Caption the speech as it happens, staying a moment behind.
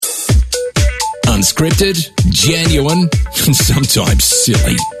Unscripted, genuine, and sometimes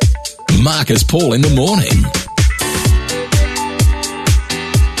silly. Marcus Paul in the morning.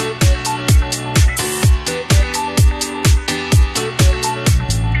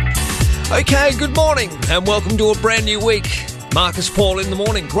 Okay, good morning and welcome to a brand new week. Marcus Paul in the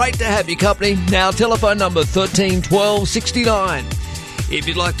morning. Great to have your company. Now, telephone number 13 12 69. If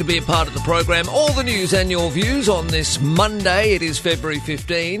you'd like to be a part of the program, all the news and your views on this Monday, it is February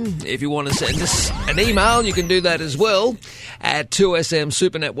 15. If you want to send us an email, you can do that as well at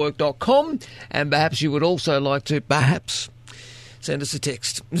 2smsupernetwork.com. And perhaps you would also like to, send us a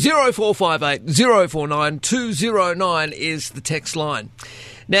text. 0458 049 209 is the text line.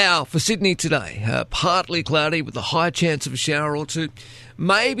 Now, for Sydney today, partly cloudy with a high chance of a shower or two.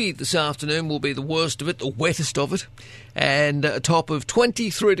 Maybe this afternoon will be the worst of it, the wettest of it, and a top of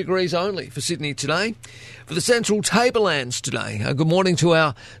 23 degrees only for Sydney today. For the Central Tablelands today, good morning to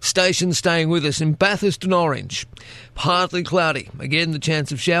our station staying with us in Bathurst and Orange. Partly cloudy. Again, the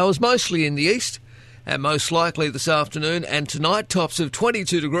chance of showers, mostly in the east, and most likely this afternoon and tonight, tops of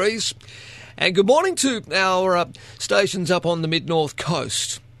 22 degrees. And good morning to our stations up on the mid-north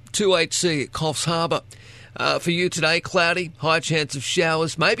coast. 2HC at Coffs Harbour. For you today, cloudy, high chance of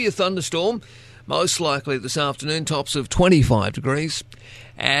showers, maybe a thunderstorm, most likely this afternoon, tops of 25 degrees.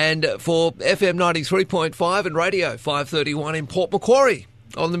 And for FM 93.5 and Radio 531 in Port Macquarie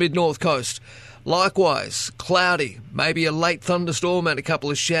on the mid-north coast, likewise, cloudy, maybe a late thunderstorm and a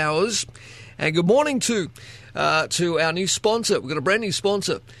couple of showers. And good morning to our new sponsor. We've got a brand new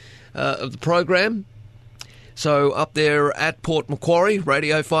sponsor of the program. So up there at Port Macquarie,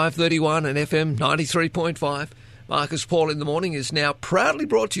 Radio 531 and FM 93.5, Marcus Paul in the morning is now proudly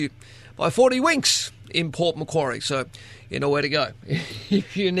brought to you by 40 Winks in Port Macquarie. So you know where to go.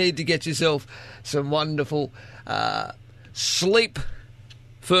 If you need to get yourself some wonderful sleep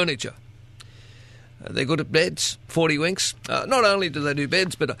furniture. They're good at beds, 40 Winks. Not only do they do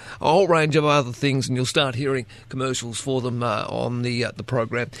beds, but a whole range of other things, and you'll start hearing commercials for them on the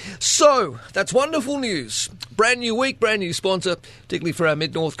program. So, that's wonderful news. Brand new week, brand new sponsor, particularly for our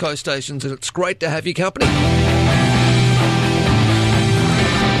mid-north coast stations, and it's great to have your company.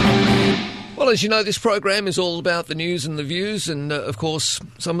 Well, as you know, this program is all about the news and the views, and of course,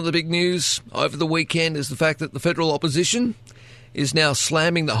 some of the big news over the weekend is the fact that the federal opposition is now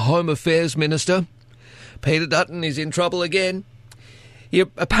slamming the Home Affairs Minister. Peter Dutton is in trouble again. He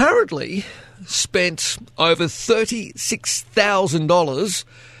apparently spent over $36,000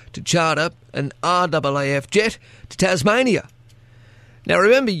 to charter an RAAF jet to Tasmania. Now,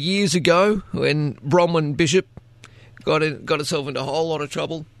 remember years ago when Bronwyn Bishop got herself into a whole lot of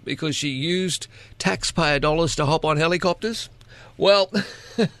trouble because she used taxpayer dollars to hop on helicopters? Well,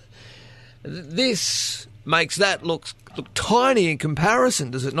 this makes that look tiny in comparison,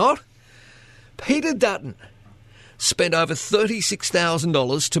 does it not? Peter Dutton spent over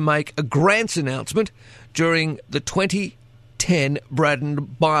 $36,000 to make a grants announcement during the 2010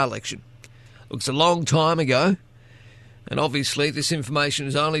 Braddon by-election. Looks a long time ago, and obviously this information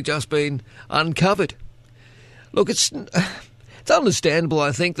has only just been uncovered. Look, it's understandable,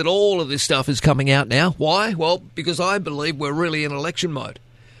 I think, that all of this stuff is coming out now. Why? Well, because I believe we're really in election mode.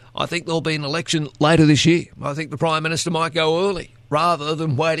 I think there'll be an election later this year. I think the Prime Minister might go early rather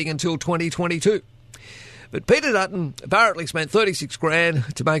than waiting until 2022. But Peter Dutton apparently spent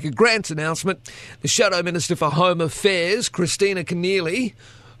 $36,000 to make a grants announcement. The Shadow Minister for Home Affairs, Christina Keneally,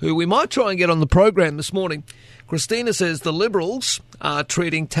 who we might try and get on the program this morning, Christina says the Liberals are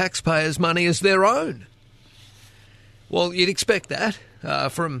treating taxpayers' money as their own. Well, you'd expect that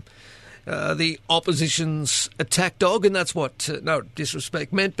from the opposition's attack dog, and that's what, no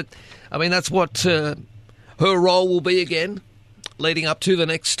disrespect meant, but I mean, that's what her role will be again, leading up to the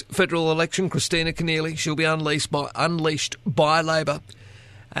next federal election. Christina Keneally, she'll be unleashed by Labor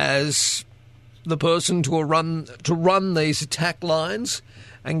as the person to run these attack lines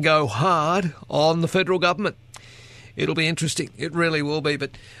and go hard on the federal government. It'll be interesting. It really will be, but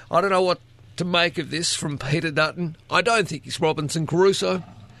I don't know what to make of this from Peter Dutton. I don't think he's Robinson Crusoe.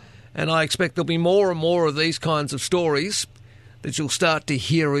 And I expect there'll be more and more of these kinds of stories that you'll start to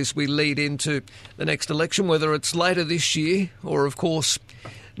hear as we lead into the next election, whether it's later this year or, of course,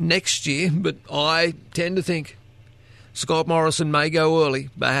 next year. But I tend to think Scott Morrison may go early,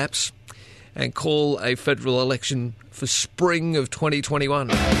 perhaps, and call a federal election for spring of 2021.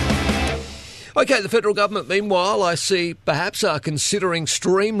 OK, the federal government, meanwhile, I see perhaps are considering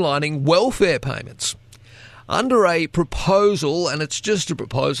streamlining welfare payments. Under a proposal, and it's just a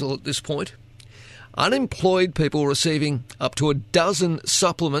proposal at this point, unemployed people receiving up to a dozen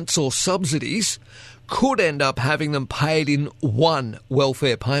supplements or subsidies could end up having them paid in one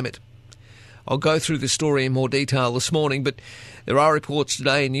welfare payment. I'll go through this story in more detail this morning, but there are reports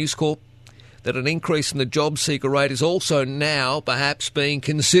today in News Corp that an increase in the job seeker rate is also now perhaps being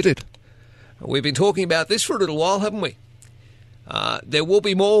considered. We've been talking about this for a little while, haven't we? There will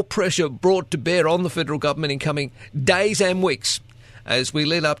be more pressure brought to bear on the federal government in coming days and weeks as we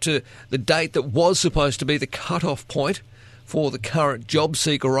lead up to the date that was supposed to be the cut-off point for the current job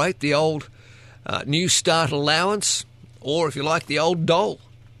seeker rate, the old New Start allowance, or if you like, the old dole.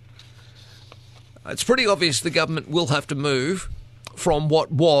 It's pretty obvious the government will have to move from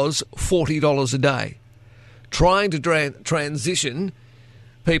what was $40 a day, trying to transition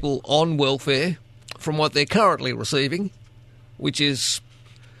people on welfare from what they're currently receiving, which is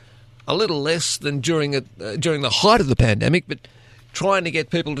a little less than during the height of the pandemic, but trying to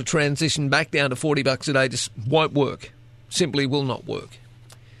get people to transition back down to $40 a day just won't work. Simply will not work.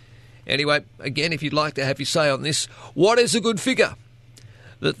 Anyway, again, if you'd like to have your say on this, what is a good figure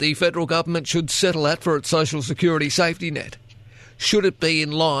that the federal government should settle at for its social security safety net? Should it be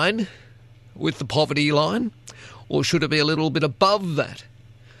in line with the poverty line, or should it be a little bit above that?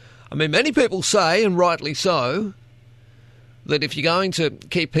 I mean, many people say, and rightly so, that if you're going to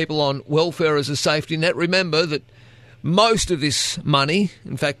keep people on welfare as a safety net, remember that most of this money,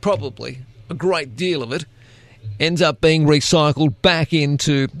 in fact probably a great deal of it, ends up being recycled back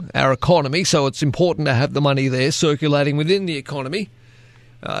into our economy, so it's important to have the money there circulating within the economy.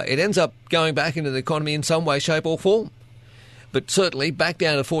 It ends up going back into the economy in some way, shape or form. But certainly back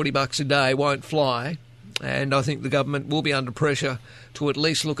down to $40 a day won't fly, and I think the government will be under pressure to at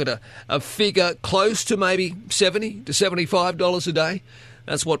least look at a figure close to maybe $70 to $75 a day.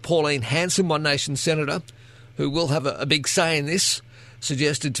 That's what Pauline Hanson, One Nation Senator, who will have a big say in this,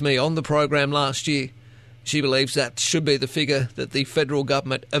 suggested to me on the program last year. She believes that should be the figure that the federal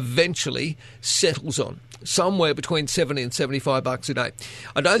government eventually settles on, somewhere between $70 and $75 a day.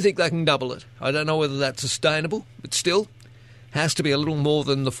 I don't think they can double it. I don't know whether that's sustainable, but still has to be a little more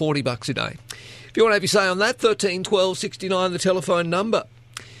than the $40 a day. If you want to have your say on that, 13 12 69, the telephone number.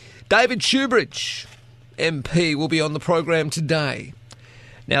 David Shoebridge, MP, will be on the program today.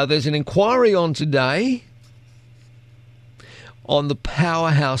 Now, there's an inquiry on today on the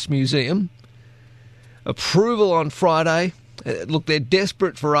Powerhouse Museum. Approval on Friday. Look, they're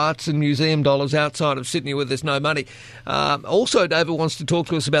desperate for arts and museum dollars outside of Sydney where there's no money. Also, David wants to talk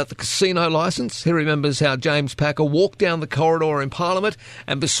to us about the casino licence. He remembers how James Packer walked down the corridor in Parliament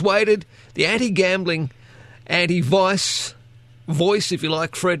and persuaded the anti-gambling, anti-vice voice, if you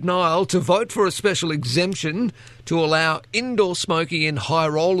like, Fred Nile, to vote for a special exemption to allow indoor smoking in high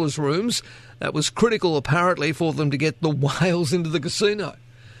rollers rooms. That was critical, apparently, for them to get the whales into the casino.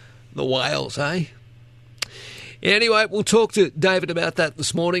 The whales, eh? Anyway, we'll talk to David about that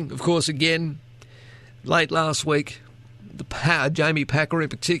this morning. Of course, again, late last week, Jamie Packer in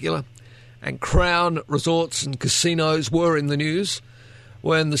particular, and Crown Resorts and Casinos were in the news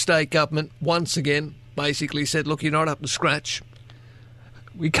when the state government once again basically said, look, you're not up to scratch.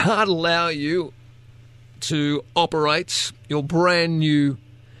 We can't allow you to operate your brand new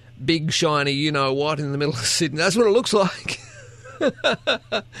big shiny you-know-what in the middle of Sydney. That's what it looks like.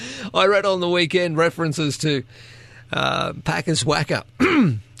 I read on the weekend references to Packer's Wacker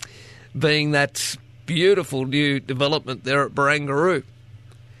being that beautiful new development there at Barangaroo.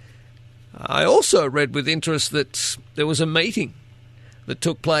 I also read with interest that there was a meeting that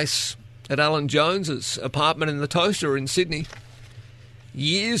took place at Alan Jones's apartment in the Toaster in Sydney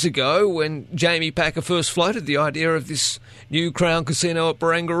years ago when Jamie Packer first floated the idea of this new Crown Casino at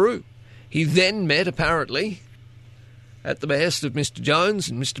Barangaroo. He then met, apparently, at the behest of Mr Jones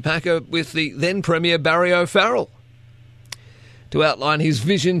and Mr Packer, with the then Premier Barry O'Farrell to outline his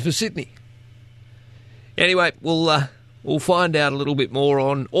vision for Sydney. Anyway, we'll find out a little bit more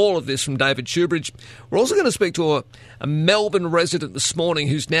on all of this from David Shoebridge. We're also going to speak to a Melbourne resident this morning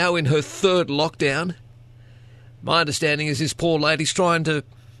who's now in her third lockdown. My understanding is this poor lady's trying to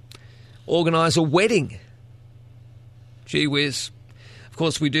organise a wedding. Gee whiz. Of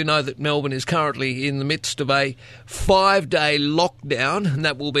course, we do know that Melbourne is currently in the midst of a 5-day lockdown, and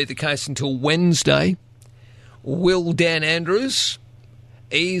that will be the case until Wednesday. Will Dan Andrews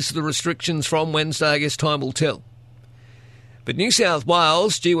ease the restrictions from Wednesday? I guess time will tell. But New South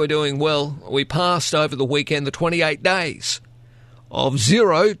Wales, gee, we're doing well. We passed over the weekend the 28 days of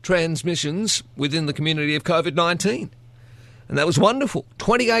zero transmissions within the community of COVID-19. And that was wonderful.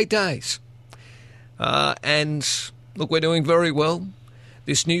 28 days. And look, we're doing very well.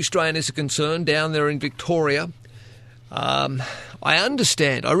 This new strain is a concern down there in Victoria. I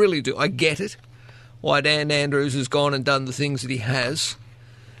understand, I really do, I get it, why Dan Andrews has gone and done the things that he has.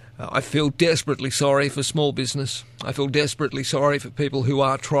 I feel desperately sorry for small business. I feel desperately sorry for people who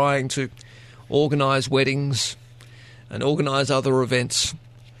are trying to organise weddings and organise other events.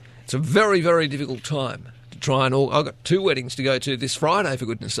 It's a very, very difficult time to try and... I've got 2 weddings to go to this Friday, for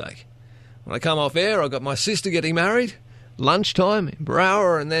goodness sake. When I come off air, I've got my sister getting married, lunchtime in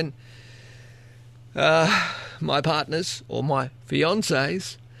Brower, and then my partner's, or my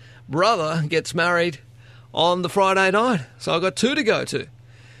fiance's, brother gets married on the Friday night. So I've got 2 to go to.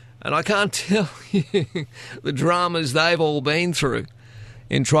 And I can't tell you the dramas they've all been through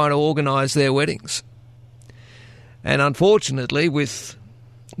in trying to organise their weddings. And unfortunately, with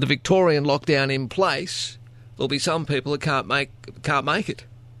the Victorian lockdown in place, there'll be some people that can't make it,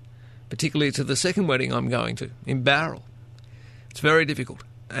 particularly to the second wedding I'm going to in Bowral. It's very difficult.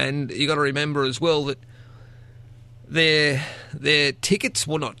 And you've got to remember as well that their tickets,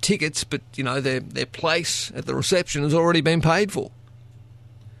 well, not tickets, but, you know, their place at the reception has already been paid for.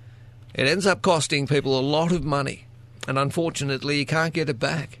 It ends up costing people a lot of money, and unfortunately you can't get it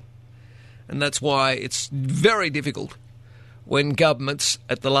back. And that's why it's very difficult when governments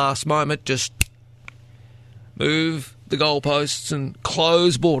at the last moment just move the goalposts and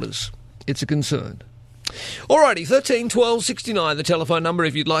close borders. It's a concern. Alrighty, 13 12 69, the telephone number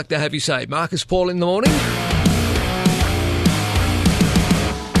if you'd like to have your say. Marcus Paul in the morning.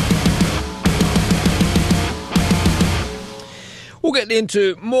 We'll get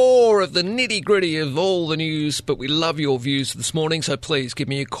into more of the nitty-gritty of all the news, but we love your views this morning, so please give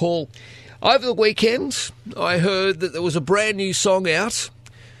me a call. Over the weekend, I heard that there was a brand new song out,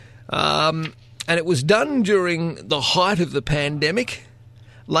 and it was done during the height of the pandemic,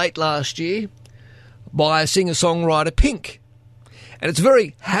 late last year, by a singer-songwriter, Pink. And it's a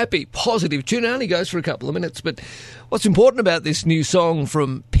very happy, positive tune. It only goes for a couple of minutes, but what's important about this new song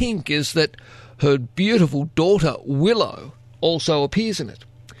from Pink is that her beautiful daughter, Willow, also appears in it.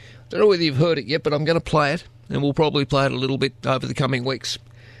 Don't know whether you've heard it yet, but I'm going to play it, and we'll probably play it a little bit over the coming weeks.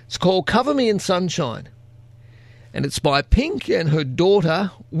 It's called Cover Me in Sunshine, and it's by Pink and her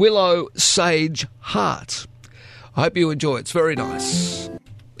daughter, Willow Sage Hart. I hope you enjoy it. It's very nice.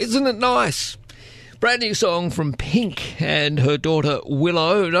 Isn't it nice? Brand new song from Pink and her daughter,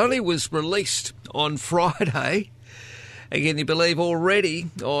 Willow. It only was released on Friday. Again, you believe already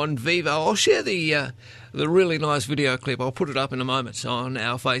on Vivo. I'll share the really nice video clip. I'll put it up in a moment on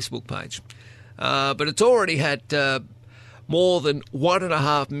our Facebook page. But it's already had more than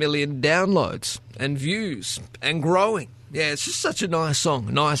 1.5 million downloads and views and growing. Yeah, it's just such a nice song.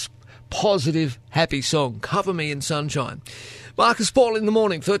 A nice, positive, happy song. Cover Me in Sunshine. Marcus Paul in the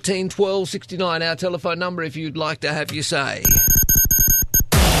morning, 13 12 69, our telephone number if you'd like to have your say.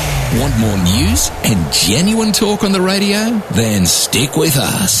 Want more news and genuine talk on the radio? Then stick with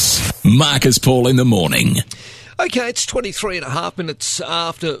us. Marcus Paul in the morning. Okay, it's 23 and a half minutes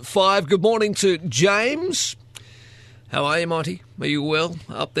after 5. Good morning to James. How are you, Monty? Are you well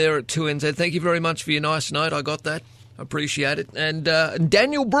up there at 2NZ? Thank you very much for your nice note. I got that. Appreciate it. And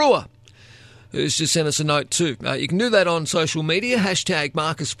Daniel Brewer, who's just sent us a note too. You can do that on social media, hashtag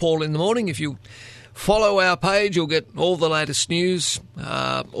Marcus Paul in the morning. If you follow our page, you'll get all the latest news,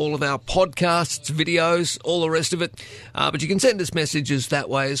 all of our podcasts, videos, all the rest of it. But you can send us messages that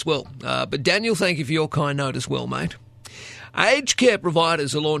way as well. But Daniel, thank you for your kind note as well, mate. Aged care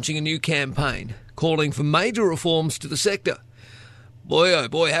providers are launching a new campaign calling for major reforms to the sector. Boy, oh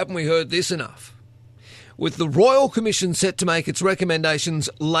boy, haven't we heard this enough. With the Royal Commission set to make its recommendations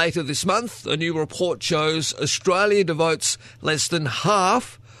later this month, a new report shows Australia devotes less than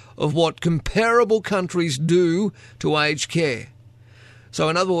half of what comparable countries do to aged care. So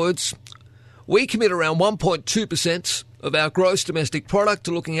in other words, we commit around 1.2% of our gross domestic product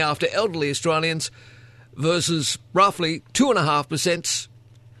to looking after elderly Australians versus roughly 2.5%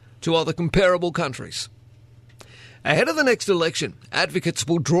 to other comparable countries. Ahead of the next election, advocates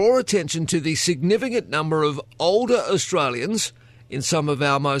will draw attention to the significant number of older Australians in some of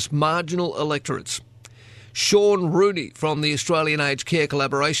our most marginal electorates. Sean Rooney from the Australian Aged Care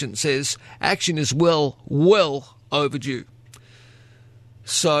Collaboration says action is well overdue.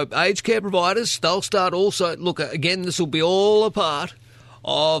 So aged care providers, they'll start also, look, again, this will be all a part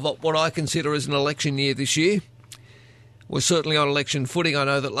of what I consider as an election year this year. We're certainly on election footing. I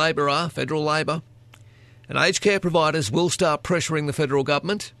know that Labor are, federal Labor. And aged care providers will start pressuring the federal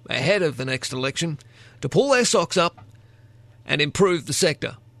government ahead of the next election to pull their socks up and improve the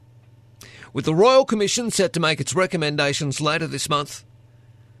sector. With the Royal Commission set to make its recommendations later this month,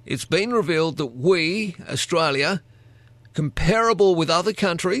 it's been revealed that we, Australia, comparable with other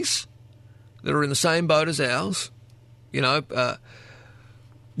countries that are in the same boat as ours,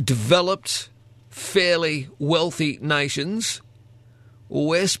 developed, fairly wealthy nations,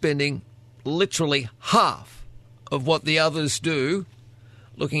 we're spending literally half of what the others do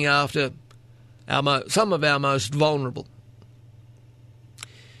looking after some of our most vulnerable.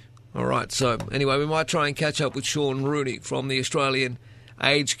 All right, so anyway, we might try and catch up with Sean Rooney from the Australian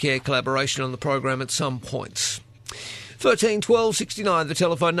Aged Care Collaboration on the program at some points. 13 12 69, the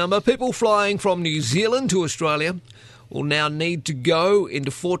telephone number. People flying from New Zealand to Australia will now need to go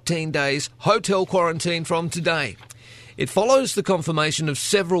into 14 days hotel quarantine from today. It follows the confirmation of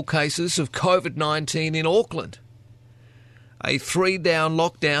several cases of COVID-19 in Auckland. A 3-down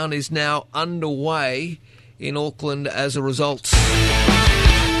lockdown is now underway in Auckland as a result.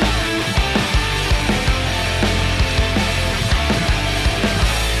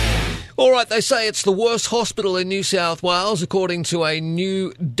 All right, they say it's the worst hospital in New South Wales, according to a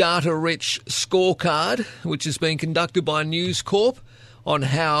new data-rich scorecard, which has been conducted by News Corp on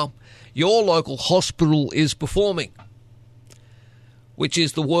how your local hospital is performing. Which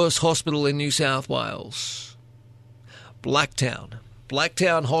is the worst hospital in New South Wales? Blacktown.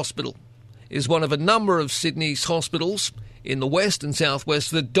 Blacktown Hospital is one of a number of Sydney's hospitals in the west and southwest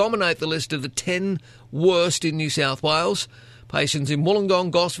that dominate the list of the 10 worst in New South Wales. Patients in Wollongong,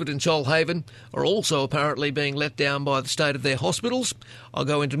 Gosford and Shoalhaven are also apparently being let down by the state of their hospitals. I'll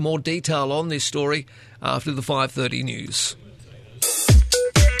go into more detail on this story after the 5:30 news.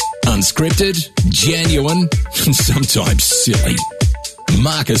 Unscripted, genuine, and sometimes silly.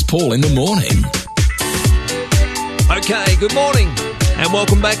 Marcus Paul in the morning. Okay, good morning and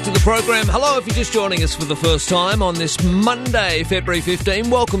welcome back to the program. Hello, if you're just joining us for the first time on this Monday, February 15.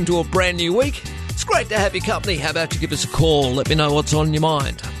 Welcome to a brand new week. It's great to have your company. How about you give us a call? Let me know what's on your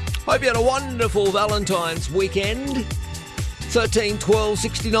mind. Hope you had a wonderful Valentine's weekend. 13 12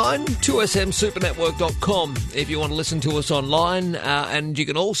 69, 2smsupernetwork.com if you want to listen to us online. And you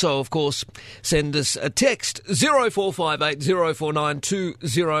can also, of course, send us a text 0458 049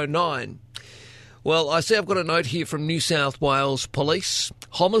 209. Well, I see I've got a note here from New South Wales Police.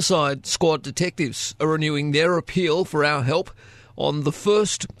 Homicide Squad detectives are renewing their appeal for our help on the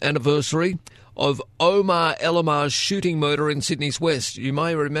first anniversary of Omar Elamar's shooting murder in Sydney's West. You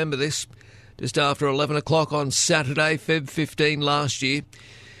may remember this. Just after 11 o'clock on Saturday, Feb 15 last year,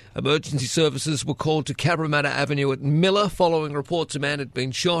 emergency services were called to Cabramatta Avenue at Miller following reports a man had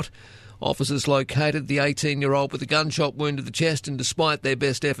been shot. Officers located the 18-year-old with a gunshot wound to the chest, and despite their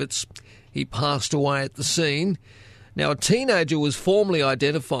best efforts, he passed away at the scene. Now, a teenager was formally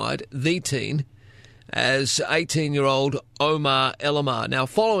identified, the teen, as 18-year-old Omar Elamar. Now,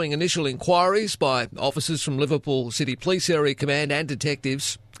 following initial inquiries by officers from Liverpool City Police Area Command and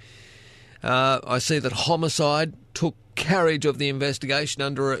detectives, I see that Homicide took carriage of the investigation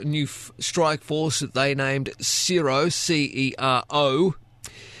under a new strike force that they named CERO, C-E-R-O.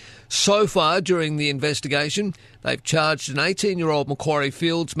 So far, during the investigation, they've charged an 18-year-old Macquarie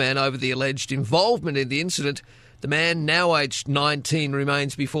Fields man over the alleged involvement in the incident. The man, now aged 19,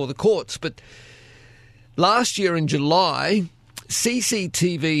 remains before the courts. But last year in July,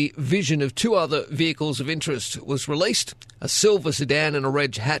 CCTV vision of two other vehicles of interest was released, a silver sedan and a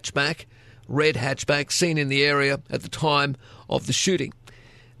red hatchback seen in the area at the time of the shooting.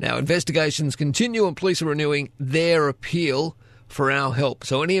 Now, investigations continue and police are renewing their appeal for our help.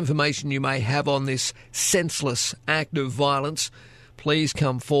 So any information you may have on this senseless act of violence, please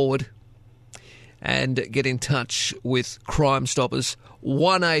come forward and get in touch with Crime Stoppers,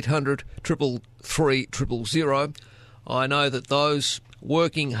 1-800-333-000. I know that those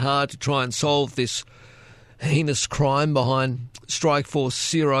working hard to try and solve this heinous crime behind Strike Force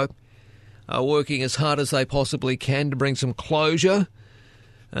CERO are working as hard as they possibly can to bring some closure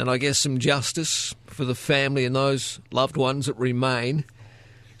and I guess some justice for the family and those loved ones that remain.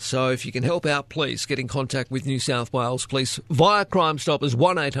 So if you can help out, please get in contact with New South Wales Police via Crime Stoppers,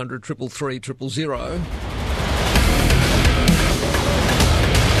 1-800-333-000.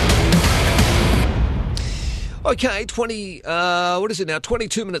 Okay,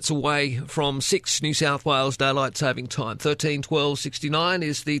 22 minutes away from 6 New South Wales Daylight Saving Time. 13 12 69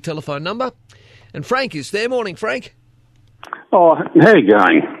 is the telephone number. And Frank is there. Morning, Frank. Oh, how you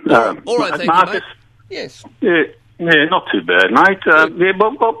going? All right, thank Marcus? you, mate. Yes. Yeah, not too bad, mate. I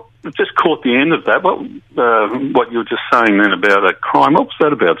just caught the end of that. What you were just saying then about a crime. What was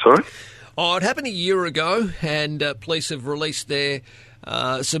that about, sorry? Oh, it happened a year ago, and police have released their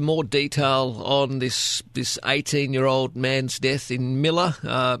some more detail on this 18-year-old man's death in Miller,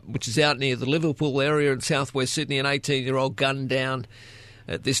 which is out near the Liverpool area in southwest Sydney. An 18-year-old gunned down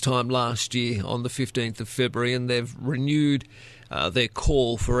at this time last year on the 15th of February, and they've renewed their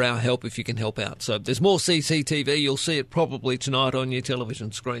call for our help if you can help out. So there's more CCTV. You'll see it probably tonight on your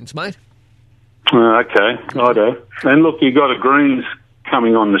television screens, mate. Okay, righto. And look, you got a Greens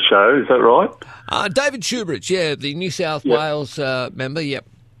coming on the show, is that right? David Shoebridge, yeah, the New South Wales member, yep.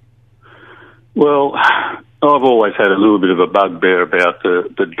 Well, I've always had a little bit of a bugbear about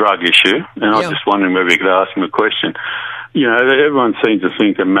the drug issue, and I was just wondering whether you could ask him a question. You know, everyone seems to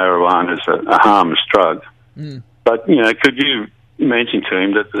think that marijuana is a harmless drug, but, you know, could you mention to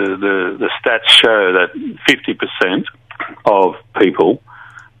him that the stats show that 50% of people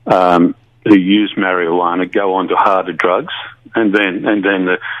who use marijuana go on to harder drugs, and then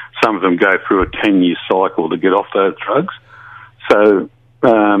some of them go through a 10-year cycle to get off those drugs. So,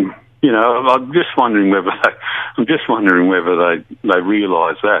 you know, I'm just wondering whether they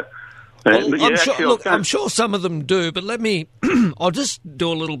realise that. Well, I'm sure some of them do, but I'll just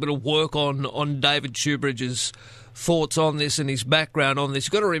do a little bit of work on David Shoebridge's thoughts on this and his background on this.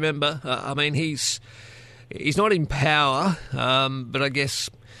 You've got to remember, I mean, he's not in power, but I guess,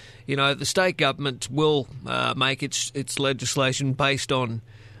 you know, the state government will make its legislation based on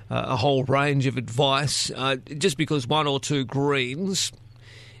a whole range of advice. Just because one or two Greens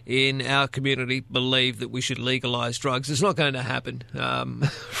in our community believe that we should legalise drugs, it's not going to happen.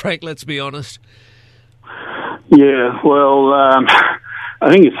 Frank, let's be honest. Yeah, well, I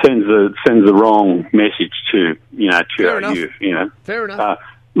think it sends the wrong message to our youth. You know, fair enough. I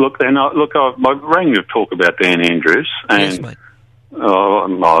rang to talk about Dan Andrews, and yes, mate.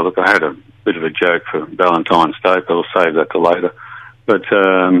 I had a bit of a joke for Valentine's Day, but I'll save that to later. But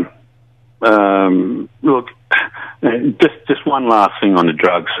just one last thing on the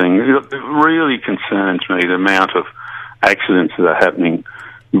drugs thing. It really concerns me the amount of accidents that are happening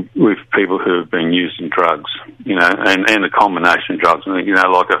with people who have been using drugs, you know, and a combination of drugs. You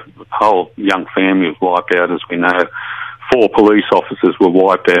know, like a whole young family was wiped out, as we know. 4 police officers were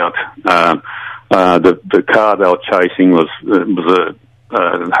wiped out. The car they were chasing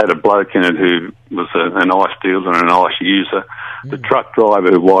had a bloke in it who was an ice dealer and an ice user. The truck driver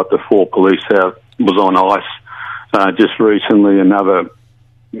who wiped the 4 police out was on ice. Just recently, another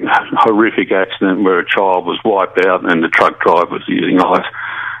horrific accident where a child was wiped out and the truck driver was using ice.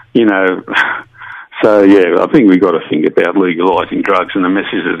 You know, so yeah, I think we've got to think about legalising drugs and the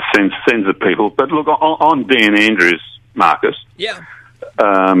message that it sends to people. But look, on Dan Andrews, Marcus. Yeah.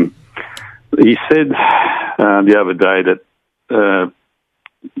 He said the other day that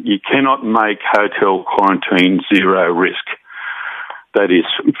you cannot make hotel quarantine zero risk. That is,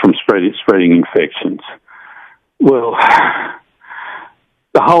 from spreading infections. Well,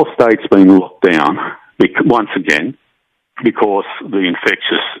 the whole state's been locked down once again because the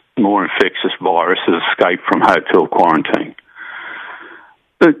more infectious virus has escaped from hotel quarantine.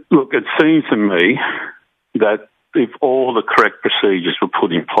 But look, it seems to me that if all the correct procedures were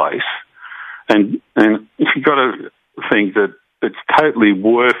put in place, and you've got to think that it's totally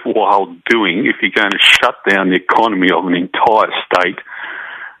worthwhile doing if you're going to shut down the economy of an entire state,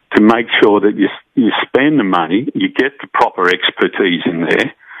 to make sure that you spend the money, you get the proper expertise in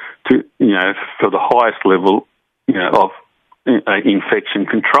there to, you know, for the highest level, you know, of infection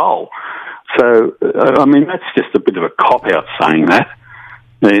control. So, I mean, that's just a bit of a cop-out saying that.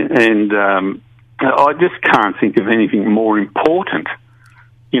 And I just can't think of anything more important,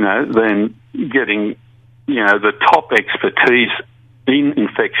 you know, than getting, you know, the top expertise in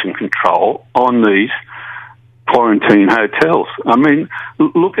infection control on these quarantine hotels. I mean,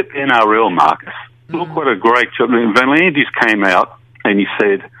 look at NRL, Marcus. Look what a great job. I mean, Valandis came out and he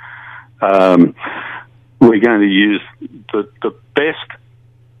said, we're going to use the best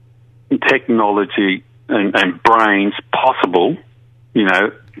technology and brains possible, you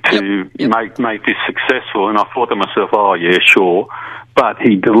know, to make this successful. And I thought to myself, oh, yeah, sure. But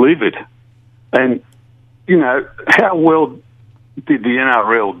he delivered. And, you know, how well did the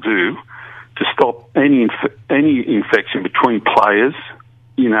NRL do to stop any infection between players?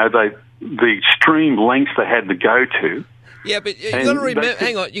 You know, the extreme lengths they had to go to. Yeah, but you got to remember.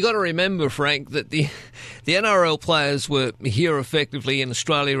 Hang on, you got to remember, Frank, that the NRL players were here effectively in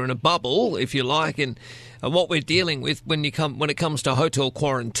Australia in a bubble, if you like, and what we're dealing with when it comes to hotel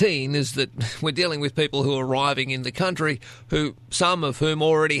quarantine is that we're dealing with people who are arriving in the country, some of whom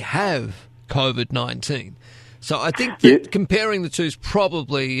already have COVID-19. So I think that comparing the two is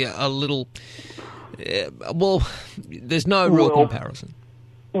probably a little. There's no real comparison.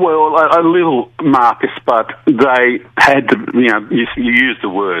 Well, a little, Marcus, but they had to, you know, you used the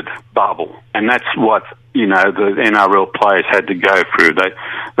word bubble, and that's what, you know, the NRL players had to go through. They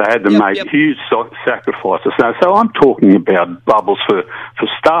had to make huge sacrifices. So I'm talking about bubbles for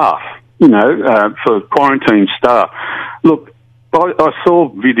staff, you know, for quarantine staff. Look, I saw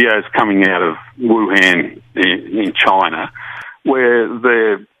videos coming out of Wuhan in China where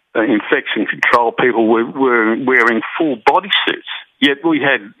the infection control people were wearing full bodysuits. Yet we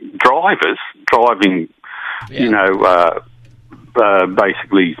had drivers driving, you know,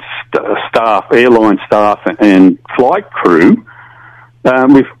 basically staff, airline staff and flight crew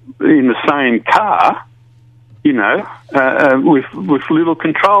in the same car, with little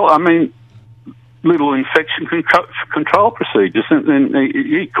control. I mean, little infection control procedures, and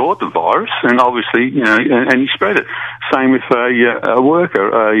he caught the virus, and obviously, and he spread it. Same with a worker,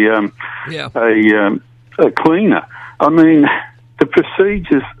 a cleaner. I mean, the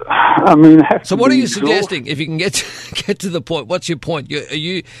procedures. I mean, have so to what be are you exhausted. suggesting? If you can get to the point, what's your point?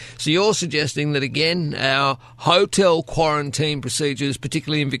 You're suggesting that again, our hotel quarantine procedures,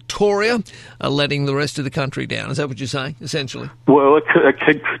 particularly in Victoria, are letting the rest of the country down. Is that what you're saying, essentially? Well, it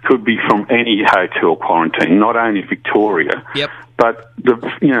could be from any hotel quarantine, not only Victoria. Yep. But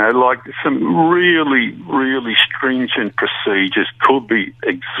like some really, really stringent procedures, could be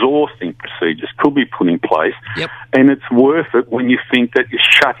exhausting procedures, could be put in place. Yep. And it's worth it when you think that you're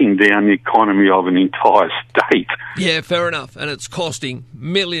shutting down the economy of an entire state. Yeah, fair enough. And it's costing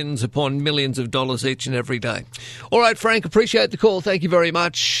millions upon millions of dollars each and every day. All right, Frank, appreciate the call. Thank you very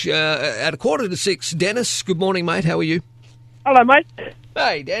much. At 5:45, Dennis, good morning, mate. How are you? Hello, mate.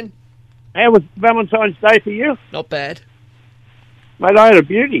 Hey, Dan. How was Valentine's Day for you? Not bad. Mate, I had a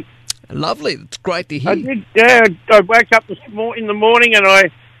beauty. Lovely. It's great to hear. I did, yeah. I woke up in the morning and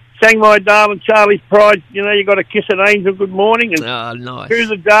I sang my darling Charlie's Pride, you got to kiss an angel good morning. And nice. through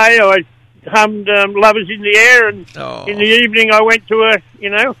the day I hummed Lovers in the Air, and in the evening I went to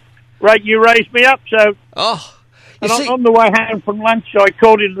Rate You Raised Me Up. So, on the way home from lunch I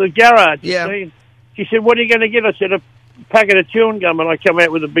called into the garage. Yeah. She said, what are you going to get? I said, a packet of chewing gum, and I come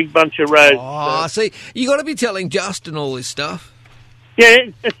out with a big bunch of roses. See, you got to be telling Justin all this stuff.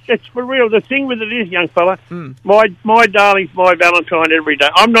 Yeah, it's for real. The thing with it is, young fella, my darling's my Valentine every day.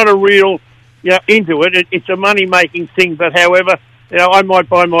 I'm not a real, into it. It's a money-making thing, but however, I might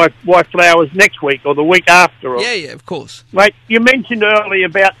buy my wife flowers next week or the week after. Yeah, of course. Mate, you mentioned earlier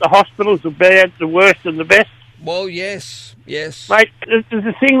about the hospitals, the bad, the worst and the best. Well, yes. Mate,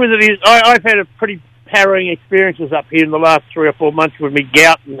 the thing with it is, I've had a pretty harrowing experiences up here in the last 3 or 4 months with me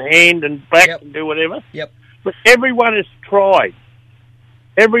gout and hand and back and do whatever. Yep. But everyone has tried.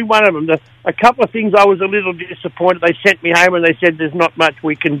 Every one of them. A couple of things I was a little disappointed. They sent me home and they said there's not much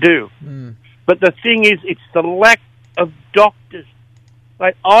we can do. But the thing is, it's the lack of doctors.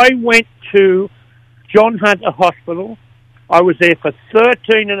 Like, I went to John Hunter Hospital. I was there for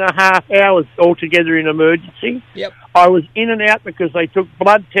 13 and a half hours altogether in emergency. Yep. I was in and out because they took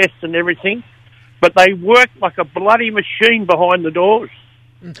blood tests and everything. But they worked like a bloody machine behind the doors.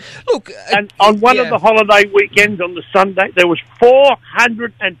 Look, and on one of the holiday weekends on the Sunday, there was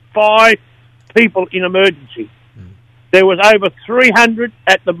 405 people in emergency. There was over 300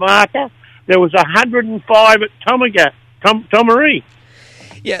 at the Marker. There was 105 at Tomaree.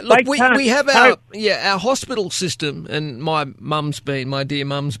 Yeah, look, we have our hospital system, and my dear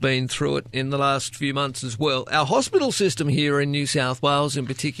mum's been through it in the last few months as well. Our hospital system here in New South Wales in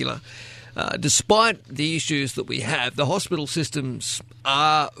particular, despite the issues that we have, the hospital systems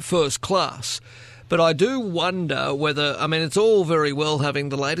are first class. But I do wonder whether, it's all very well having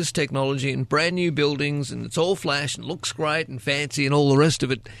the latest technology and brand new buildings, and it's all flash and looks great and fancy and all the rest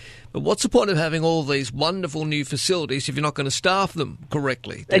of it. But what's the point of having all these wonderful new facilities if you're not going to staff them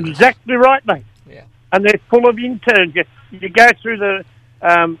correctly? Exactly right, mate. Yeah. And they're full of interns. You go through the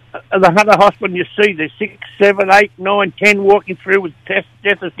Hunter Hospital and you see there's 6, 7, 8, 9, 10 walking through with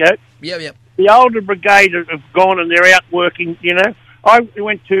stethoscopes. Yeah. The older brigade have gone and they're out working, I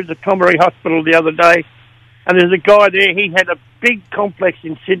went to the Tomaree Hospital the other day, and there's a guy there. He had a big complex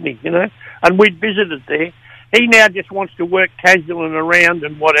in Sydney, and we'd visited there. He now just wants to work casual and around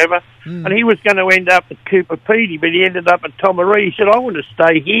and whatever. And he was going to end up at Cooper Pedy, but he ended up at Tomaree. He said, I want to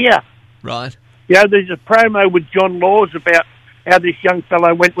stay here. Right. There's a promo with John Laws about how this young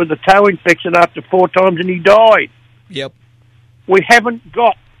fellow went with a toe infection after 4 times and he died. Yep. We haven't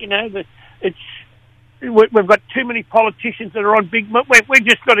got, we've got too many politicians that are on big... We've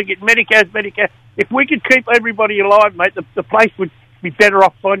just got to get Medicare. If we could keep everybody alive, mate, the place would be better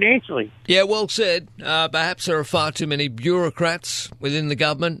off financially. Yeah, well said. Perhaps there are far too many bureaucrats within the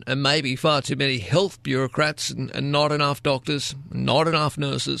government, and maybe far too many health bureaucrats, and not enough doctors, not enough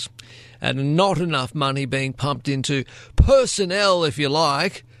nurses, and not enough money being pumped into personnel, if you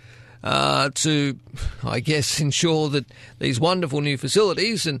like, to, I guess, ensure that these wonderful new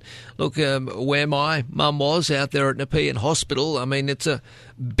facilities, and look, where my mum was out there at Nepean Hospital, it's a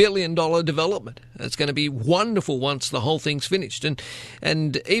 $1 billion development. It's going to be wonderful once the whole thing's finished.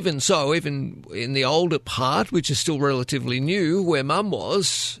 And even so, even in the older part, which is still relatively new, where mum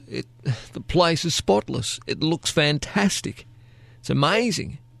was, the place is spotless. It looks fantastic. It's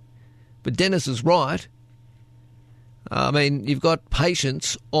amazing. But Dennis is right. I mean, you've got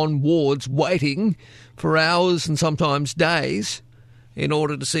patients on wards waiting for hours and sometimes days in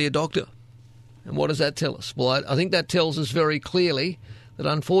order to see a doctor. And what does that tell us? Well, I think that tells us very clearly that,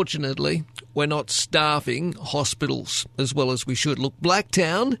 unfortunately, we're not staffing hospitals as well as we should. Look,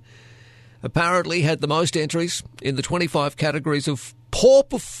 Blacktown apparently had the most entries in the 25 categories of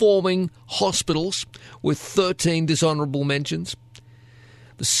poor-performing hospitals with 13 dishonourable mentions.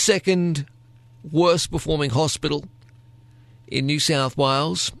 The second worst-performing hospital in New South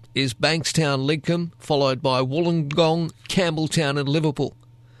Wales is Bankstown, Lidcombe, followed by Wollongong, Campbelltown and Liverpool.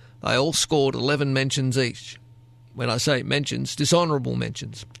 They all scored 11 mentions each. When I say mentions, dishonourable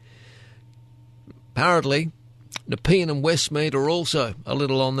mentions. Apparently, Nepean and Westmead are also a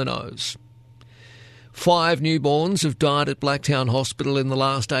little on the nose. 5 newborns have died at Blacktown Hospital in the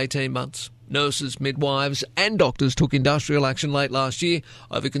last 18 months. Nurses, midwives and doctors took industrial action late last year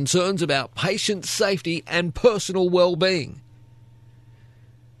over concerns about patient safety and personal well-being.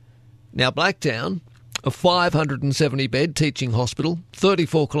 Now, Blacktown, a 570-bed teaching hospital,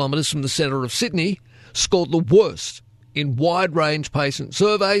 34 kilometres from the centre of Sydney, scored the worst in wide-range patient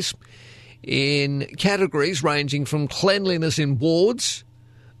surveys in categories ranging from cleanliness in wards,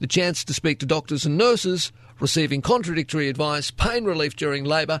 the chance to speak to doctors and nurses, receiving contradictory advice, pain relief during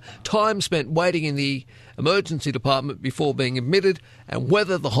labour, time spent waiting in the emergency department before being admitted, and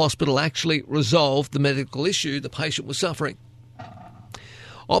whether the hospital actually resolved the medical issue the patient was suffering.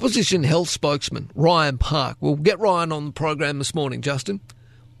 Opposition health spokesman Ryan Park. We'll get Ryan on the program this morning, Justin.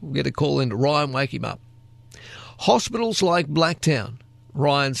 We'll get a call into Ryan, wake him up. Hospitals like Blacktown,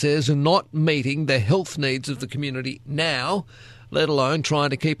 Ryan says, are not meeting the health needs of the community now, let alone trying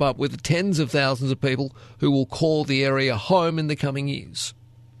to keep up with the tens of thousands of people who will call the area home in the coming years.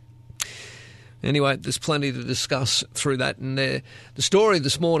 Anyway, there's plenty to discuss through that. And the story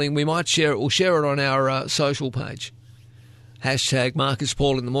this morning, we'll share it on our social page. Hashtag Marcus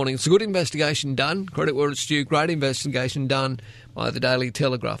Paul in the morning. It's a good investigation done. Credit where it's due. Great investigation done by the Daily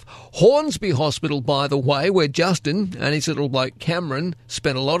Telegraph. Hornsby Hospital, by the way, where Justin and his little bloke Cameron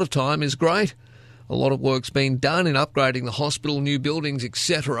spent a lot of time, is great. A lot of work's been done in upgrading the hospital, new buildings,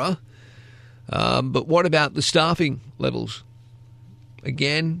 etc. But what about the staffing levels?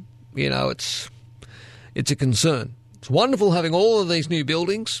 Again, it's a concern. It's wonderful having all of these new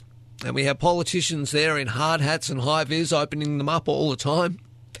buildings. And we have politicians there in hard hats and high-vis opening them up all the time,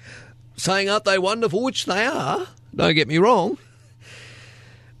 saying, aren't they wonderful? Which they are, don't get me wrong.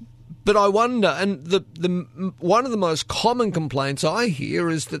 But I wonder, and the one of the most common complaints I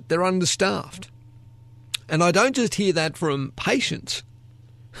hear is that they're understaffed. And I don't just hear that from patients,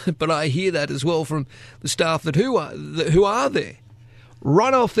 but I hear that as well from the staff who are there,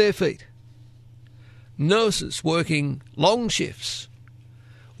 run off their feet. Nurses working long shifts,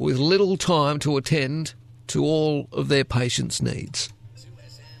 with little time to attend to all of their patients' needs.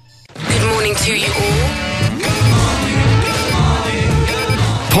 Good morning to you all.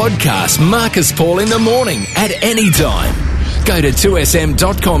 Podcast Marcus Paul in the morning at any time. Go to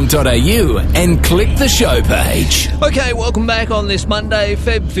 2sm.com.au and click the show page. Okay, welcome back on this Monday,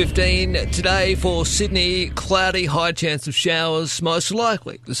 Feb 15. Today for Sydney, cloudy, high chance of showers, most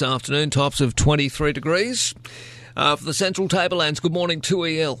likely this afternoon, tops of 23 degrees. For the Central Tablelands, good morning,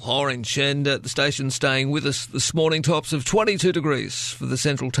 2EL, orange, and the station staying with us this morning, tops of 22 degrees for the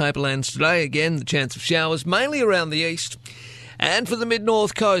Central Tablelands today. Again, the chance of showers, mainly around the east. And for the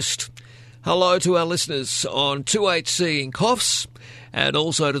mid-north coast, hello to our listeners on 2HC in Coffs, and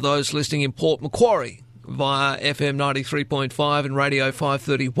also to those listening in Port Macquarie via FM 93.5 and Radio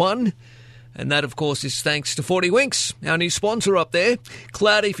 531. And that, of course, is thanks to 40 Winks, our new sponsor up there.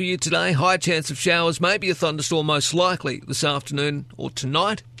 Cloudy for you today, high chance of showers, maybe a thunderstorm most likely this afternoon or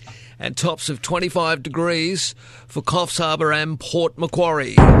tonight, and tops of 25 degrees for Coffs Harbour and Port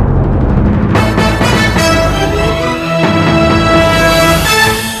Macquarie.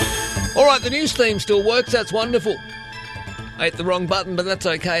 All right, the news theme still works, that's wonderful. I hit the wrong button, but that's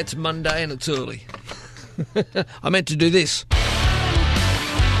okay, it's Monday and it's early. I meant to do this.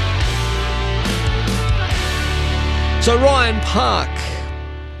 So Ryan Park,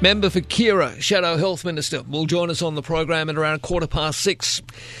 member for Kira, Shadow Health Minister, will join us on the program at around 6:15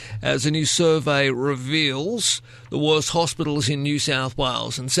 as a new survey reveals the worst hospitals in New South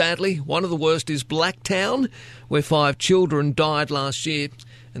Wales. And sadly, one of the worst is Blacktown, where 5 children died last year,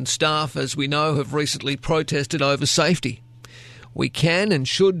 and staff, as we know, have recently protested over safety. We can and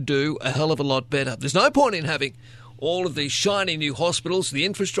should do a hell of a lot better. There's no point in having all of these shiny new hospitals. The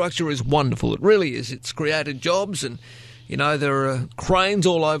infrastructure is wonderful. It really is. It's created jobs and, there are cranes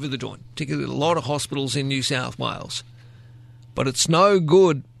all over the joint, particularly a lot of hospitals in New South Wales. But it's no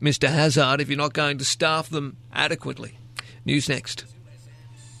good, Mr. Hazard, if you're not going to staff them adequately. News next.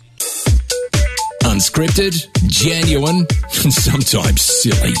 Unscripted, genuine, and sometimes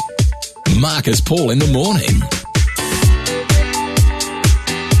silly. Marcus Paul in the morning.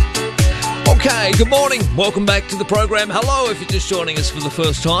 Okay, good morning. Welcome back to the program. Hello, if you're just joining us for the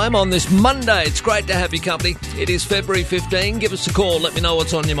first time on this Monday. It's great to have your company. It is February 15. Give us a call. Let me know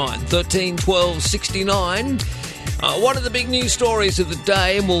what's on your mind. 13 12 69. One of the big news stories of the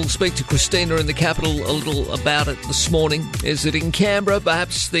day, and we'll speak to Christina in the capital a little about it this morning, is that in Canberra,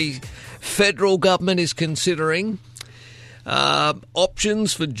 perhaps the federal government is considering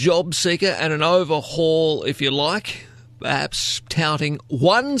options for job seeker and an overhaul, if you like, perhaps touting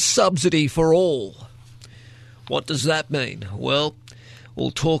one subsidy for all. What does that mean? Well, we'll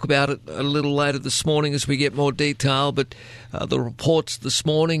talk about it a little later this morning as we get more detail, but the reports this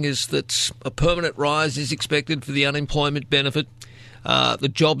morning is that a permanent rise is expected for the unemployment benefit, the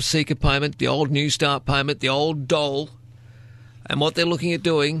job seeker payment, the old New Start payment, the old dole, and what they're looking at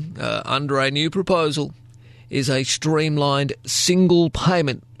doing under a new proposal is a streamlined single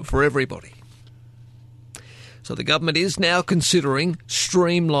payment for everybody. So the government is now considering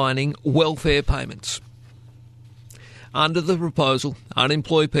streamlining welfare payments. Under the proposal,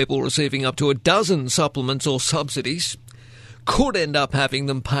 unemployed people receiving up to a dozen supplements or subsidies could end up having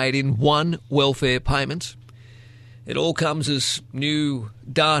them paid in one welfare payment. It all comes as new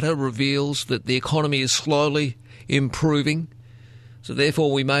data reveals that the economy is slowly improving, so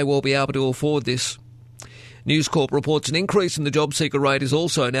therefore we may well be able to afford this. News Corp reports an increase in the job seeker rate is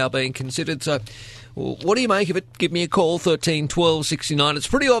also now being considered. So what do you make of it? Give me a call, 13 12 69. It's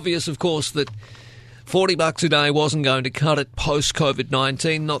pretty obvious, of course, that $40 a day wasn't going to cut it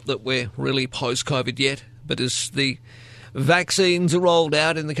post-COVID-19. Not that we're really post-COVID yet, but as the vaccines are rolled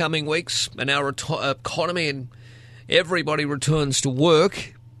out in the coming weeks and our economy and everybody returns to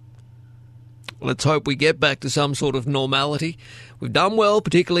work, let's hope we get back to some sort of normality. We've done well,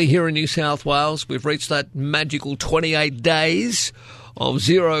 particularly here in New South Wales. We've reached that magical 28 days of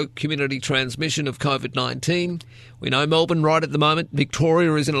zero community transmission of COVID-19. We know Melbourne right at the moment.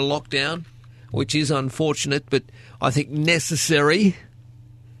 Victoria is in a lockdown, which is unfortunate, but I think necessary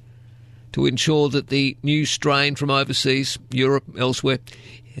to ensure that the new strain from overseas, Europe, elsewhere,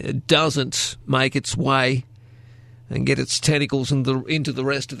 doesn't make its way and get its tentacles into the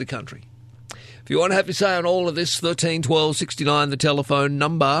rest of the country. If you want to have your say on all of this, 13 12 69, the telephone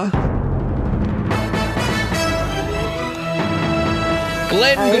number.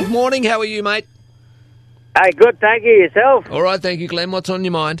 Glenn, Hey. Good morning. How are you, mate? Hey, good, thank you. Yourself? All right, thank you, Glenn. What's on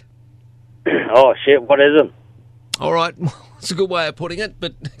your mind? Oh, shit, what is it? All right, that's a good way of putting it,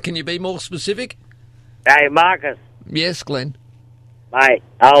 but can you be more specific? Hey, Marcus. Yes, Glenn. Mate,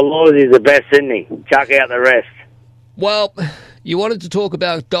 our Lawsy's the best, isn't he? Chuck out the rest. Well, you wanted to talk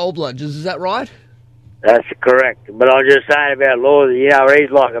about dole bludgers, is that right? That's correct. But I was just saying about Lawsy, you know what he's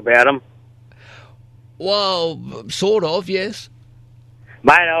like about him. Well, sort of, yes.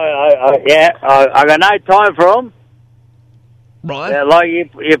 Mate, I got no time for him. Right. Yeah, like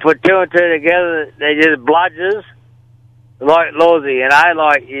you put two and two together, they're just bludgers. Like Lawsy, you know,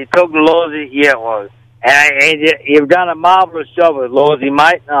 like you took the Lawsy, yeah, it was. And you've done a marvellous job with Lawsy,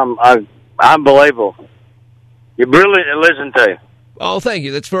 mate. Unbelievable. You're brilliant to listen to. Oh, thank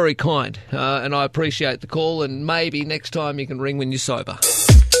you. That's very kind. And I appreciate the call, and maybe next time you can ring when you're sober.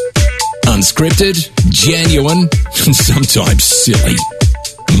 Unscripted, genuine, and sometimes silly.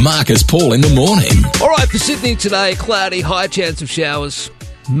 Marcus Paul in the morning. All right, for Sydney today, cloudy, high chance of showers,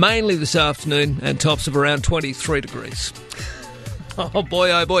 mainly this afternoon, and tops of around 23 degrees. Oh, boy,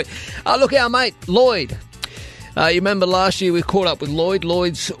 oh, boy. Look, our mate, Lloyd. You remember last year we caught up with Lloyd.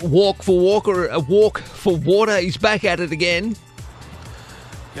 Lloyd's Walk for Water. He's back at it again.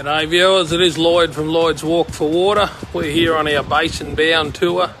 G'day viewers, it is Lloyd from Lloyd's Walk for Water. We're here on our basin-bound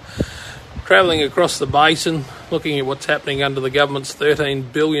tour, travelling across the basin, looking at what's happening under the government's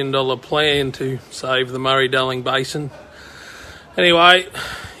 $13 billion plan to save the Murray-Darling Basin. Anyway,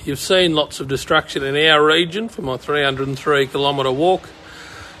 you've seen lots of destruction in our region for my 303-kilometre walk.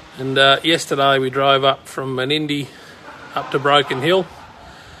 And yesterday we drove up from Menindee up to Broken Hill,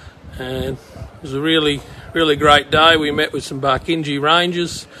 and it was a really, really great day. We met with some Barkindji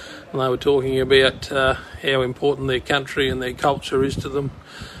Rangers, and they were talking about how important their country and their culture is to them,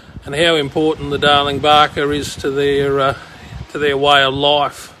 and how important the Darling Barker is to their way of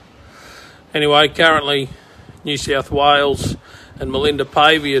life. Anyway, currently New South Wales and Melinda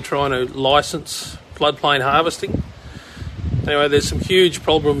Pavey are trying to licence floodplain harvesting. Anyway, there's some huge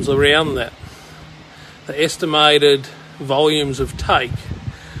problems around that. The estimated volumes of take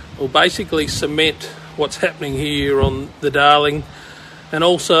will basically cement what's happening here on the Darling and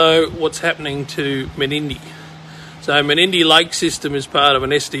also what's happening to Menindee. So Menindee Lake System is part of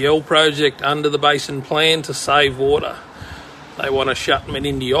an SDL project under the Basin Plan to save water. They want to shut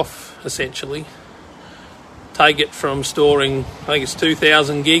Menindee off, essentially. Take it from storing, I think it's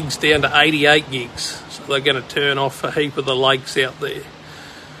 2,000 gigs down to 88 gigs. So they're going to turn off a heap of the lakes out there.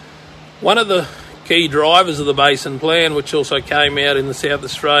 One of the key drivers of the Basin Plan, which also came out in the South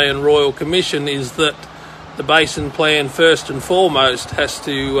Australian Royal Commission, is that the Basin Plan, first and foremost, has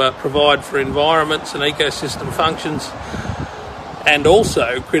to provide for environments and ecosystem functions and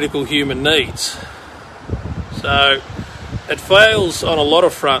also critical human needs. So it fails on a lot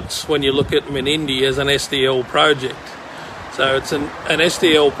of fronts when you look at Menindee as an SDL project. So it's an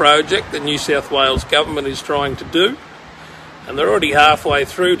SDL project that New South Wales government is trying to do, and they're already halfway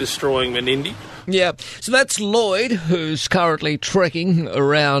through destroying Menindee. Yeah, so that's Lloyd, who's currently trekking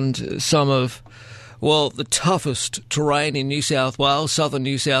around some of, well, the toughest terrain in New South Wales, southern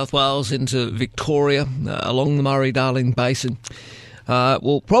New South Wales into Victoria, along the Murray-Darling Basin.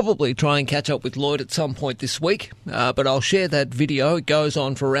 We'll probably try and catch up with Lloyd at some point this week, but I'll share that video. It goes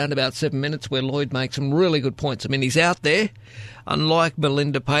on for around about 7 minutes where Lloyd makes some really good points. I mean, he's out there, unlike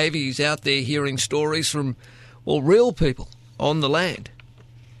Melinda Pavey, he's out there hearing stories from, well, real people on the land.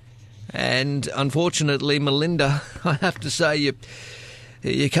 And unfortunately, Melinda, I have to say,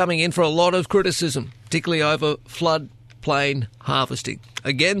 you're coming in for a lot of criticism, particularly over floodplain harvesting.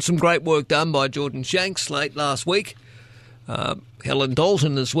 Again, some great work done by Jordan Shanks late last week. Helen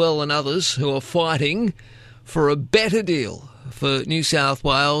Dalton as well, and others who are fighting for a better deal for New South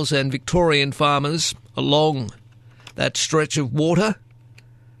Wales and Victorian farmers along that stretch of water,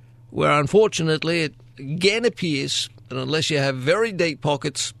 where unfortunately it again appears that unless you have very deep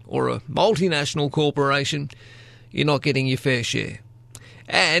pockets or a multinational corporation, you're not getting your fair share.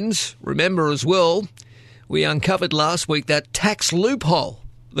 And remember as well, we uncovered last week that tax loophole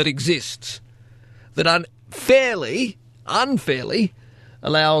that exists that unfairly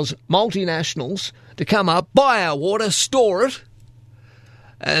allows multinationals to come up, buy our water, store it,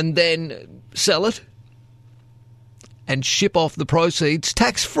 and then sell it and ship off the proceeds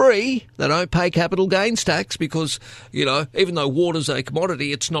tax-free. They don't pay capital gains tax because, you know, even though water's a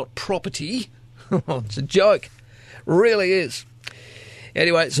commodity, it's not property. It's a joke. Really is.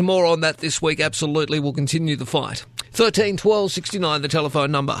 Anyway, some more on that this week. Absolutely, we'll continue the fight. 13 12 69, the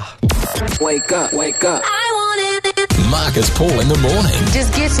telephone number. Wake up, wake up. I want it. Marcus Paul in the morning.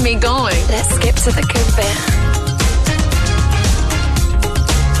 Just gets me going. Let's skip to the coupe.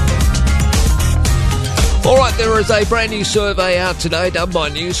 All right, there is a brand new survey out today done by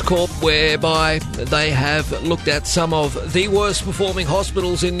News Corp whereby they have looked at some of the worst performing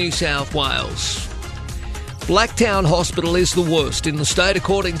hospitals in New South Wales. Blacktown Hospital is the worst in the state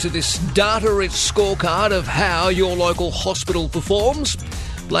according to this data-rich scorecard of how your local hospital performs.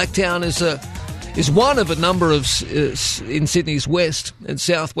 Blacktown is one of a number of in Sydney's west and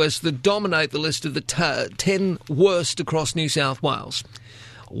southwest that dominate the list of the 10 worst across New South Wales.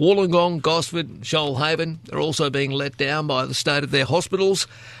 Wollongong, Gosford, Shoalhaven are also being let down by the state of their hospitals,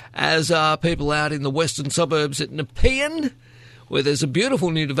 as are people out in the western suburbs at Nepean, where there's a beautiful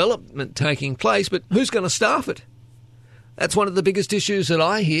new development taking place, but who's going to staff it? That's one of the biggest issues that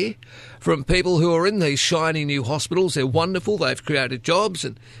I hear from people who are in these shiny new hospitals. They're wonderful, they've created jobs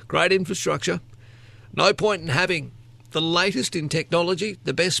and great infrastructure. No point in having the latest in technology,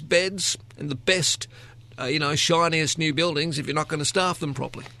 the best beds and the best shiniest new buildings if you're not going to staff them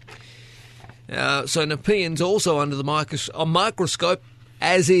properly. So Nepean's also under the microscope,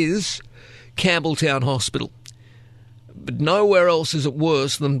 as is Campbelltown Hospital. But nowhere else is it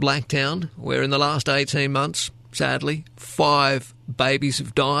worse than Blacktown, where in the last 18 months, sadly, 5 babies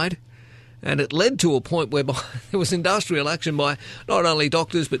have died. And it led to a point whereby there was industrial action by not only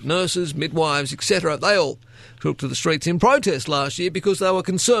doctors but nurses, midwives, etc. They all took to the streets in protest last year because they were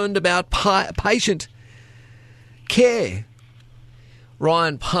concerned about patient care.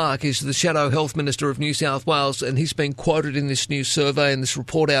 Ryan Park is the Shadow Health Minister of New South Wales, and he's been quoted in this new survey and this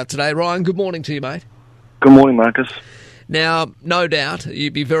report out today. Ryan, good morning to you, mate. Good morning, Marcus. Now, no doubt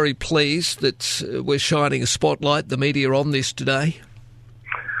you'd be very pleased that we're shining a spotlight, the media, on this today.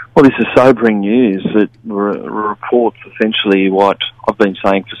 Well, this is sobering news. It reports essentially what I've been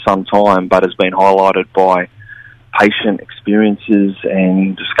saying for some time, but has been highlighted by patient experiences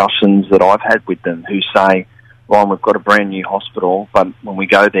and discussions that I've had with them who say, Ryan, we've got a brand new hospital, but when we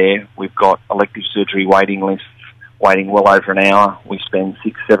go there, we've got elective surgery waiting lists, waiting well over an hour. We spend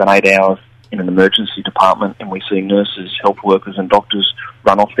 6, 7, 8 hours in an emergency department, and we see nurses, health workers and doctors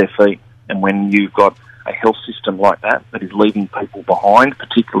run off their feet. And when you've got a health system like that is leaving people behind,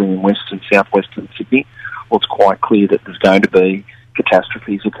 particularly in western, southwestern Sydney, well, it's quite clear that there's going to be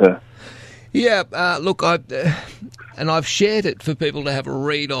catastrophes occur. Yeah, look, I've shared it for people to have a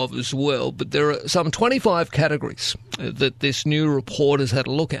read of as well, but there are some 25 categories that this new report has had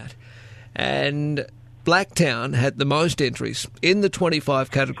a look at. And Blacktown had the most entries in the 25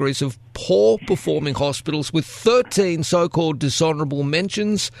 categories of poor-performing hospitals, with 13 so-called dishonourable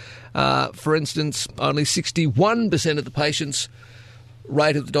mentions. For instance, only 61% of the patients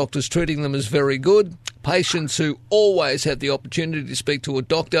rated the doctors treating them as very good. Patients who always had the opportunity to speak to a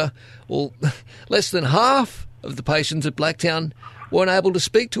doctor, well, less than half of the patients at Blacktown weren't able to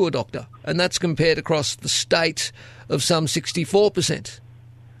speak to a doctor, and that's compared across the state of some 64%.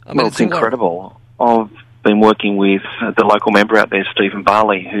 Well, it's incredible. I've been working with the local member out there, Stephen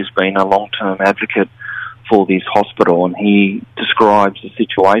Barley, who's been a long-term advocate for this hospital, and he describes a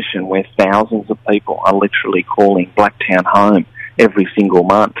situation where thousands of people are literally calling Blacktown home every single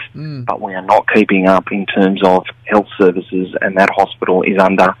month, but we are not keeping up in terms of health services, and that hospital is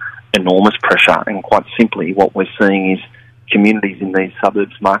under enormous pressure. And quite simply, what we're seeing is communities in these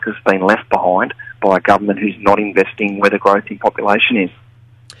suburbs, Marcus, being left behind by a government who's not investing where the growth in population is.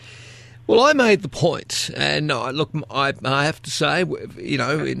 Well, I made the point, and look, I have to say, you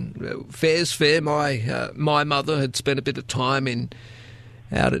know, in fair's fair, my mother had spent a bit of time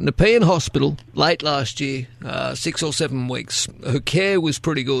out at Nepean Hospital late last year, 6 or 7 weeks. Her care was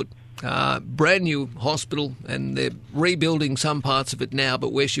pretty good. Brand new hospital, and they're rebuilding some parts of it now,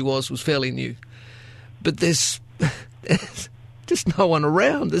 but where she was fairly new. But there's just no one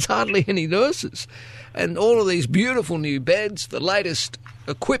around. There's hardly any nurses. And all of these beautiful new beds, the latest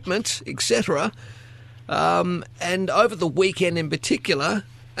equipment, etc. And over the weekend in particular,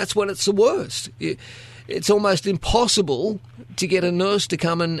 that's when it's the worst. It's almost impossible to get a nurse to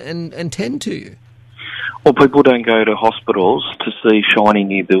come and tend to you. Well, people don't go to hospitals to see shiny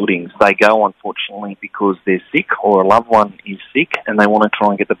new buildings. They go, unfortunately, because they're sick or a loved one is sick, and they want to try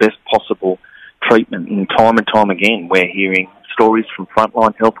and get the best possible treatment. And time again, we're hearing stories from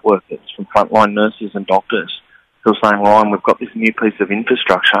frontline health workers, from frontline nurses and doctors who are saying, Ryan, we've got this new piece of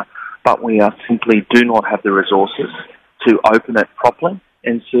infrastructure, but we simply do not have the resources to open it properly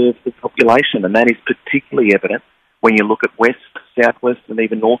and serve the population. And that is particularly evident when you look at west, southwest and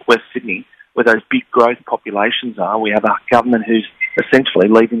even northwest Sydney, where those big growth populations are. We have a government who's essentially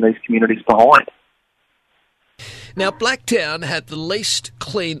leaving these communities behind. Now, Blacktown had the least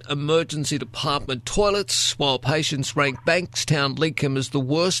clean emergency department toilets, while patients ranked Bankstown Lidcombe as the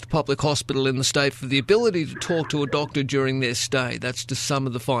worst public hospital in the state for the ability to talk to a doctor during their stay. That's just some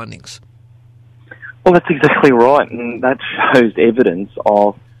of the findings. Well, that's exactly right, and that shows evidence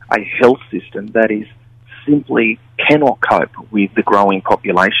of a health system that is simply cannot cope with the growing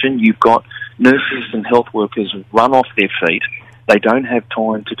population. You've got nurses and health workers run off their feet. They don't have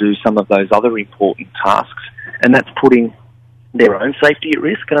time to do some of those other important tasks, and that's putting their own safety at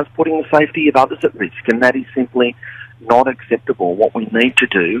risk, and it's putting the safety of others at risk, and that is simply not acceptable. What we need to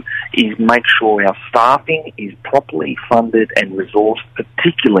do is make sure our staffing is properly funded and resourced,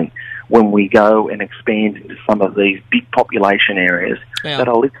 particularly when we go and expand into some of these big population areas that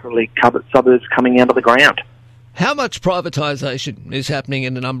are literally suburbs coming out of the ground. How much privatisation is happening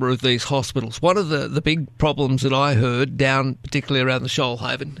in a number of these hospitals? One of the big problems that I heard down, particularly around the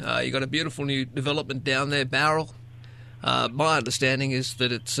Shoalhaven, you've got a beautiful new development down there, Bowral. My understanding is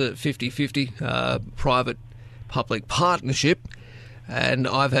that it's a 50-50 private-public partnership, and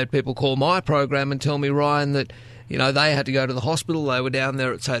I've had people call my program and tell me, Ryan, that you know, they had to go to the hospital. They were down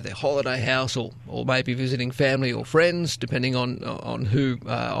there at, say, their holiday house or maybe visiting family or friends, depending on who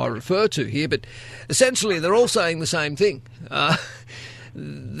I refer to here. But essentially, they're all saying the same thing.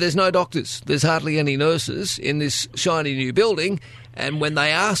 There's no doctors. There's hardly any nurses in this shiny new building. And when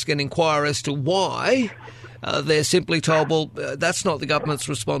they ask and inquire as to why, they're simply told, well, that's not the government's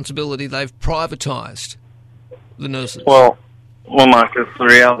responsibility. They've privatised the nurses. Well, Marcus, the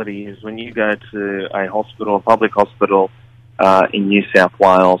reality is when you go to a hospital, a public hospital in New South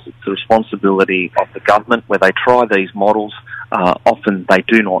Wales, it's the responsibility of the government where they try these models. Often they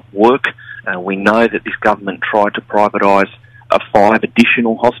do not work. We know that this government tried to privatise 5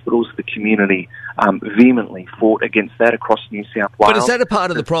 additional hospitals. The community vehemently fought against that across New South Wales. But is that a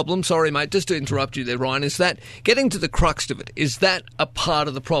part of the problem? Sorry, mate, just to interrupt you there, Ryan. Is that, getting to the crux of it, is that a part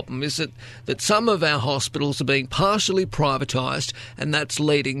of the problem? Is it that some of our hospitals are being partially privatised and that's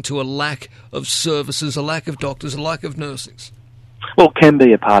leading to a lack of services, a lack of doctors, a lack of nurses? Well, it can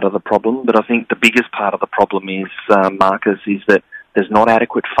be a part of the problem, but I think the biggest part of the problem is, Marcus, is that there's not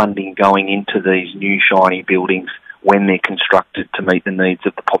adequate funding going into these new shiny buildings when they're constructed to meet the needs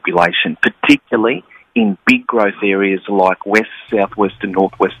of the population, particularly in big growth areas like west, southwest and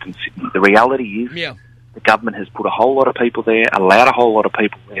northwestern Sydney. The reality is the government has put a whole lot of people there, allowed a whole lot of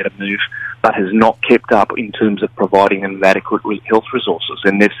people there to move, but has not kept up in terms of providing them adequate health resources,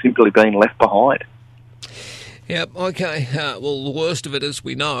 and they've simply been left behind. Yep, okay. Well, the worst of it, as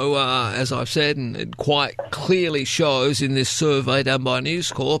we know, as I've said, and it quite clearly shows in this survey done by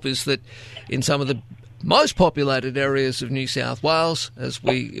News Corp, is that in some of the most populated areas of New South Wales, as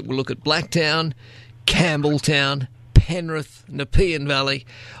we look at Blacktown, Campbelltown, Penrith, Nepean Valley,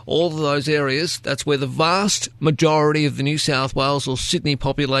 all of those areas, that's where the vast majority of the New South Wales or Sydney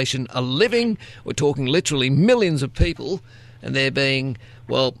population are living. We're talking literally millions of people, and they're being,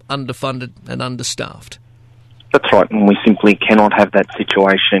 well, underfunded and understaffed. That's right, and we simply cannot have that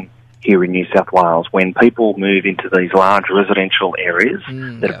situation here in New South Wales. When people move into these large residential areas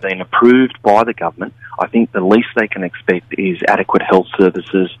that have been approved by the government, I think the least they can expect is adequate health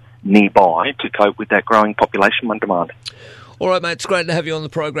services nearby to cope with that growing population on demand. All right, mate, it's great to have you on the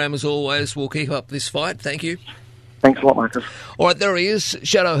program as always. We'll keep up this fight. Thank you. Thanks a lot, Marcus. All right, there he is,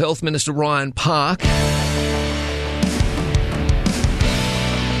 Shadow Health Minister Ryan Park.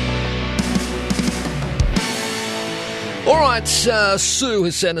 All right, Sue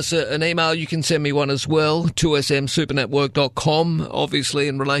has sent us an email. You can send me one as well, 2smsupernetwork.com, obviously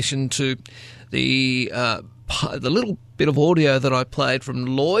in relation to the little bit of audio that I played from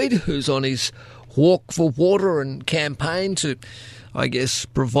Lloyd, who's on his Walk for Water and campaign to, I guess,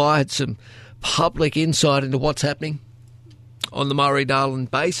 provide some public insight into what's happening on the Murray-Darling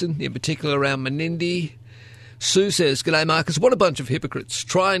Basin, in particular around Menindee. Sue says, "G'day, Marcus. What a bunch of hypocrites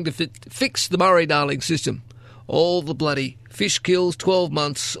trying to fix the Murray-Darling system. All the bloody fish kills 12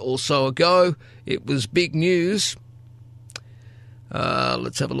 months or so ago. It was big news."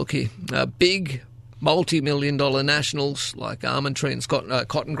 Let's have a look here. Big multi-million-dollar nationals like almond tree and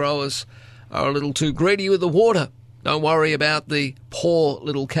cotton growers are a little too greedy with the water. Don't worry about the poor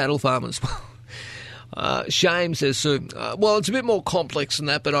little cattle farmers. Shame, says Sue. Well, it's a bit more complex than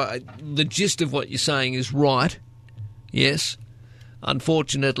that, but the gist of what you're saying is right. Yes.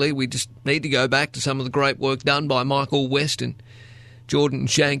 Unfortunately, we just need to go back to some of the great work done by Michael West and Jordan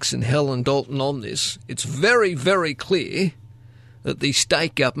Shanks and Helen Dalton on this. It's very, very clear that the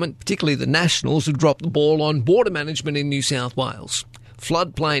state government, particularly the Nationals, have dropped the ball on water management in New South Wales.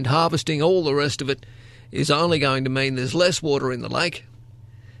 Floodplain harvesting, all the rest of it, is only going to mean there's less water in the lake,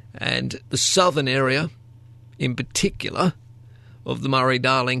 and the southern area, in particular, of the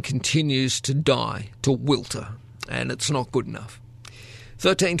Murray-Darling continues to die, to wilter, and it's not good enough.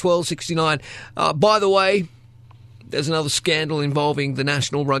 13 12 69. By the way, there's another scandal involving the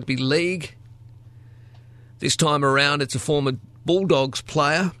National Rugby League. This time around, it's a former Bulldogs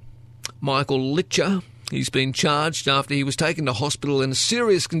player, Michael Litcher. He's been charged after he was taken to hospital in a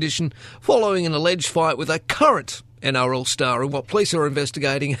serious condition following an alleged fight with a current NRL star in what police are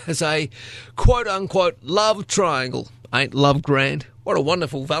investigating as a quote-unquote love triangle. Ain't love grand? What a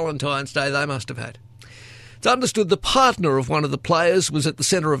wonderful Valentine's Day they must have had. It's understood the partner of one of the players was at the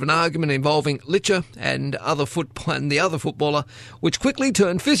centre of an argument involving Litcher and the other footballer, which quickly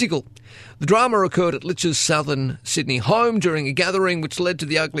turned physical. The drama occurred at Litcher's southern Sydney home during a gathering which led to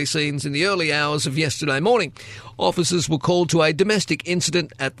the ugly scenes in the early hours of yesterday morning. Officers were called to a domestic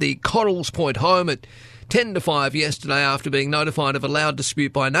incident at the Connells Point home at 10 to 5 yesterday after being notified of a loud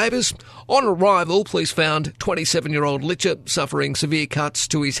dispute by neighbours. On arrival, police found 27-year-old Litcher suffering severe cuts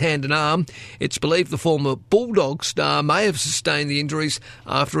to his hand and arm. It's believed the former Bulldog star may have sustained the injuries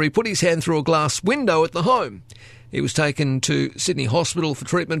after he put his hand through a glass window at the home. He was taken to Sydney Hospital for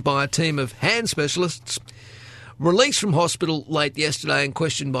treatment by a team of hand specialists. Released from hospital late yesterday and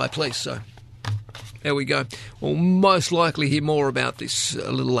questioned by police. So there we go. We'll most likely hear more about this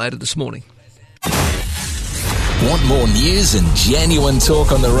a little later this morning. Want more news and genuine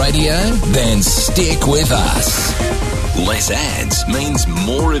talk on the radio? Then stick with us. Less ads means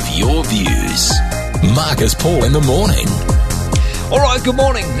more of your views. Marcus Paul in the morning. All right, good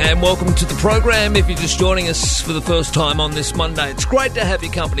morning and welcome to the program. If you're just joining us for the first time on this Monday, it's great to have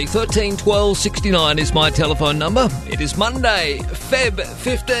your company. 13 12 69 is my telephone number. It is Monday, Feb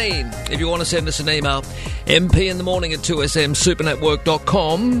 15. If you want to send us an email, mpinthemorning at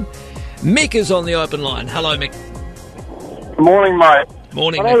 2smsupernetwork.com. Mick is on the open line. Hello, Mick. Good morning, mate.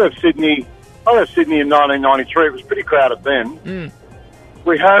 Morning. I left Sydney in 1993. It was pretty crowded then.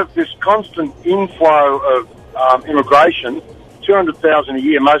 We have this constant inflow of immigration, 200,000 a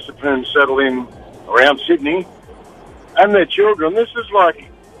year, most of whom settle in around Sydney, and their children. This is like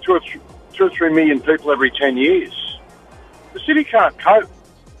 2 or 3 million people every 10 years. The city can't cope.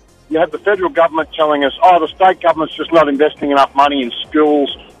 You have the federal government telling us, the state government's just not investing enough money in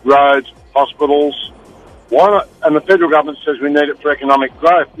schools, roads, hospitals. Why not? And the federal government says we need it for economic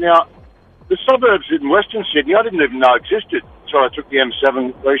growth. Now, the suburbs in Western Sydney, I didn't even know existed until I took the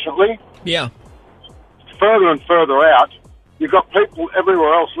M7 recently. Yeah. Further and further out, you've got people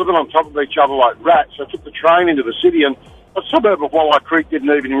everywhere else living on top of each other like rats. I took the train into the city, and a suburb of Walleye Creek didn't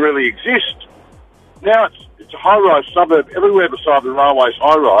even really exist. Now it's a high-rise suburb everywhere beside the railway's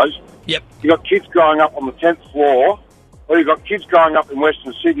high-rise. Yep. You've got kids growing up on the 10th floor, or you've got kids growing up in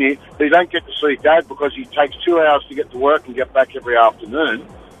Western Sydney who don't get to see Dad because he takes 2 hours to get to work and get back every afternoon.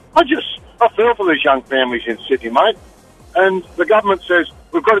 I feel for these young families in Sydney, mate. And the government says,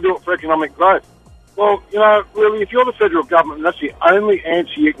 we've got to do it for economic growth. Well, really, if you're the federal government and that's the only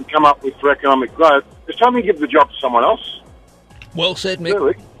answer you can come up with for economic growth, it's time you give the job to someone else. Well said, Mick.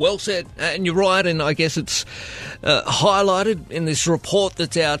 Really? Well said. And you're right, and I guess it's highlighted in this report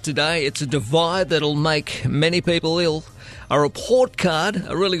that's out today. It's a divide that'll make many people ill. A report card,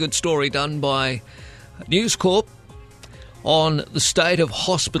 a really good story done by News Corp on the state of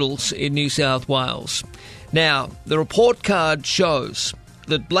hospitals in New South Wales. Now, the report card shows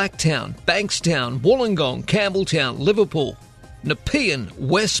that Blacktown, Bankstown, Wollongong, Campbelltown, Liverpool, Nepean,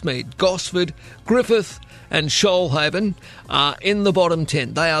 Westmead, Gosford, Griffith and Shoalhaven are in the bottom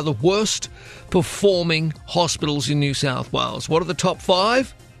 10. They are the worst performing hospitals in New South Wales. What are the top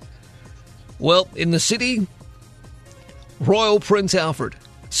 5? Well, in the city, Royal Prince Alfred,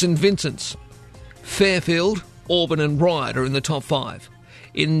 St Vincent's, Fairfield, Auburn and Ryde are in the top 5.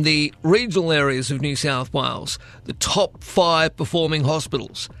 In the regional areas of New South Wales, the top 5 performing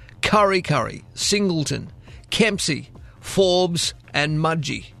hospitals, Kurri, Singleton, Kempsey, Forbes and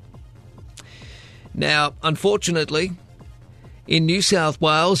Mudgee. Now, unfortunately, in New South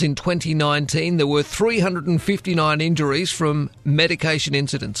Wales in 2019, there were 359 injuries from medication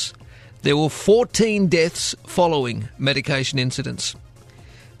incidents. There were 14 deaths following medication incidents.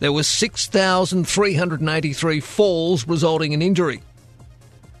 There were 6,383 falls resulting in injury.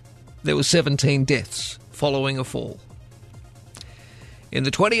 There were 17 deaths following a fall. In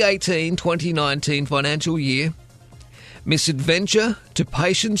the 2018-2019 financial year, misadventure to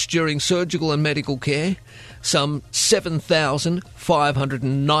patients during surgical and medical care, some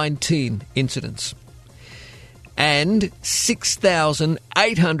 7,519 incidents. And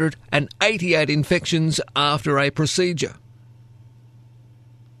 6,888 infections after a procedure.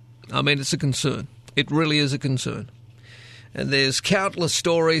 I mean, it's a concern. It really is a concern. And there's countless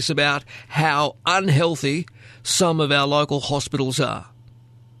stories about how unhealthy some of our local hospitals are.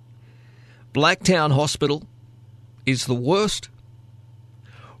 Blacktown Hospital is the worst.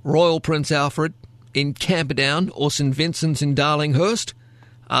 Royal Prince Alfred in Camperdown or St Vincent's in Darlinghurst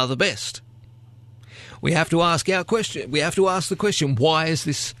are the best. We have to ask the question, why is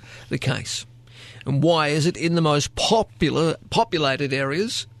this the case? And why is it in the most populated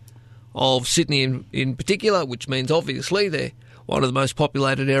areas of Sydney in particular, which means obviously they're one of the most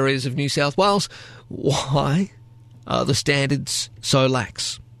populated areas of New South Wales, why are the standards so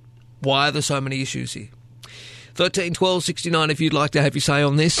lax? Why are there so many issues here? 13 12 69 if you'd like to have your say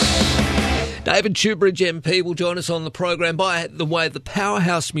on this. David Shoebridge MP will join us on the program. By the way, the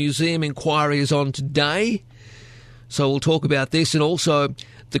Powerhouse Museum inquiry is on today, so we'll talk about this and also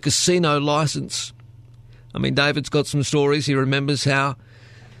the casino licence. I mean, David's got some stories. He remembers how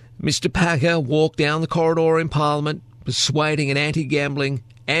Mr Packer walked down the corridor in Parliament persuading an anti-gambling,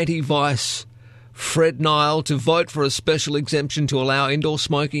 anti-vice Fred Nile to vote for a special exemption to allow indoor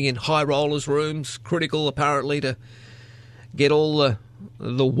smoking in high rollers rooms, critical apparently to get all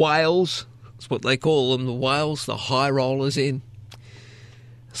the whales, that's what they call them, the whales, the high rollers in.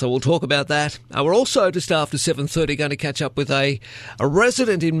 So we'll talk about that. We're also, just after 7:30, going to catch up with a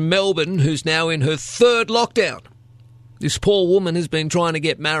resident in Melbourne who's now in her 3rd lockdown. This poor woman has been trying to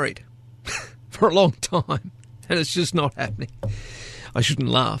get married for a long time, and it's just not happening. I shouldn't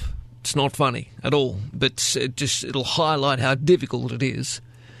laugh. It's not funny at all, but it'll highlight how difficult it is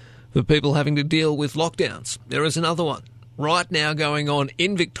for people having to deal with lockdowns. There is another one right now going on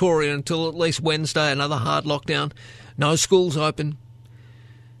in Victoria until at least Wednesday, another hard lockdown. No schools open.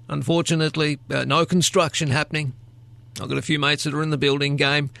 Unfortunately, no construction happening. I've got a few mates that are in the building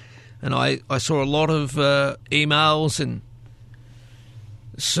game, and I saw a lot of emails and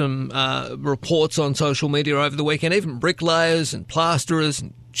some reports on social media over the weekend, even bricklayers and plasterers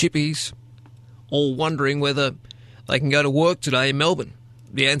and chippies, all wondering whether they can go to work today in Melbourne.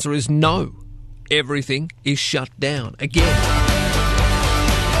 The answer is no. Everything is shut down again.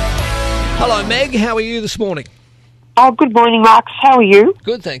 Hello, Meg. How are you this morning? Oh, good morning, Marcus. How are you?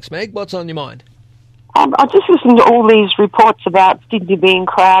 Good, thanks, Meg. What's on your mind? I just listened to all these reports about Sydney being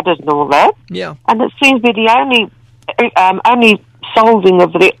crowded and all that. Yeah. And it seems to be the only solving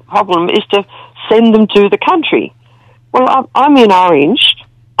of the problem is to send them to the country. Well, I'm in Orange.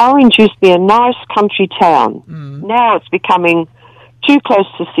 Orange used to be a nice country town. Now it's becoming too close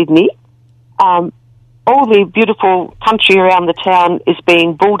to Sydney. All the beautiful country around the town is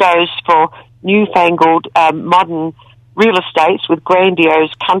being bulldozed for newfangled modern real estates with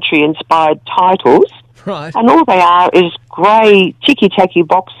grandiose country-inspired titles. Right. And all they are is grey ticky-tacky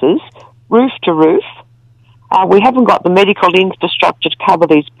boxes, roof to roof. We haven't got the medical infrastructure to cover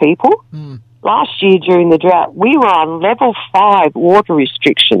these people. Last year during the drought, we were on level 5 water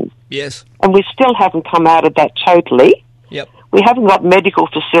restrictions. Yes. And we still haven't come out of that totally. Yep. We haven't got medical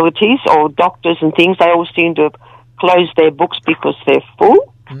facilities or doctors and things. They all seem to have closed their books because they're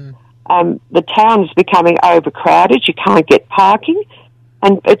full. The town is becoming overcrowded. You can't get parking.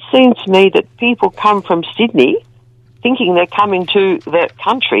 And it seems to me that people come from Sydney thinking they're coming to the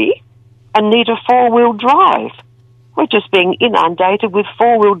country and need a four-wheel drive. We're just being inundated with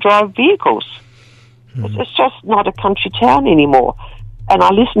four-wheel drive vehicles. It's just not a country town anymore. And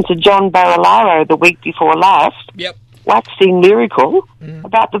I listened to John Barilaro the week before last, waxing lyrical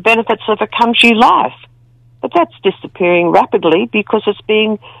about the benefits of a country life. But that's disappearing rapidly because it's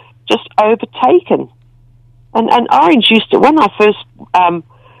being just overtaken. And Orange used to, when I first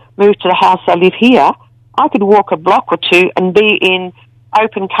moved to the house I live here, I could walk a block or two and be in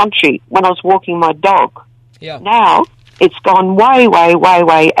open country when I was walking my dog. Yeah. Now, it's gone way, way, way,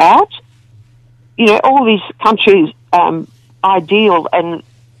 way out. You know, all these countries' ideal and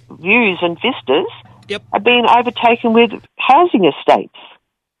views and vistas are being overtaken with housing estates.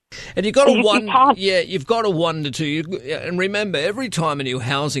 And you've got to wonder, you've got to wonder too. And remember, every time a new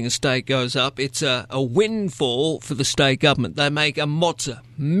housing estate goes up, it's a windfall for the state government. They make a mozza,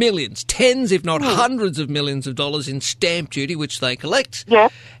 millions, tens, if not hundreds of millions of dollars in stamp duty, which they collect. Yeah.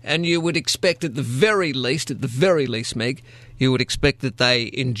 And you would expect at the very least, Meg, you would expect that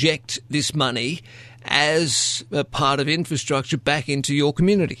they inject this money as a part of infrastructure back into your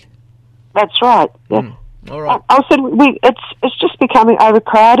community. That's right. Yeah. All right. I said it's just becoming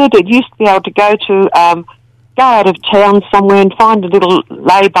overcrowded. It used to be able to go out of town somewhere and find a little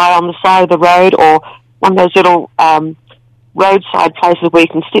lay-by on the side of the road or one of those little roadside places where you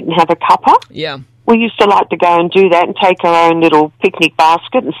can sit and have a cuppa. Yeah. We used to like to go and do that and take our own little picnic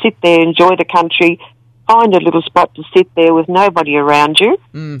basket and sit there, enjoy the country, find a little spot to sit there with nobody around you.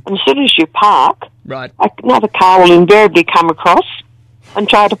 And as soon as you park, another car will invariably come across and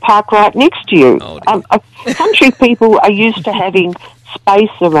try to park right next to you. Country people are used to having space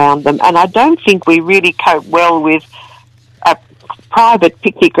around them, and I don't think we really cope well with a private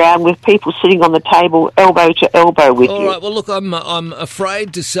picnic ground with people sitting on the table elbow to elbow with you. All right, well, look, I'm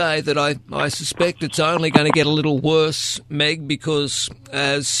afraid to say that I suspect it's only going to get a little worse, Meg, because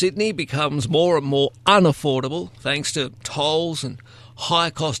as Sydney becomes more and more unaffordable, thanks to tolls and high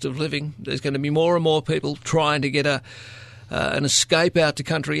cost of living, there's going to be more and more people trying to get an escape out to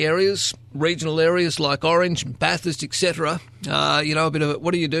country areas, regional areas like Orange and Bathurst, etc. A bit of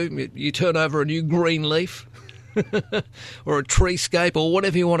what do? You turn over a new green leaf or a treescape or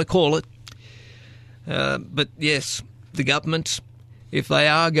whatever you want to call it. But yes, the government, if they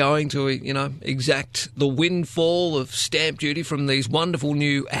are going to, exact the windfall of stamp duty from these wonderful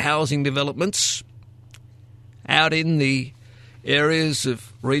new housing developments out in the areas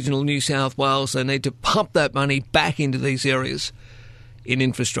of regional New South Wales, they need to pump that money back into these areas in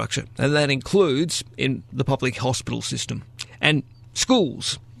infrastructure. And that includes in the public hospital system and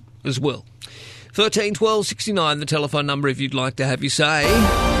schools as well. 13 12 69, the telephone number if you'd like to have your say.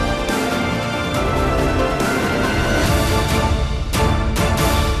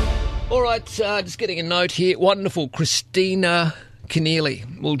 All right, just getting a note here. Wonderful Christina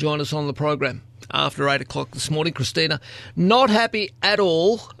Keneally will join us on the program after 8 o'clock this morning. Christina, not happy at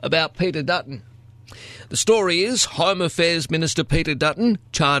all about Peter Dutton. The story is Home Affairs Minister Peter Dutton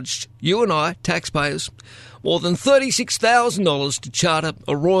charged you and I, taxpayers, more than $36,000 to charter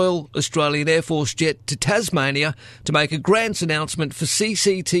a Royal Australian Air Force jet to Tasmania to make a grants announcement for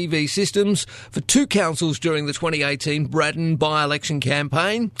CCTV systems for two councils during the 2018 Braddon by-election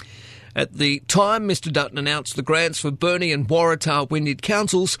campaign. At the time, Mr Dutton announced the grants for Burnie and Waratah Wynyard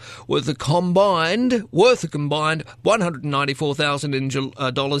councils worth a combined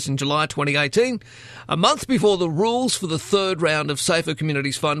 $194,000 in July 2018, a month before the rules for the third round of Safer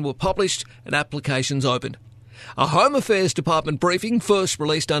Communities Fund were published and applications opened. A Home Affairs Department briefing, first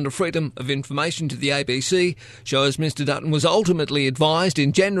released under Freedom of Information to the ABC, shows Mr Dutton was ultimately advised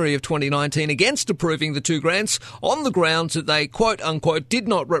in January of 2019 against approving the two grants on the grounds that they, quote-unquote, did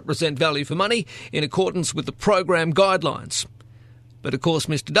not represent value for money in accordance with the program guidelines. But, of course,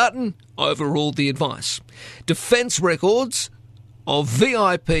 Mr Dutton overruled the advice. Defence Records of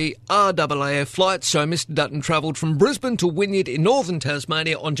VIP RAAF flights. So Mr Dutton travelled from Brisbane to Wynyard in northern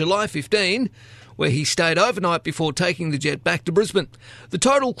Tasmania on July 15, where he stayed overnight before taking the jet back to Brisbane. The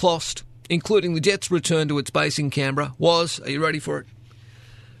total cost, including the jet's return to its base in Canberra, was, are you ready for it,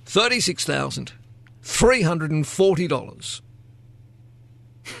 $36,340.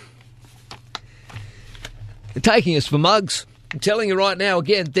 They're taking us for mugs. I'm telling you right now,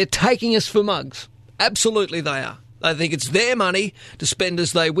 again, they're taking us for mugs. Absolutely they are. They think it's their money to spend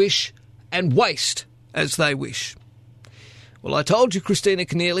as they wish and waste as they wish. Well, I told you Christina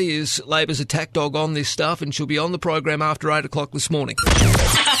Keneally is Labor's attack dog on this stuff, and she'll be on the program after 8 o'clock this morning.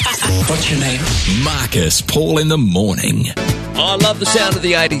 What's your name? Marcus Paul in the morning. I love the sound of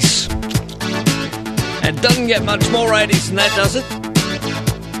the 80s. It doesn't get much more 80s than that, does it?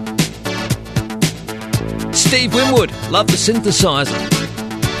 Steve Winwood, love the synthesizer.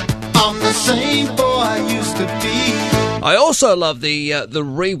 I'm the same boy I used to be. I also love the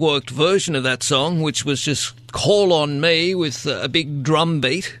reworked version of that song, which was just Call on Me with a big drum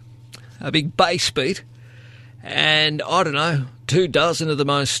beat, a big bass beat, and, I don't know, 24 of the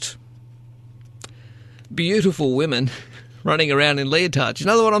most beautiful women running around in leotards. You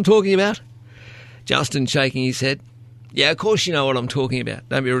know what I'm talking about? Justin shaking his head. Yeah, of course you know what I'm talking about.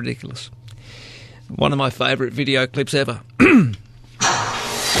 Don't be ridiculous. One of my favourite video clips ever.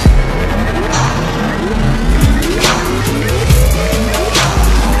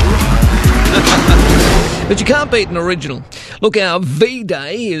 But you can't beat an original. Look, our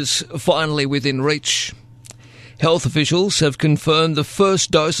V-Day is finally within reach. Health officials have confirmed the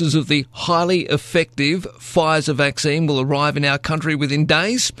first doses of the highly effective Pfizer vaccine will arrive in our country within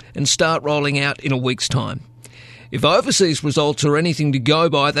days and start rolling out in a week's time. If overseas results are anything to go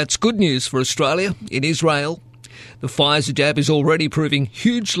by, that's good news for Australia. In Israel, the Pfizer jab is already proving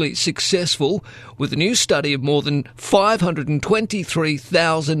hugely successful, with a new study of more than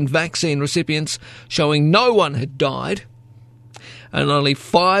 523,000 vaccine recipients showing no one had died and only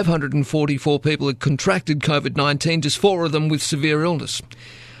 544 people had contracted COVID-19, just 4 of them with severe illness.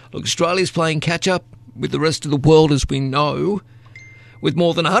 Look, Australia's playing catch-up with the rest of the world, as we know, with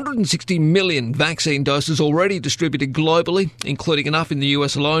more than 160 million vaccine doses already distributed globally, including enough in the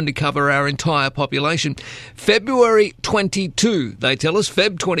US alone to cover our entire population. February 22, they tell us,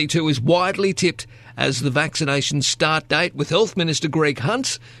 Feb 22 is widely tipped as the vaccination start date, with Health Minister Greg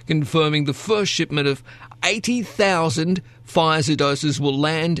Hunt confirming the first shipment of 80,000 Pfizer doses will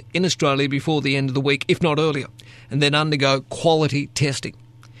land in Australia before the end of the week, if not earlier, and then undergo quality testing.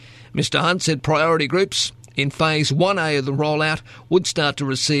 Mr Hunt said priority groups in Phase 1A of the rollout would start to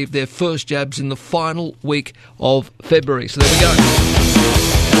receive their first jabs in the final week of February. So there we go.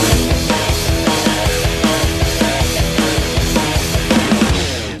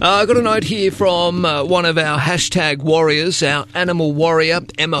 I got a note here from one of our hashtag warriors, our animal warrior,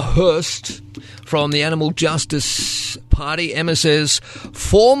 Emma Hurst, from the Animal Justice Party. Emma says,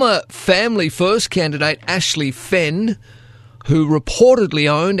 former Family First candidate Ashley Fenn, who reportedly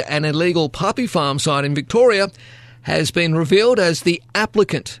owned an illegal puppy farm site in Victoria, has been revealed as the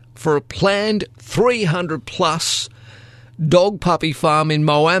applicant for a planned 300-plus dog puppy farm in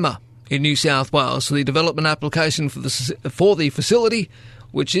Moama in New South Wales. So the development application for the facility,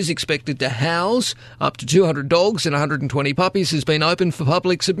 which is expected to house up to 200 dogs and 120 puppies, has been opened for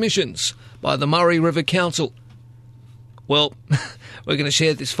public submissions by the Murray River Council. Well, we're going to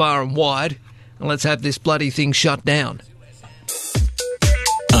share this far and wide, and let's have this bloody thing shut down.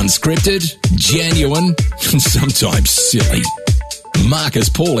 Unscripted, genuine, and sometimes silly. Marcus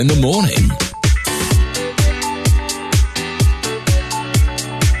Paul in the morning.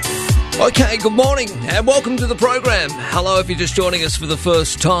 Okay, good morning and welcome to the program. Hello if you're just joining us for the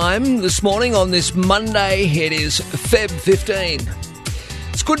first time this morning on this Monday. It is Feb 15.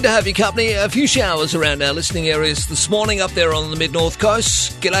 It's good to have your company. A few showers around our listening areas this morning up there on the mid-north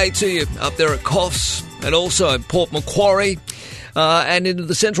coast. G'day to you up there at Coffs and also Port Macquarie. And into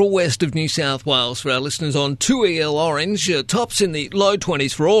the central west of New South Wales for our listeners on 2EL Orange. Tops in the low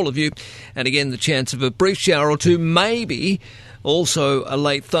 20s for all of you. And again, the chance of a brief shower or two, maybe also a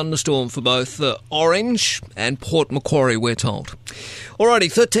late thunderstorm for both Orange and Port Macquarie, we're told.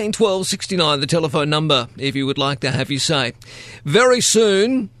 Alrighty, 13 12 69, the telephone number, if you would like to have your say. Very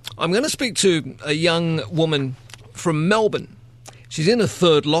soon, I'm going to speak to a young woman from Melbourne. She's in a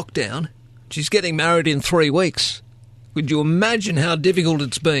third lockdown. She's getting married in 3 weeks. Could you imagine how difficult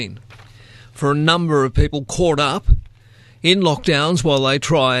it's been for a number of people caught up in lockdowns while they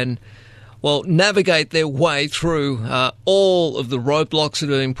try and, well, navigate their way through all of the roadblocks that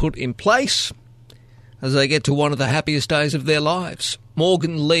have been put in place as they get to one of the happiest days of their lives?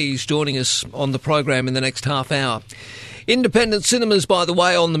 Morgan Lee's joining us on the program in the next half hour. Independent cinemas, by the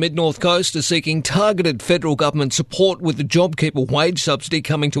way, on the Mid-North Coast are seeking targeted federal government support with the JobKeeper wage subsidy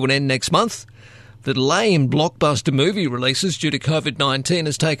coming to an end next month. The delay in blockbuster movie releases due to COVID-19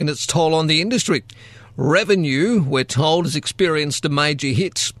 has taken its toll on the industry. Revenue, we're told, has experienced a major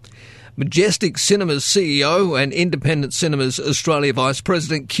hit. Majestic Cinemas CEO and Independent Cinemas Australia Vice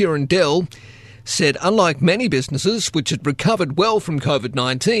President Kieran Dell said unlike many businesses which had recovered well from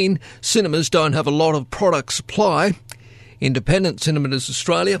COVID-19, cinemas don't have a lot of product supply. Independent Cinemas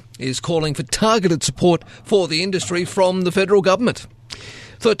Australia is calling for targeted support for the industry from the federal government.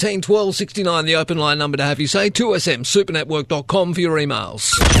 13 12 69, the open line number to have you say. 2smsupernetwork.com for your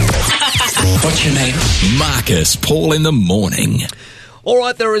emails. What's your name? Marcus Paul in the morning. All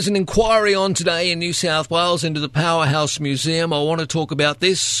right, there is an inquiry on today in New South Wales into the Powerhouse Museum. I want to talk about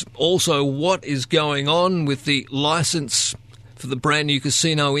this. Also, what is going on with the licence for the brand new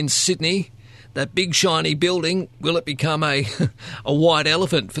casino in Sydney? That big shiny building, will it become a white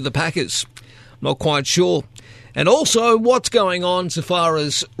elephant for the Packers? Not quite sure. And also, what's going on so far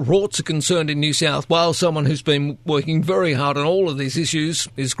as rorts are concerned in New South Wales? Someone who's been working very hard on all of these issues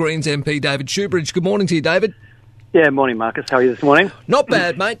is Greens MP David Shoebridge. Good morning to you, David. Yeah, morning, Marcus. How are you this morning? Not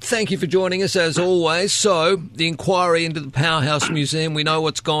bad, mate. Thank you for joining us, as always. So, the inquiry into the Powerhouse Museum, we know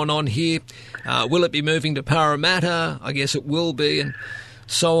what's gone on here. Will it be moving to Parramatta? I guess it will be, and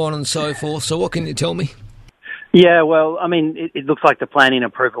so on and so forth. So what can you tell me? Yeah, well, I mean, it looks like the planning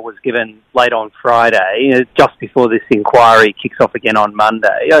approval was given late on Friday, just before this inquiry kicks off again on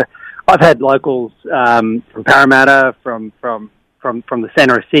Monday. I've had locals from Parramatta, from the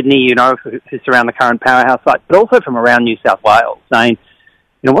centre of Sydney, who surround the current Powerhouse site, but also from around New South Wales, saying,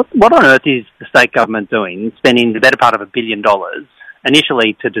 what on earth is the state government doing, spending the better part of $1 billion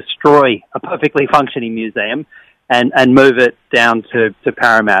initially to destroy a perfectly functioning museum and move it down to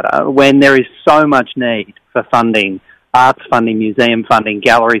Parramatta, when there is so much need for funding, arts funding, museum funding,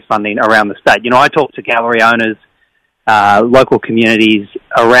 galleries funding around the state. I talk to gallery owners, local communities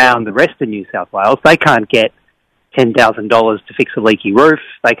around the rest of New South Wales. They can't get $10,000 to fix a leaky roof.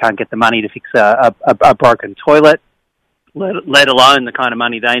 They can't get the money to fix a broken toilet, let alone the kind of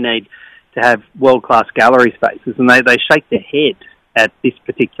money they need to have world-class gallery spaces. And they shake their head at this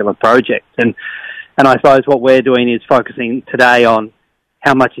particular project. And I suppose what we're doing is focusing today on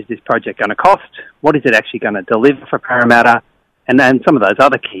how much is this project going to cost, what is it actually going to deliver for Parramatta, and then some of those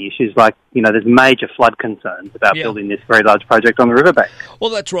other key issues like, there's major flood concerns about building this very large project on the riverbank. Well,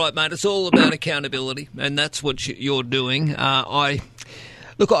 that's right, mate. It's all about accountability, and that's what you're doing.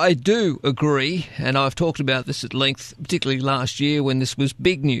 I do agree, and I've talked about this at length, particularly last year when this was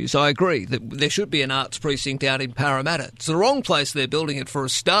big news. I agree that there should be an arts precinct out in Parramatta. It's the wrong place they're building it for a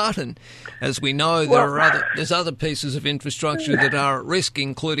start, and as we know, there's other pieces of infrastructure that are at risk,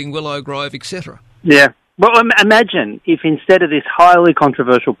 including Willow Grove, etc. Yeah. Well, imagine if instead of this highly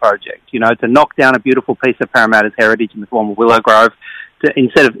controversial project, to knock down a beautiful piece of Parramatta's heritage in the form of Willow Grove,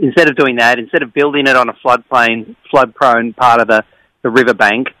 instead of doing that, instead of building it on a flood-prone part of the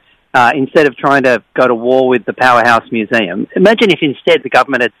riverbank, instead of trying to go to war with the Powerhouse Museum, imagine if instead the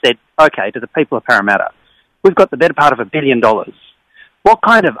government had said, okay, to the people of Parramatta, we've got the better part of $1 billion. What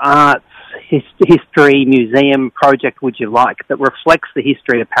kind of arts, history, museum project would you like that reflects the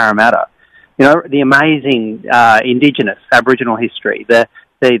history of Parramatta? The amazing Indigenous, Aboriginal history, the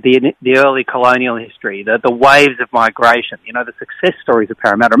early colonial history, the waves of migration, the success stories of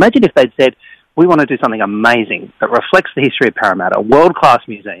Parramatta. Imagine if they'd said, we want to do something amazing that reflects the history of Parramatta, a world-class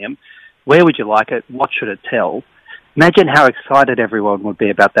museum. Where would you like it? What should it tell? Imagine how excited everyone would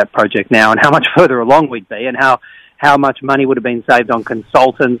be about that project now and how much further along we'd be and how much money would have been saved on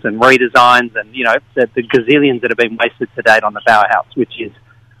consultants and redesigns and, the gazillions that have been wasted to date on the Powerhouse, which is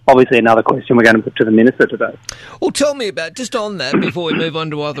obviously another question we're going to put to the Minister today. Well, tell me about, just on that, before we move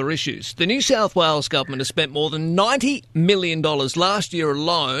on to other issues, the New South Wales government has spent more than $90 million last year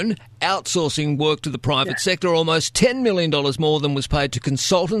alone outsourcing work to the private sector, almost $10 million more than was paid to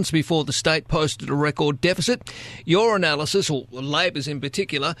consultants before the state posted a record deficit. Your analysis, or Labor's in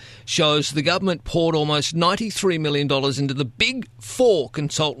particular, shows the government poured almost $93 million into the big four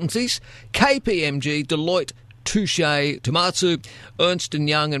consultancies, KPMG, Deloitte, Touche Tomatsu, Ernst &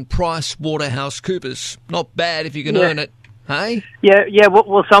 Young and Price Waterhouse Coopers. Not bad if you can earn it, hey? Yeah.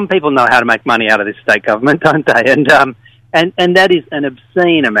 Well, some people know how to make money out of this state government, don't they? And that is an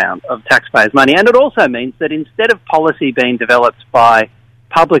obscene amount of taxpayers' money. And it also means that instead of policy being developed by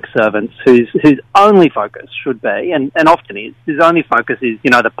public servants whose only focus should be, and often is, whose only focus is,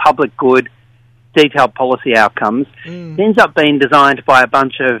 the public good, detailed policy outcomes, it ends up being designed by a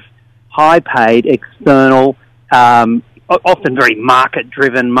bunch of high-paid, external, often very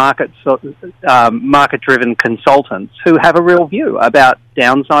market-driven consultants who have a real view about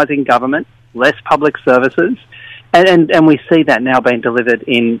downsizing government, less public services, and we see that now being delivered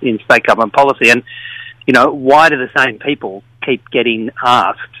in state government policy. And, you know, why do the same people keep getting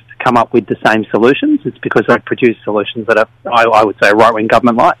asked to come up with the same solutions? It's because they produce solutions that are, I would say, right-wing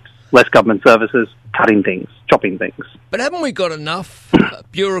government likes. Less government services, cutting things, chopping things. But haven't we got enough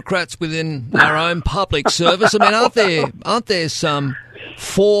bureaucrats within our own public service? I mean, aren't there some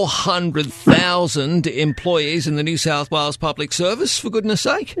 400,000 employees in the New South Wales Public Service, for goodness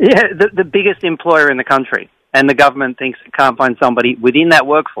sake? Yeah, the biggest employer in the country. And the government thinks it can't find somebody within that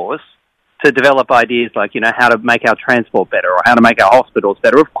workforce to develop ideas like, you know, how to make our transport better or how to make our hospitals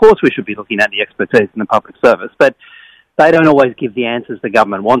better. Of course we should be looking at the expertise in the public service, but they don't always give the answers the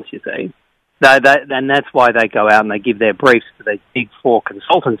government wants, you see. And that's why they go out and they give their briefs to these big four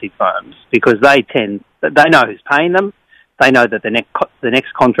consultancy firms, because they know who's paying them. They know that the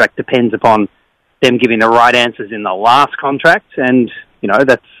next contract depends upon them giving the right answers in the last contract. And, you know,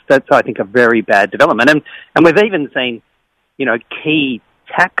 that's I think, a very bad development. And we've even seen, you know, key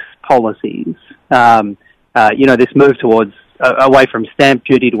tax policies, you know, this move towards away from stamp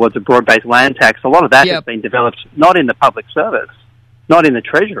duty towards a broad-based land tax. A lot of that has been developed not in the public service, not in the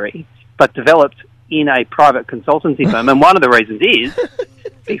Treasury, but developed in a private consultancy firm. And one of the reasons is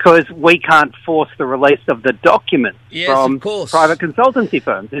because we can't force the release of the documents from private consultancy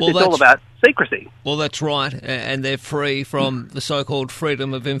firms. It's all about secrecy. Well, that's right, and they're free from the so-called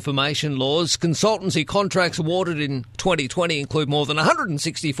Freedom of Information laws. Consultancy contracts awarded in 2020 include more than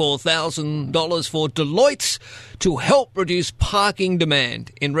 $164,000 for Deloitte to help reduce parking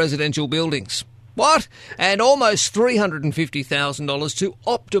demand in residential buildings. What? And almost $350,000 to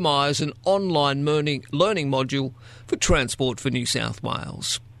optimise an online learning module for Transport for New South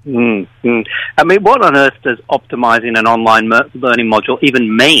Wales. Mm-hmm. I mean, what on earth does optimising an online learning module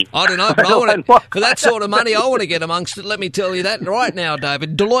even mean? I don't know. For that sort of money, I want to get amongst it. Let me tell you that right now,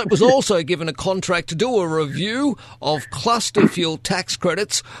 David. Deloitte was also given a contract to do a review of cluster fuel tax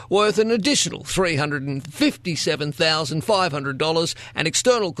credits worth an additional $357,500, and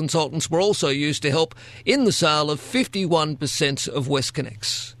external consultants were also used to help in the sale of 51% of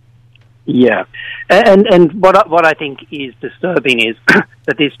WestConnex. Yeah, and what I think is disturbing is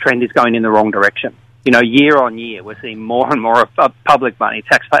that this trend is going in the wrong direction. You know, year on year, we're seeing more and more of public money,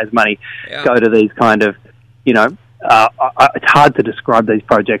 taxpayers' money, go to these kind of, you know, it's hard to describe these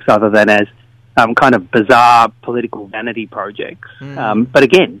projects other than as kind of bizarre political vanity projects. But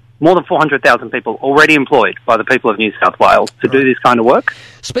again, more than 400,000 people already employed by the people of New South Wales to do this kind of work.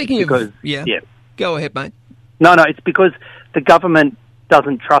 Speaking of, go ahead, mate. No, it's because the government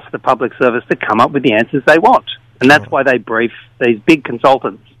doesn't trust the public service to come up with the answers they want. And that's why they brief these big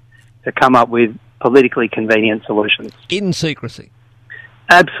consultants to come up with politically convenient solutions. In secrecy.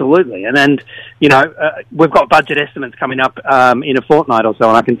 Absolutely. And you know, we've got budget estimates coming up in a fortnight or so,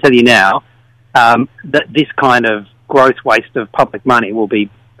 and I can tell you now that this kind of gross waste of public money will be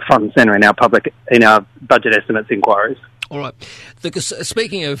front and centre in our budget estimates inquiries. All right.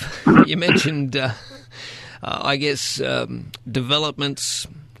 Speaking of, you mentioned... I guess developments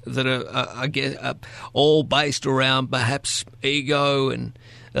that are all based around perhaps ego and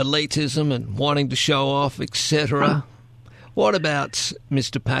elitism and wanting to show off, etc. What about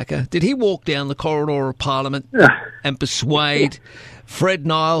Mr. Packer? Did he walk down the corridor of Parliament and persuade Fred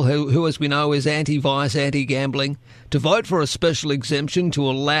Nile, who as we know is anti-vice, anti-gambling, to vote for a special exemption to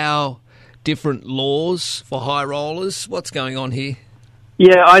allow different laws for high rollers? What's going on here?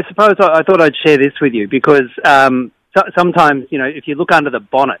 Yeah, I suppose I thought I'd share this with you because sometimes, you know, if you look under the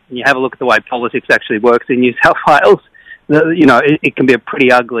bonnet and you have a look at the way politics actually works in New South Wales, you know, it can be a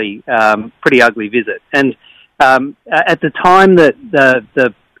pretty ugly visit. And at the time that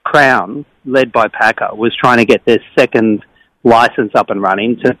the Crown, led by Packer, was trying to get their second licence up and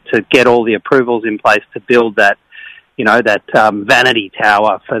running to get all the approvals in place to build that, you know, that vanity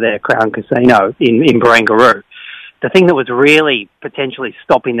tower for their Crown Casino in Barangaroo, the thing that was really potentially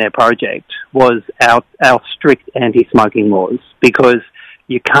stopping their project was our strict anti-smoking laws, because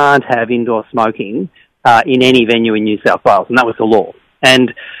you can't have indoor smoking in any venue in New South Wales, and that was the law.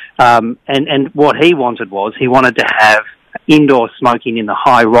 And what he wanted to have indoor smoking in the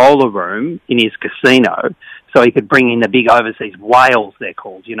high roller room in his casino, so he could bring in the big overseas whales, they're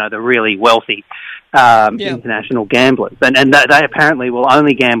called, you know, the really wealthy international gamblers. And they apparently will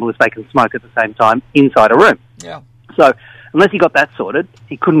only gamble if they can smoke at the same time inside a room. Yeah. So unless he got that sorted,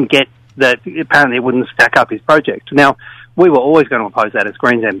 he couldn't get that. Apparently it wouldn't stack up his project. Now, we were always going to oppose that as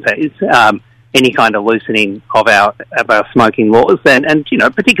Greens MPs, any kind of loosening of our smoking laws, and you know,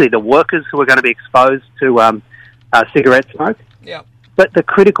 particularly the workers who are going to be exposed to cigarette smoke. Yeah. But the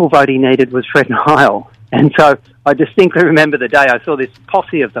critical vote he needed was Fred Nile. And so I distinctly remember the day I saw this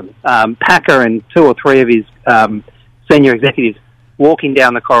posse of them, Packer and 2 or 3 of his senior executives, walking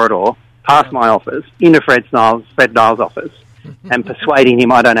down the corridor past my office into Fred Nile's office and persuading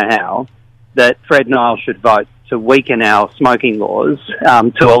him, I don't know how, that Fred Nile should vote to weaken our smoking laws,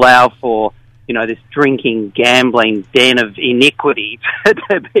 to allow for, this drinking, gambling den of iniquity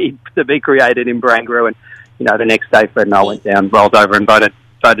to be created in Barangaroo. And, the next day Fred Nile went down, rolled over and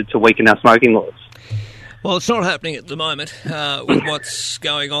voted to weaken our smoking laws. Well, it's not happening at the moment with what's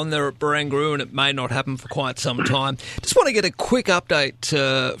going on there at Barangaroo, and it may not happen for quite some time. Just want to get a quick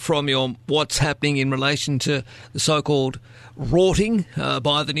update from you on what's happening in relation to the so-called rorting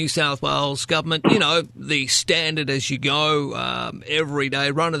by the New South Wales government. The standard as you go, everyday,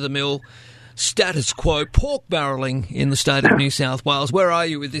 run-of-the-mill, status quo pork barrelling in the state of New South Wales. Where are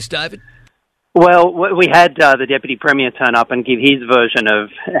you with this, David? Well, we had the Deputy Premier turn up and give his version of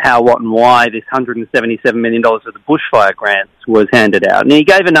how, what and why this $177 million of the bushfire grants was handed out. And he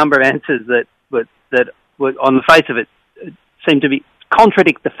gave a number of answers that were, on the face of it, seemed to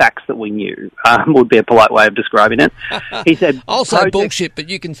contradict the facts that we knew, would be a polite way of describing it. He said... I'll say bullshit, but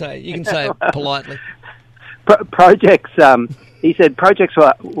you can say it politely. Projects... He said projects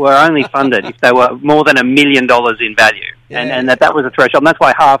were only funded if they were more than $1 million in value, and that was a threshold. And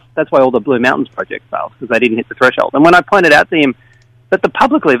that's why all the Blue Mountains projects failed, because they didn't hit the threshold. And when I pointed out to him that the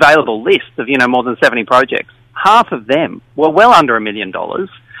publicly available list of more than 70 projects, half of them were well under $1 million.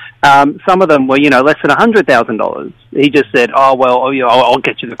 Some of them were less than $100,000. He just said, I'll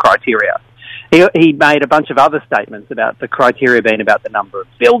get you the criteria. He made a bunch of other statements about the criteria being about the number of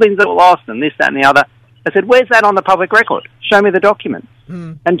buildings that were lost and this, that, and the other. I said, where's that on the public record? Show me the documents.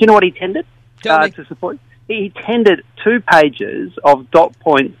 And do you know what he tendered to support? He tendered 2 pages of dot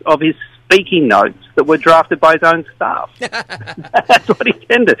points of his speaking notes that were drafted by his own staff. That's what he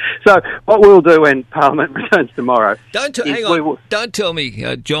tendered. So what we'll do when Parliament returns tomorrow... Don't tell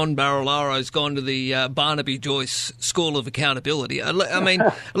me John Barilaro's gone to the Barnaby Joyce School of Accountability. I mean,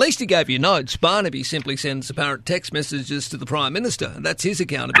 at least he gave you notes. Barnaby simply sends apparent text messages to the Prime Minister. That's his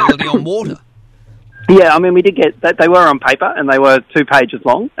accountability on water. Yeah, I mean, we did get that. They were on paper and they were 2 pages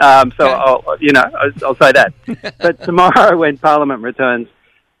long. So I'll say that. But tomorrow, when Parliament returns,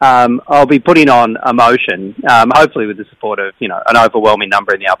 I'll be putting on a motion, hopefully with the support of an overwhelming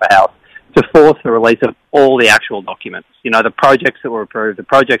number in the upper house, to force the release of all the actual documents. The projects that were approved, the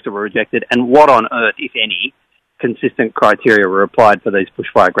projects that were rejected, and what on earth, if any, consistent criteria were applied for these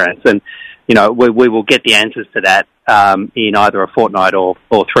bushfire grants. And we will get the answers to that in either a fortnight or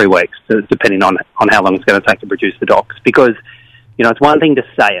 3 weeks, depending on how long it's going to take to produce the docs. Because, it's one thing to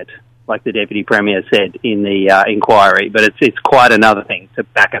say it, like the Deputy Premier said in the inquiry, but it's quite another thing to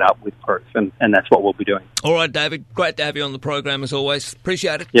back it up with proof, and that's what we'll be doing. All right, David, great to have you on the program as always.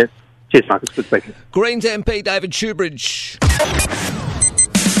 Appreciate it. Yes. Cheers, Marcus. Good speaking. Greens MP David Shoebridge.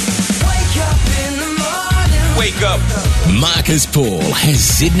 Wake up. Marcus Paul has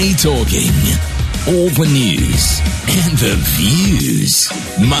Sydney talking. All the news and the views.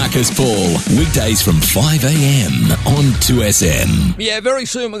 Marcus Paul, weekdays from 5 a.m. on 2SM. Yeah, very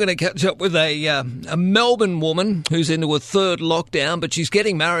soon we're going to catch up with a Melbourne woman who's into a 3rd lockdown, but she's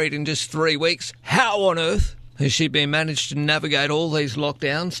getting married in just 3 weeks. How on earth has she been managed to navigate all these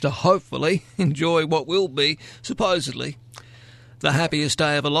lockdowns to hopefully enjoy what will be, supposedly, the happiest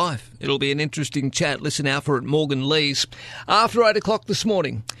day of her life? It'll be an interesting chat. Listen out for it, Morgan Lees. After 8 o'clock this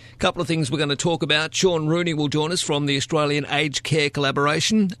morning, a couple of things we're going to talk about. Sean Rooney will join us from the Australian Aged Care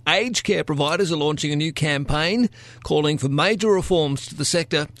Collaboration. Aged care providers are launching a new campaign calling for major reforms to the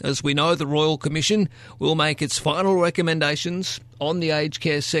sector. As we know, the Royal Commission will make its final recommendations on the aged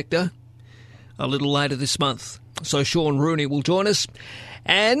care sector a little later this month. So Sean Rooney will join us.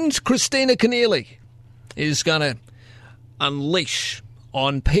 And Christina Keneally is going to unleash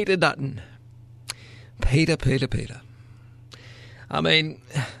on Peter Dutton. Peter. I mean,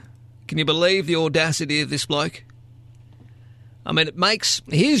 can you believe the audacity of this bloke? I mean, it makes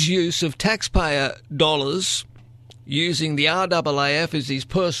his use of taxpayer dollars, using the RAAF as his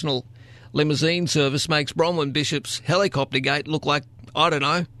personal limousine service, makes Bronwyn Bishop's helicopter gate look like, I don't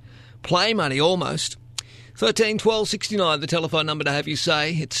know, play money almost. 13 12 69, the telephone number to have you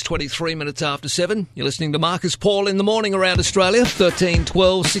say. It's 23 minutes after 7. You're listening to Marcus Paul in the morning around Australia. 13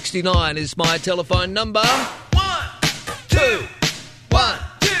 12 69 is my telephone number. 1, 2, 1,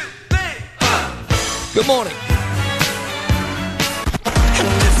 2, 3. Good morning.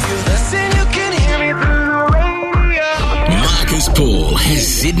 Marcus Paul has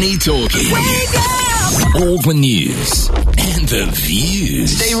Sydney talking. All the news and the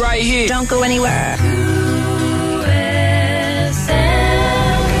views. Stay right here. Don't go anywhere.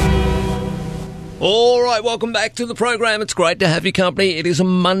 All right, welcome back to the program. It's great to have your company. It is a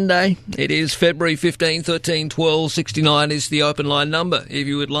Monday. It is February 15, 13 12 69 is the open line number if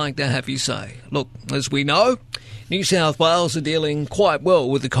you would like to have your say. Look, as we know, New South Wales are dealing quite well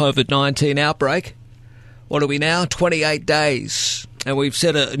with the COVID-19 outbreak. What are we now? 28 days. And we've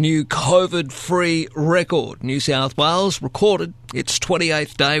set a new COVID-free record. New South Wales recorded its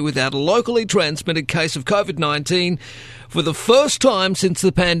 28th day without a locally transmitted case of COVID-19 for the first time since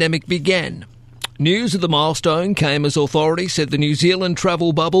the pandemic began. News of the milestone came as authorities said the New Zealand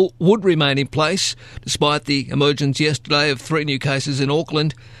travel bubble would remain in place, despite the emergence yesterday of 3 new cases in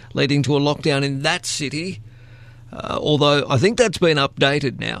Auckland, leading to a lockdown in that city. Although I think that's been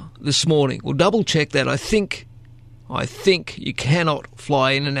updated now this morning. We'll double check that. I think you cannot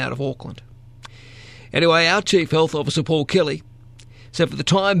fly in and out of Auckland. Anyway, our Chief Health Officer Paul Kelly said for the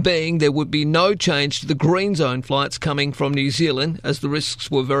time being there would be no change to the green zone flights coming from New Zealand as the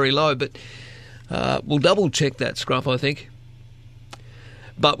risks were very low, but we'll double check that, Scruff, I think.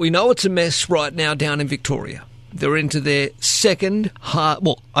 But we know it's a mess right now down in Victoria. They're into their third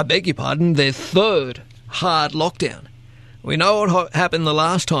hard lockdown. We know what happened the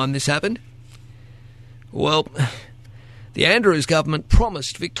last time this happened. Well, the Andrews government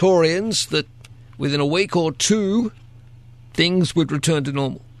promised Victorians that within a week or two, things would return to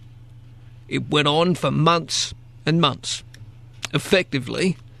normal. It went on for months and months,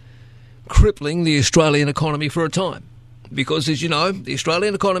 effectively crippling the Australian economy for a time. Because, as you know, the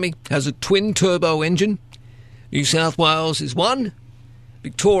Australian economy has a twin-turbo engine. New South Wales is one,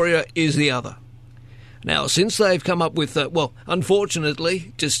 Victoria is the other. Now, since they've come up with,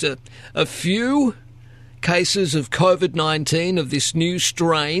 unfortunately, just a few cases of COVID-19 of this new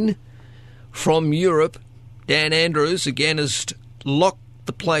strain from Europe, Dan Andrews again has locked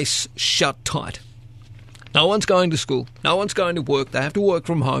the place shut tight. No one's going to school. No one's going to work. They have to work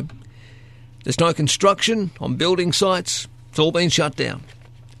from home. There's no construction on building sites. It's all been shut down.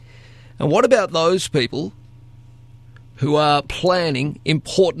 And what about those people who are planning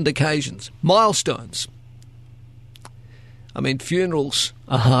important occasions, milestones? I mean, funerals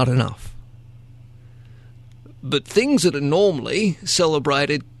are hard enough. But things that are normally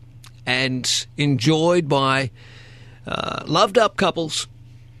celebrated and enjoyed by loved-up couples,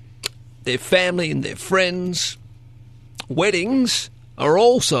 their family and their friends, weddings are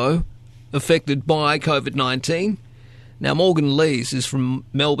also affected by COVID-19. Now, Morgan Lees is from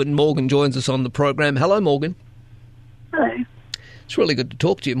Melbourne. Morgan joins us on the program. Hello, Morgan. Hello. It's really good to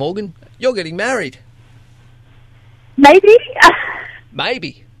talk to you, Morgan. You're getting married. Maybe.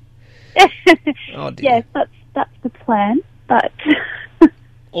 Maybe. Oh, dear. Yes, that's the plan, but...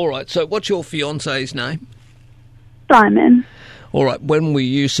 All right, so what's your fiancé's name? Simon. All right, when were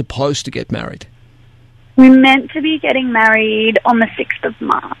you supposed to get married? We're meant to be getting married on the 6th of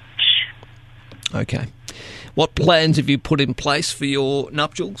March. Okay. What plans have you put in place for your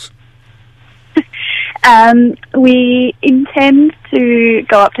nuptials? We intend to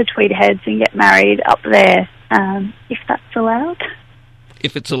go up to Tweed Heads and get married up there, if that's allowed.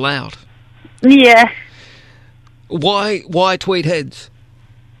 If it's allowed? Yeah. Why Tweed Heads?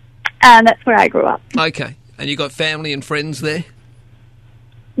 That's where I grew up. Okay. And you got family and friends there?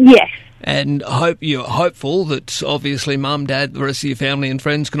 Yes. And you're hopeful that obviously Mum, Dad, the rest of your family and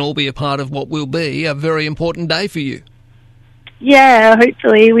friends can all be a part of what will be a very important day for you. Yeah,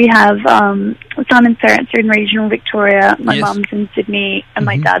 hopefully. We have Simon's parents are in regional Victoria, my Yes. mum's in Sydney, and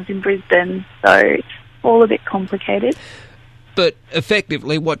my dad's in Brisbane, so it's all a bit complicated. But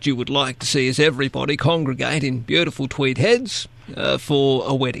effectively what you would like to see is everybody congregate in beautiful Tweed Heads for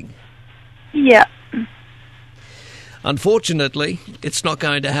a wedding. Yeah. Unfortunately, it's not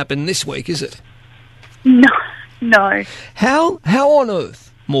going to happen this week, is it? No. How on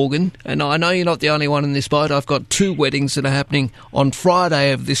earth, Morgan, and I know you're not the only one in this boat, I've got 2 weddings that are happening on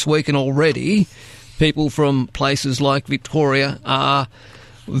Friday of this week, and already people from places like Victoria are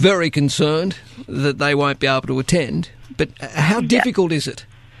very concerned that they won't be able to attend. But how difficult is it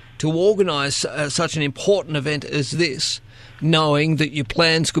to organise such an important event as this, knowing that your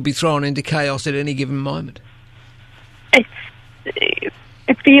plans could be thrown into chaos at any given moment?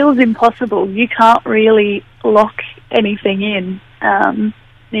 It feels impossible. You can't really lock anything in.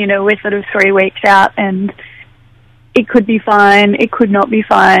 We're sort of 3 weeks out, and it could be fine, it could not be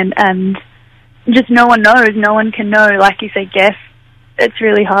fine, and just no one knows. No one can know. Like you say, guess it's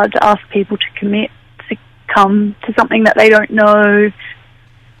really hard to ask people to commit to come to something that they don't know.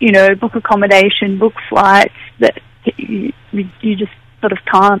 Book accommodation, book flights. That you just sort of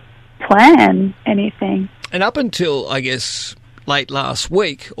can't plan anything. And up until, I guess, late last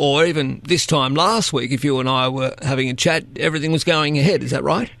week, or even this time last week, if you and I were having a chat, everything was going ahead. Is that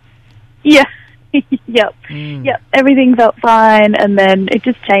right? Yeah. Yep. Yep. Everything felt fine, and then it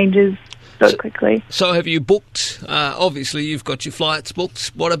just changes so quickly. So have you booked, obviously you've got your flights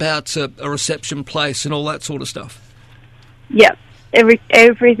booked, what about a reception place and all that sort of stuff? Yep.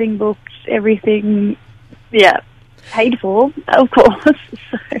 Everything booked, everything, paid for, of course.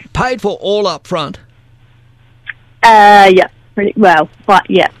 So. Paid for all up front? Yeah. Pretty well, but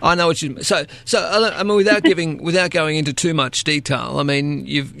yeah. I know what you mean. So I mean, without going into too much detail, I mean,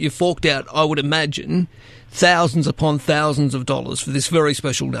 you've forked out, I would imagine, thousands upon thousands of dollars for this very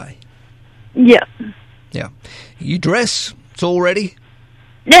special day. Yeah. Yeah. You dress? It's all ready?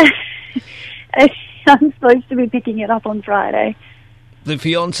 Yeah. I'm supposed to be picking it up on Friday. The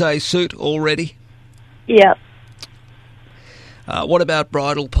fiancé suit all ready? Yeah. What about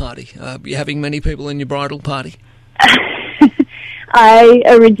bridal party? Are you having many people in your bridal party? I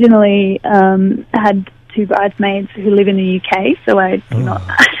originally had two bridesmaids who live in the UK, so I do not.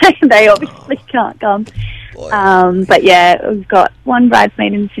 They obviously can't come. But yeah, we've got one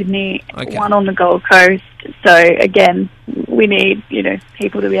bridesmaid in Sydney, one on the Gold Coast. So again, we need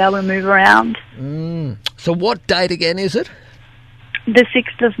people to be able to move around. So what date again is it? The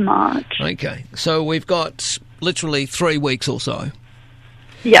 6th of March. Okay, so we've got literally 3 weeks or so.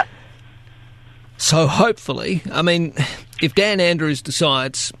 Yep. So hopefully, I mean, if Dan Andrews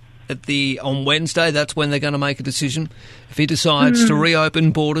decides on Wednesday, that's when they're going to make a decision. If he decides to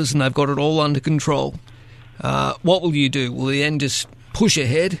reopen borders and they've got it all under control, what will you do? Will you then just push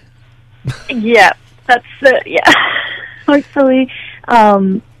ahead? Yeah, that's hopefully,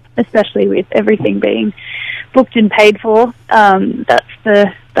 especially with everything being booked and paid for, that's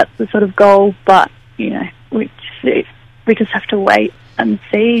the sort of goal. But we just have to wait and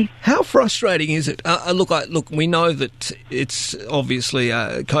see. How frustrating is it? Look, we know that it's obviously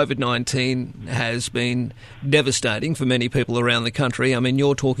COVID-19 has been devastating for many people around the country. I mean,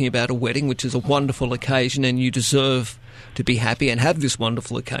 you're talking about a wedding, which is a wonderful occasion, and you deserve to be happy and have this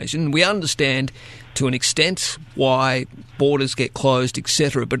wonderful occasion. We understand to an extent why borders get closed,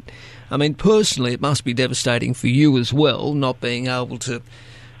 etc. But, I mean, personally, it must be devastating for you as well, not being able to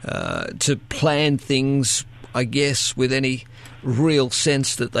plan things, I guess, with any real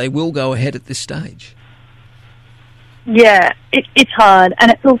sense that they will go ahead at this stage. Yeah, it's hard,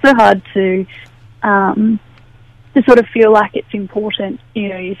 and it's also hard to sort of feel like it's important.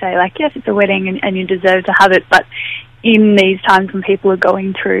 You say like, yes, it's a wedding and you deserve to have it, but in these times when people are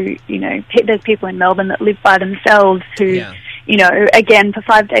going through, there's people in Melbourne that live by themselves who, again, for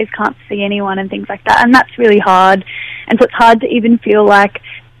 5 days can't see anyone and things like that, and that's really hard. And so it's hard to even feel like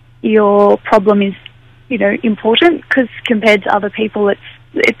your problem is important, because compared to other people,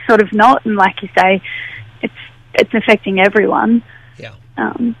 it's sort of not. And like you say, it's affecting everyone. Yeah.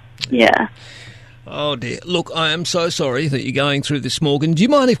 Yeah. Oh dear. Look, I am so sorry that you're going through this, Morgan. Do you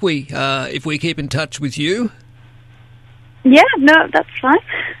mind if we keep in touch with you? Yeah. No, that's fine.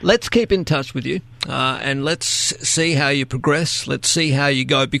 Let's keep in touch with you, and let's see how you progress. Let's see how you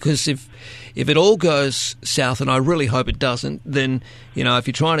go, because if it all goes south, and I really hope it doesn't, then if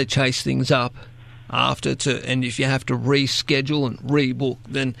you're trying to chase things up and if you have to reschedule and rebook,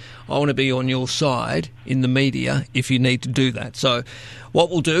 then I want to be on your side in the media if you need to do that. So what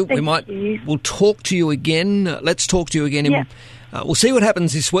we'll do, we'll talk to you again. Let's talk to you again. We'll see what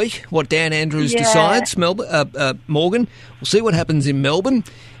happens this week, what Dan Andrews decides, Morgan. We'll see what happens in Melbourne.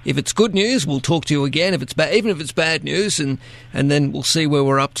 If it's good news, we'll talk to you again. If it's even if it's bad news, and then we'll see where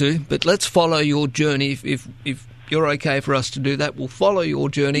we're up to. But let's follow your journey. If you're okay for us to do that, we'll follow your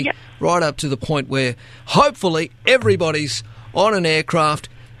journey right up to the point where hopefully everybody's on an aircraft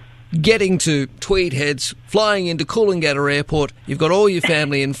getting to Tweed Heads, flying into Coolangatta Airport. You've got all your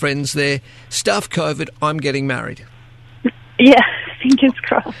family and friends there. Stuff COVID, I'm getting married. Yeah, fingers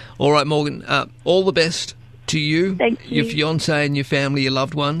crossed. All right, Morgan, all the best to you, Thank you. Your fiancé and your family, your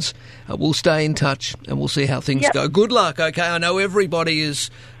loved ones. We'll stay in touch and we'll see how things go. Good luck, okay? I know everybody is,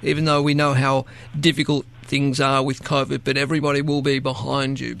 even though we know how difficult things are with COVID, but everybody will be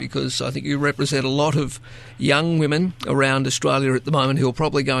behind you, because I think you represent a lot of young women around Australia at the moment who are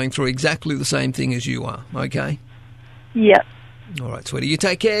probably going through exactly the same thing as you are, okay? Yep. All right, sweetie, you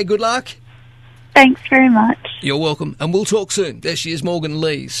take care. Good luck. Thanks very much. You're welcome, and we'll talk soon. There she is, Morgan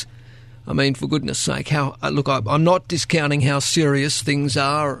Lees. I mean, for goodness sake, I'm not discounting how serious things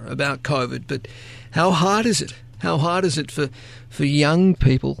are about COVID, but how hard is it? How hard is it for young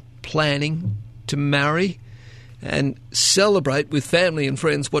people planning to marry and celebrate with family and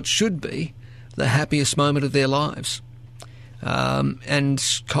friends what should be the happiest moment of their lives? And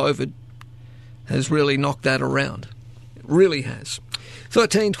COVID has really knocked that around. It really has.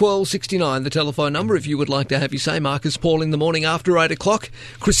 13 12 69, the telephone number if you would like to have your say. Marcus Paul in the morning after 8 o'clock.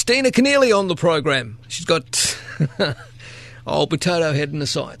 Christina Keneally on the program. She's got old potato head in the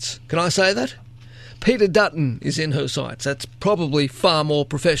sights. Can I say that? Peter Dutton is in her sights. That's probably far more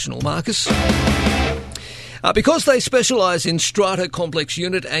professional, Marcus. Because they specialise in strata, complex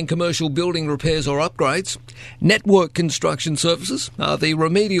unit and commercial building repairs or upgrades, Network Construction Services are the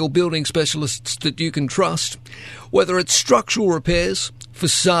remedial building specialists that you can trust. Whether it's structural repairs,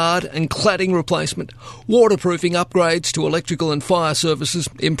 facade and cladding replacement, waterproofing upgrades to electrical and fire services,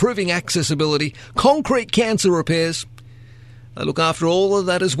 improving accessibility, concrete cancer repairs, they look after all of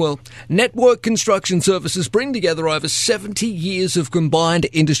that as well. Network Construction Services bring together over 70 years of combined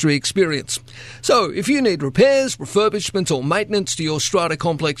industry experience. So, if you need repairs, refurbishments or maintenance to your strata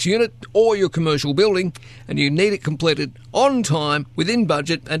complex unit or your commercial building, and you need it completed on time, within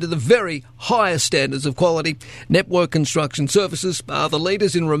budget and to the very highest standards of quality, Network Construction Services are the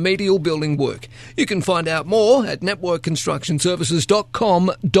leaders in remedial building work. You can find out more at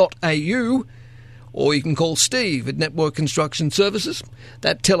networkconstructionservices.com.au, or you can call Steve at Network Construction Services.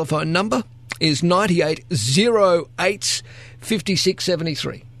 That telephone number is 9808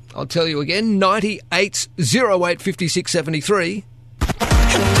 5673. I'll tell you again, 9808 5673.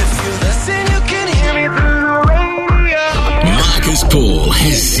 Marcus Paul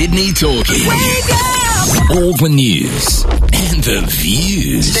has Sydney talking. All the news and the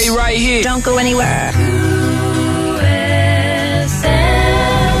views. Stay right here. Don't go anywhere.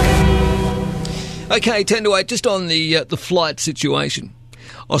 Okay, 10 to 8, just on the flight situation.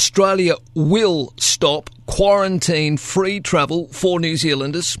 Australia will stop quarantine-free travel for New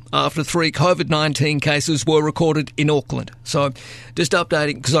Zealanders after 3 COVID-19 cases were recorded in Auckland. So, just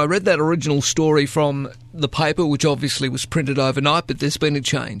updating, because I read that original story from the paper, which obviously was printed overnight, but there's been a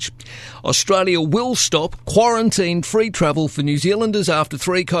change. Australia will stop quarantine-free travel for New Zealanders after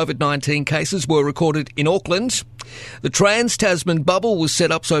 3 COVID-19 cases were recorded in Auckland. The Trans-Tasman bubble was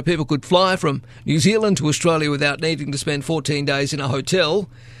set up so people could fly from New Zealand to Australia without needing to spend 14 days in a hotel.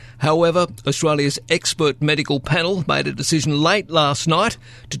 However, Australia's expert medical panel made a decision late last night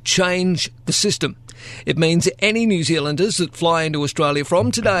to change the system. It means any New Zealanders that fly into Australia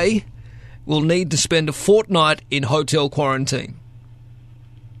from today will need to spend a fortnight in hotel quarantine.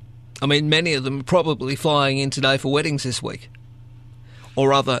 I mean, many of them are probably flying in today for weddings this week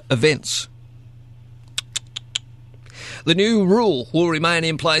or other events. The new rule will remain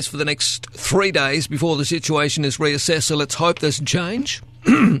in place for the next 3 days before the situation is reassessed, so let's hope there's a change.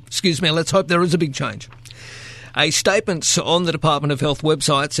 Excuse me, let's hope there is a big change. A statement on the Department of Health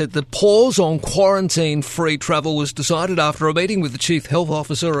website said the pause on quarantine-free travel was decided after a meeting with the Chief Health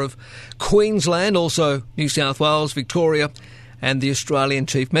Officer of Queensland, also New South Wales, Victoria, and the Australian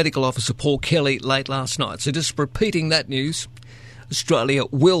Chief Medical Officer Paul Kelly late last night. So just repeating that news, Australia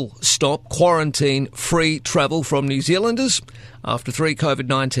will stop quarantine-free travel from New Zealanders after 3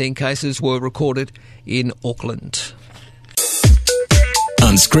 COVID-19 cases were recorded in Auckland.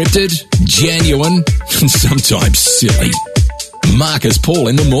 Unscripted, genuine, and sometimes silly. Marcus Paul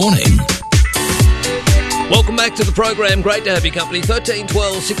in the morning. Welcome back to the program. Great to have your company. 13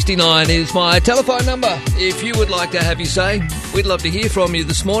 12 69 is my telephone number. If you would like to have your say, we'd love to hear from you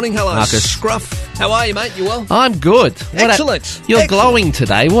this morning. Hello, Marcus. Scruff. How are you, mate? You well? I'm good. Excellent. You're glowing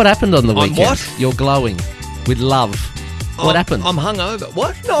today. What happened on the I'm weekend? what? You're glowing with love. What happened? I'm hungover.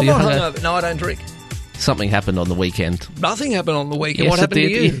 What? No, I'm not hungover. No, I don't drink. Something happened on the weekend. Nothing happened on the weekend. Yes, what happened it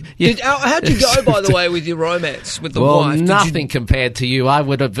to you? did. How'd you go, by the way, with your romance with the well, wife? Did nothing compared to you. I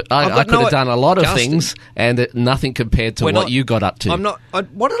could have done a lot of things, and nothing compared to what you got up to. I'm not. I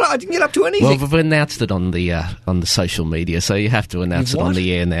didn't get up to anything. Well, we've announced it on the social media, so you have to announce it on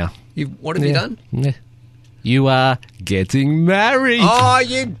the air now. What have you done? Yeah. You are getting married. Oh,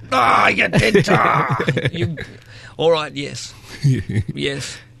 you did. All right. Yes.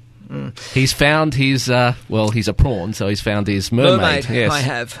 Yes. Mm. He's found his, he's a prawn, so he's found his mermaid. Yes. I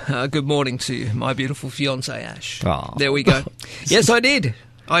have. Good morning to you, my beautiful fiancée, Ash. Oh. There we go. Yes, I did.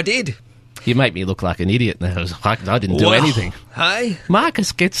 You make me look like an idiot now. I didn't do anything. Hey?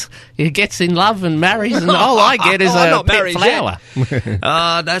 Marcus gets in love and marries, and all I get is a pet flower.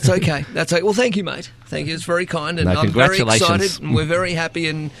 That's okay. That's okay. Well, thank you, mate. Thank you. It's very kind, and I'm very excited, and we're very happy,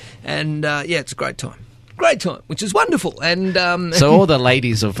 and it's a great time. Great time, which is wonderful. And so all the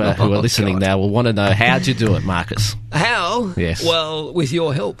ladies of who are listening now will want to know, how'd you do it, Marcus? How? Yes. Well, with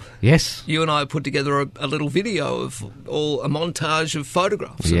your help. Yes. You and I put together a little video of a montage of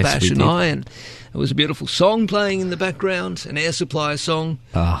photographs of Yes, Ash we and did. I, and there was a beautiful song playing in the background, an Air Supply song,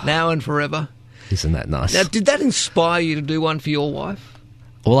 Now and Forever. Isn't that nice? Now, did that inspire you to do one for your wife?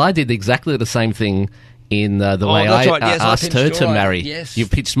 Well, I did exactly the same thing in the way I right. Yes, asked her to marry. Yes. You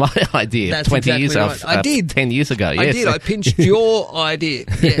pitched my idea That's 20 exactly years right. I did. 10 years ago. Yes. I did. I pinched your idea.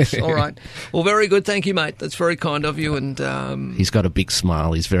 Yes. All right. Well, very good. Thank you, mate. That's very kind of you. And he's got a big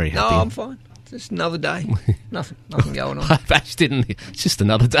smile. He's very happy. No, I'm fine. Just another day. Nothing going on. I perhaps didn't. It's just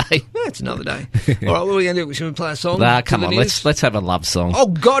another day. Yeah, it's another day. All right, what are we going to do? Should we play a song? Come on, let's have a love song. Oh,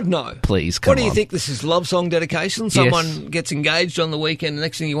 God, no. Please, come on. What do you think? This is love song dedication? Someone gets engaged on the weekend, the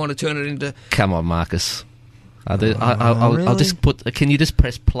next thing you want to turn it into... Come on, Marcus. I'll just put... Can you just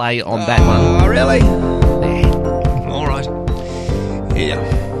press play on that one? Oh, really? Yeah. All right. Yeah.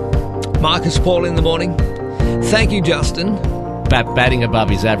 Marcus Paul in the morning. Thank you, Justin. Batting above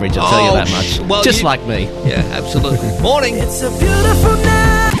his average, I'll tell you that much. Well, just like me. Yeah, absolutely. Morning. It's a beautiful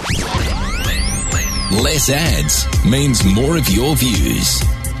night. Less ads means more of your views.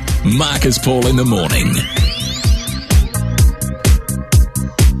 Marcus Paul in the morning.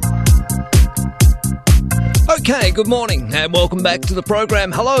 Okay, good morning and welcome back to the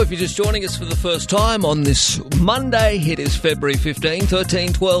program. Hello, if you're just joining us for the first time on this Monday, it is February 15,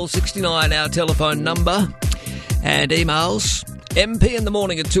 13 12 69, our telephone number, and emails. MP in the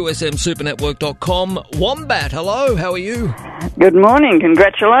morning at 2smsupernetwork.com. Wombat, hello, how are you? Good morning,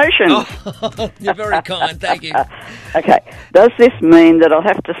 congratulations. Oh, you're very kind, thank you. Okay, does this mean that I'll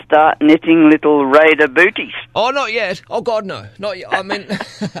have to start knitting little raider booties? Oh, not yet. Oh, God, no. Not yet. I mean, no,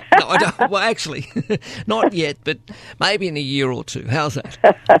 I don't. Well, actually, not yet, but maybe in a year or two. How's that?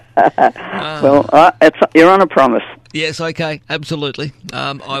 Well, you're on a promise. Yes, okay, absolutely.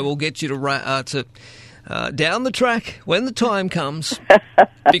 I will get you to down the track when the time comes,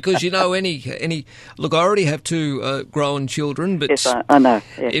 because any look. I already have two grown children, but yes, I know.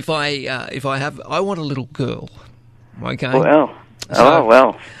 Yes. If I want a little girl. Okay. Well,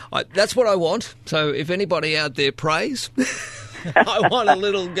 that's what I want. So if anybody out there prays, I want a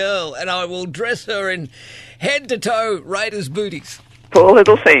little girl, and I will dress her in head to toe Raiders booties. Poor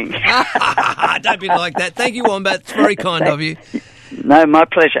little thing. Don't be like that. Thank you, Wombat. It's very kind of you. No, my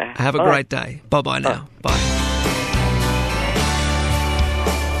pleasure. Have a great day. Bye-bye now. Bye.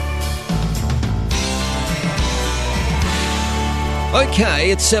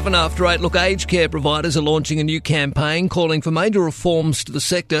 Okay, it's 7 after 8. Look, aged care providers are launching a new campaign calling for major reforms to the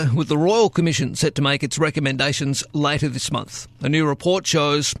sector, with the Royal Commission set to make its recommendations later this month. A new report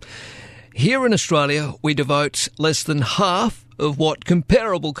shows here in Australia we devote less than half of what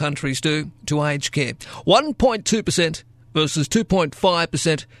comparable countries do to aged care. 1.2% versus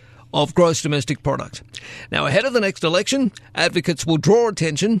 2.5% of gross domestic product. Now, ahead of the next election, advocates will draw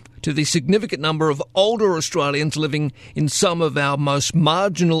attention to the significant number of older Australians living in some of our most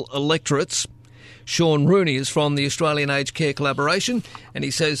marginal electorates. Sean Rooney is from the Australian Aged Care Collaboration, and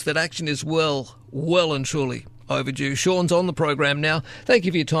he says that action is well and truly overdue. Sean's on the program now. Thank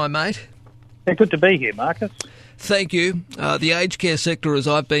you for your time, mate. Yeah, good to be here, Marcus. Thank you. The aged care sector, as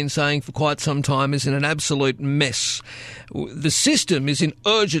I've been saying for quite some time, is in an absolute mess. The system is in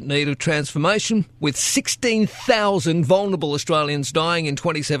urgent need of transformation, with 16,000 vulnerable Australians dying in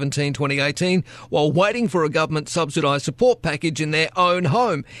 2017-2018 while waiting for a government subsidised support package in their own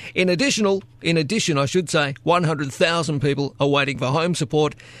home. In addition, 100,000 people are waiting for home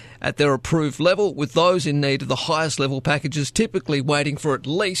support at their approved level, with those in need of the highest level packages typically waiting for at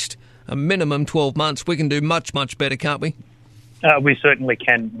least a minimum 12 months. We can do much, much better, can't we? We certainly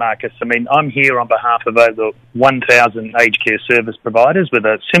can, Marcus. I mean, I'm here on behalf of over 1,000 aged care service providers with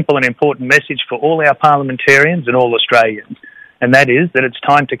a simple and important message for all our parliamentarians and all Australians, and that is that it's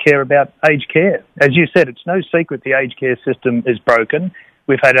time to care about aged care. As you said, it's no secret the aged care system is broken.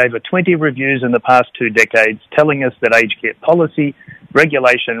 We've had over 20 reviews in the past 2 decades telling us that aged care policy,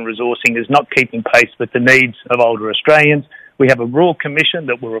 regulation and resourcing is not keeping pace with the needs of older Australians. We have a Royal Commission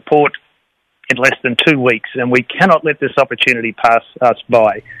that will report in less than 2 weeks, and we cannot let this opportunity pass us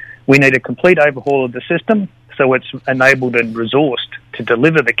by. We need a complete overhaul of the system so it's enabled and resourced to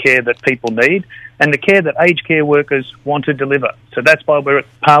deliver the care that people need and the care that aged care workers want to deliver. So that's why we're at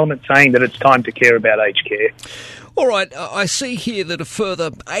Parliament saying that it's time to care about aged care. All right, I see here that a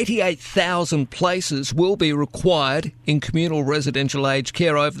further 88,000 places will be required in communal residential aged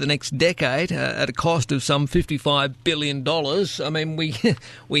care over the next decade at a cost of some $55 billion. I mean,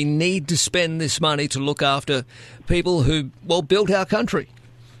 we need to spend this money to look after people who, built our country.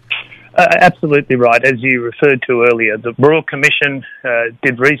 Absolutely right. As you referred to earlier, the Royal Commission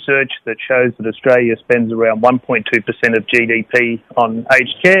did research that shows that Australia spends around 1.2% of GDP on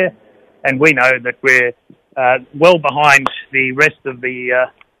aged care, and we know that we're well behind the rest of the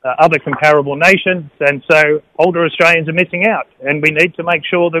other comparable nations, and so older Australians are missing out, and we need to make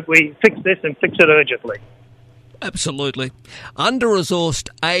sure that we fix this and fix it urgently. Absolutely. Under-resourced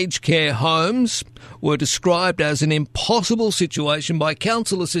aged care homes were described as an impossible situation by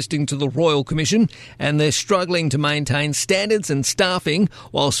council assisting to the Royal Commission, and they're struggling to maintain standards and staffing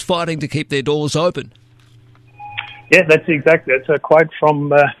whilst fighting to keep their doors open. Yeah, that's a quote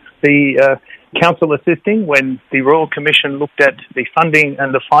from the council assisting when the Royal Commission looked at the funding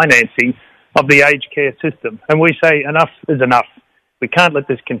and the financing of the aged care system. And we say enough is enough. We can't let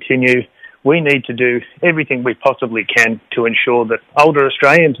this continue. We need to do everything we possibly can to ensure that older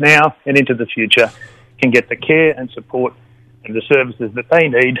Australians now and into the future can get the care and support and the services that they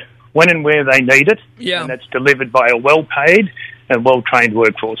need when and where they need it. Yeah. And that's delivered by a well-paid and well-trained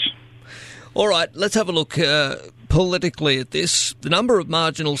workforce. All right, let's have a look politically at this. The number of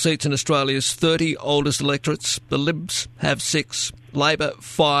marginal seats in Australia is 30 oldest electorates. The Libs have 6, Labor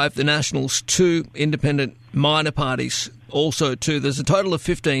 5, the Nationals 2, independent minor parties also 2. There's a total of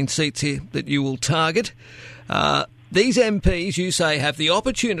 15 seats here that you will target. These MPs, you say, have the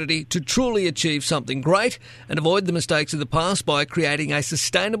opportunity to truly achieve something great and avoid the mistakes of the past by creating a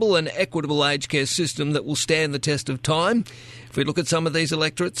sustainable and equitable aged care system that will stand the test of time. If we look at some of these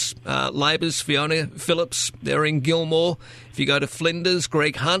electorates, Labor's Fiona Phillips, they're in Gilmore. If you go to Flinders,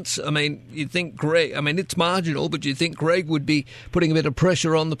 Greg Hunt, you'd think Greg, it's marginal, but you'd think Greg would be putting a bit of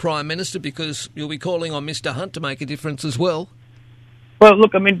pressure on the Prime Minister because you'll be calling on Mr Hunt to make a difference as well. Well,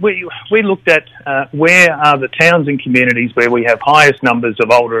 look, we looked at where are the towns and communities where we have highest numbers of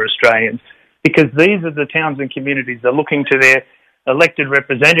older Australians, because these are the towns and communities that are looking to their elected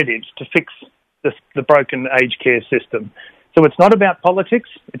representatives to fix the broken aged care system. So it's not about politics,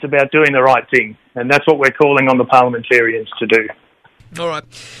 it's about doing the right thing, and that's what we're calling on the parliamentarians to do. All right.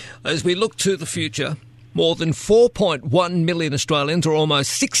 As we look to the future, more than 4.1 million Australians, or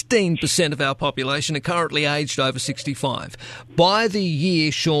almost 16% of our population, are currently aged over 65. By the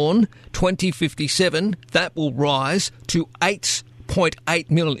year, Sean, 2057, that will rise to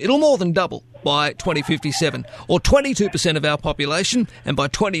 8.8 million. It'll more than double by 2057, or 22% of our population, and by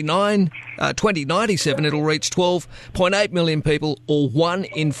 2097 it'll reach 12.8 million people, or 1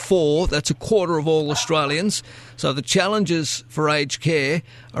 in 4. That's a quarter of all Australians. So the challenges for aged care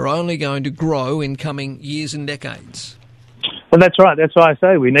are only going to grow in coming years and decades. Well, that's right. That's why I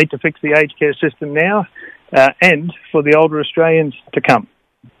say we need to fix the aged care system now and for the older Australians to come.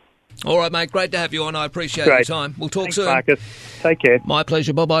 All right, mate. Great to have you on. I appreciate your time. We'll talk soon. Marcus. Take care. My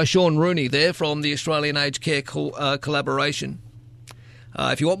pleasure. Bye-bye. Sean Rooney there from the Australian Aged Care Collaboration.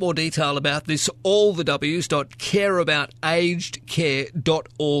 If you want more detail about this, all the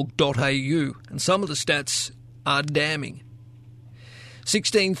w's.careaboutagedcare.org.au. And some of the stats are damning.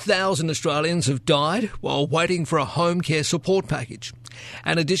 16,000 Australians have died while waiting for a home care support package.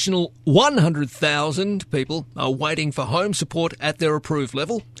 An additional 100,000 people are waiting for home support at their approved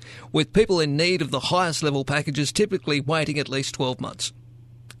level, with people in need of the highest level packages typically waiting at least 12 months.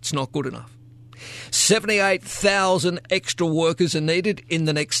 It's not good enough. 78,000 extra workers are needed in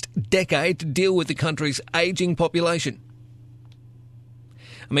the next decade to deal with the country's ageing population.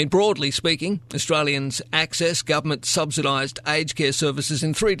 Broadly speaking, Australians access government subsidised aged care services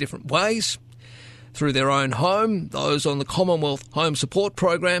in 3 different ways. Through their own home, those on the Commonwealth Home Support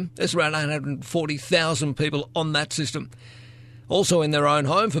Program, there's around 840,000 people on that system. Also in their own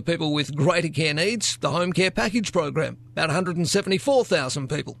home for people with greater care needs, the Home Care Package Program, about 174,000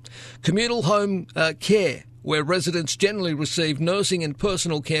 people. Communal home care, where residents generally receive nursing and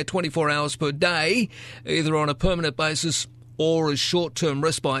personal care 24 hours per day, either on a permanent basis or as short-term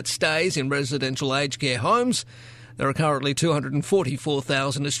respite stays in residential aged care homes. There are currently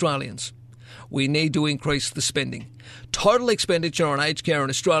 244,000 Australians. We need to increase the spending. Total expenditure on aged care in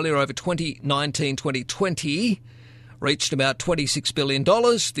Australia over 2019-2020 reached about $26 billion.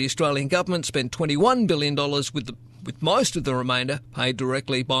 The Australian government spent $21 billion, with most of the remainder paid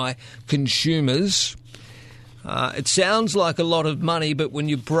directly by consumers. It sounds like a lot of money, but when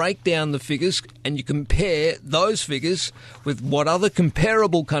you break down the figures and you compare those figures with what other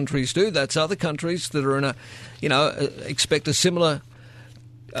comparable countries do, that's other countries that are in expect a similar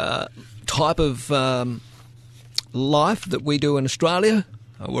type of life that we do in Australia.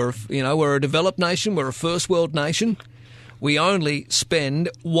 We're a developed nation. We're a first world nation. We only spend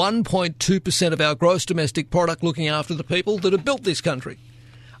 1.2% of our gross domestic product looking after the people that have built this country.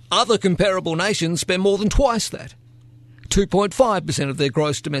 Other comparable nations spend more than twice that, 2.5% of their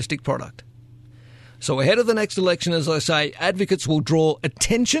gross domestic product. So ahead of the next election, as I say, advocates will draw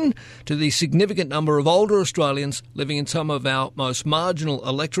attention to the significant number of older Australians living in some of our most marginal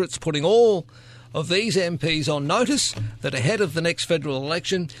electorates, putting all of these MPs on notice that ahead of the next federal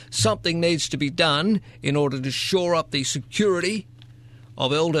election, something needs to be done in order to shore up the security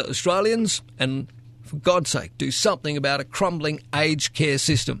of elder Australians and, for God's sake, do something about a crumbling aged care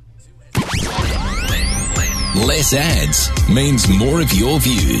system. Less ads means more of your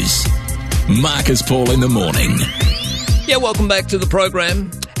views. Marcus Paul in the morning. Yeah, welcome back to the program.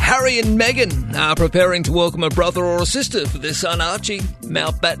 Harry and Meghan are preparing to welcome a brother or a sister for their son Archie,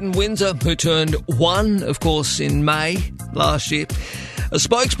 Mountbatten Windsor, who turned 1, of course, in May last year. A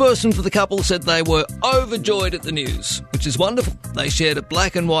spokesperson for the couple said they were overjoyed at the news, which is wonderful. They shared a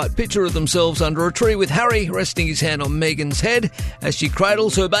black and white picture of themselves under a tree with Harry resting his hand on Meghan's head as she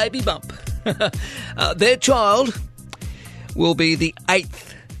cradles her baby bump. Their child will be the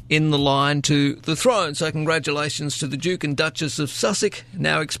 8th in the line to the throne, so congratulations to the Duke and Duchess of Sussex,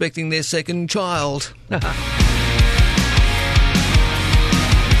 now expecting their second child.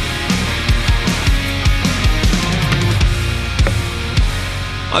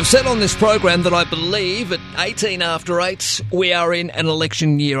 I've said on this program that I believe at 18 after 8 we are in an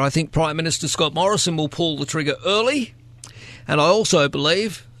election year. I think Prime Minister Scott Morrison will pull the trigger early, and I also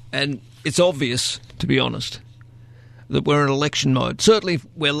believe, and it's obvious to be honest, that we're in election mode. Certainly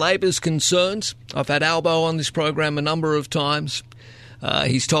where Labor's concerned. I've had Albo on this program a number of times.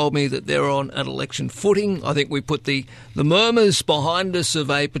 He's told me that they're on an election footing. I think we put the murmurs behind us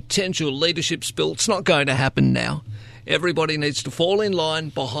of a potential leadership spill. It's not going to happen now. Everybody needs to fall in line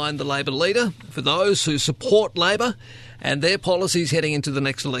behind the Labor leader for those who support Labor and their policies heading into the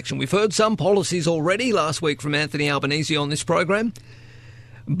next election. We've heard some policies already last week from Anthony Albanese on this program.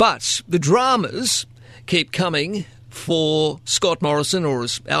 But the dramas keep coming for Scott Morrison, or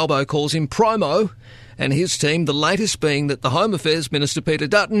as Albo calls him, Promo, and his team, the latest being that the Home Affairs Minister Peter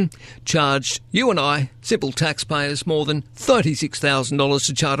Dutton charged you and I, simple taxpayers, more than $36,000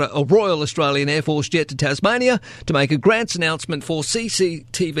 to charter a Royal Australian Air Force jet to Tasmania to make a grants announcement for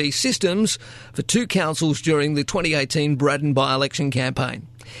CCTV systems for 2 councils during the 2018 Braddon by-election campaign.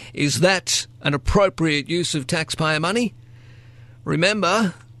 Is that an appropriate use of taxpayer money?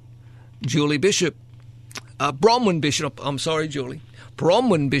 Remember, Julie Bishop, Bronwyn Bishop found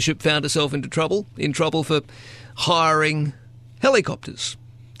herself in trouble for hiring helicopters.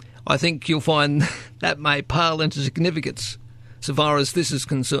 I think you'll find that may pale into significance so far as this is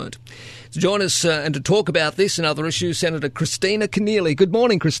concerned. To join us and to talk about this and other issues, Senator Christina Keneally. Good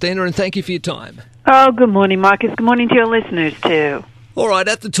morning, Christina, and thank you for your time. Oh, good morning, Marcus. Good morning to your listeners too. All right,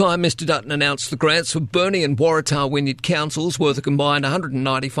 at the time, Mr Dutton announced the grants for Burnie and Waratah Wynyard councils worth a combined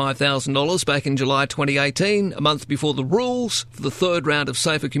 $195,000 back in July 2018, a month before the rules for the third round of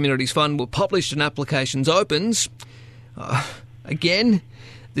Safer Communities Fund were published and applications opens. Again,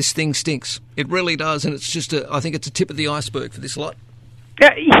 this thing stinks. It really does, and it's just I think it's a tip of the iceberg for this lot.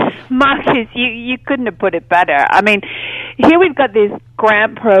 Marcus, you couldn't have put it better. I mean, here we've got this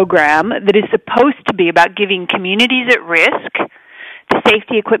grant program that is supposed to be about giving communities at risk the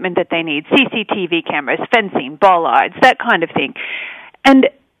safety equipment that they need, CCTV cameras, fencing, bollards, that kind of thing. And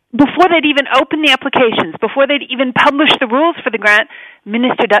before they'd even opened the applications, before they'd even published the rules for the grant,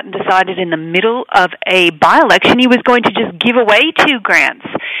 Minister Dutton decided in the middle of a by-election he was going to just give away 2 grants.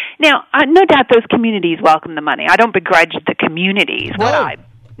 Now, no doubt those communities welcome the money. I don't begrudge the communities.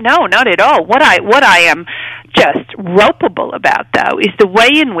 No, not at all. What I am just ropeable about, though, is the way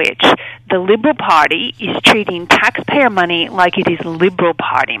in which the Liberal Party is treating taxpayer money like it is Liberal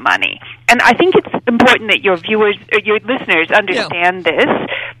Party money. And I think it's important that your viewers, or your listeners, understand this,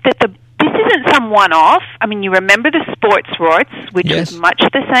 that this isn't some one-off. I mean, you remember the sports rorts, which was much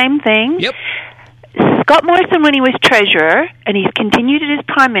the same thing. Yep. Scott Morrison, when he was Treasurer, and he's continued as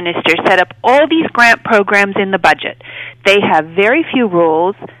Prime Minister, set up all these grant programs in the budget. They have very few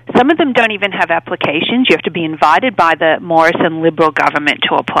rules. Some of them don't even have applications. You have to be invited by the Morrison Liberal government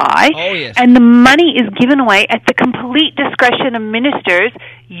to apply. Oh, yes. And the money is given away at the complete discretion of ministers,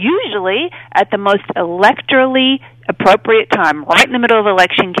 usually at the most electorally appropriate time, right in the middle of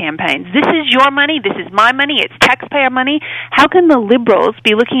election campaigns. This is your money. This is my money. It's taxpayer money. How can the Liberals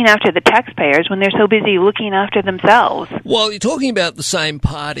be looking after the taxpayers when they're so busy looking after themselves? Well, you're talking about the same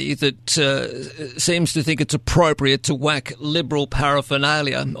party that seems to think it's appropriate to whack Liberal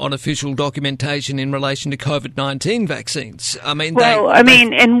paraphernalia on official documentation in relation to COVID-19 vaccines. I mean,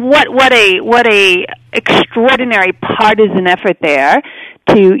 and what a extraordinary partisan effort there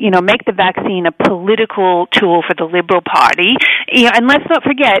to, make the vaccine a political tool for the Liberal Party. And let's not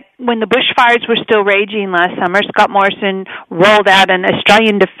forget, when the bushfires were still raging last summer, Scott Morrison rolled out an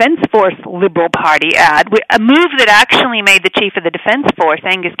Australian Defence Force Liberal Party ad, a move that actually made the Chief of the Defence Force,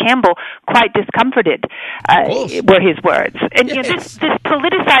 Angus Campbell, quite discomforted, were his words. And this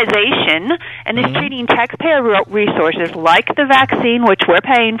politicization and this treating taxpayer resources like the vaccine, which we're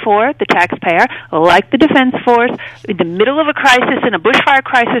paying for, the taxpayer, like the Defence Force, in the middle of a crisis, in a bushfire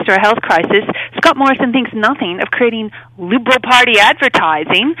crisis or a health crisis, Scott Morrison thinks nothing of creating Liberal Party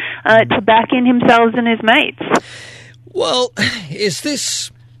advertising to back in himself and his mates. Well, is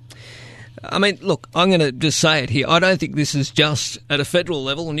this... I mean, look, I'm going to just say it here. I don't think this is just at a federal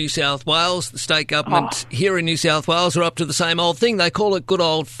level. New South Wales, the state government here in New South Wales are up to the same old thing. They call it good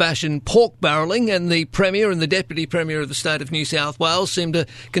old-fashioned pork barrelling, and the Premier and the Deputy Premier of the state of New South Wales seem to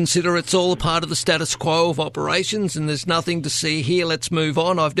consider it's all a part of the status quo of operations and there's nothing to see here. Let's move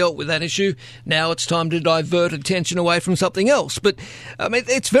on. I've dealt with that issue. Now it's time to divert attention away from something else. But, I mean,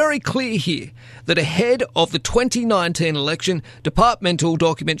 it's very clear here that ahead of the 2019 election, departmental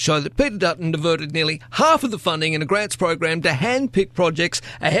documents show that Peter Dutton diverted nearly half of the funding in a grants program to hand-pick projects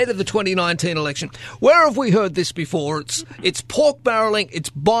ahead of the 2019 election. Where have we heard this before? It's pork barrelling, it's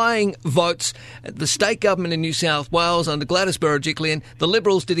buying votes. The state government in New South Wales under Gladys Berejiklian, the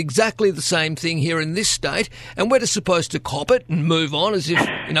Liberals did exactly the same thing here in this state, and we're just supposed to cop it and move on as if,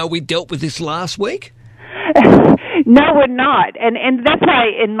 we dealt with this last week? No, we're not. And that's why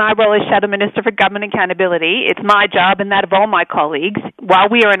in my role as Shadow Minister for Government Accountability, it's my job and that of all my colleagues, while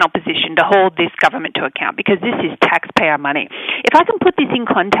we are in opposition, to hold this government to account, because this is taxpayer money. If I can put this in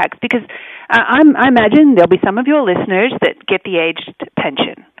context, because I imagine there'll be some of your listeners that get the aged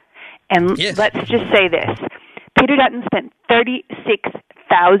pension. And let's just say this. Peter Dutton spent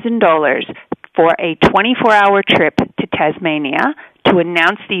 $36,000 for a 24-hour trip to Tasmania to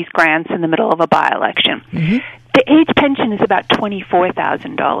announce these grants in the middle of a by-election. Mm-hmm. The age pension is about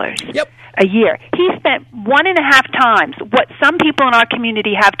 $24,000 a year. He spent 1.5 times what some people in our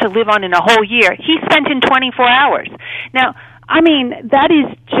community have to live on in a whole year. He spent in 24 hours. Now, I mean, that is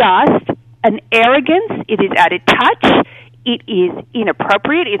just an arrogance. It is out of touch. It is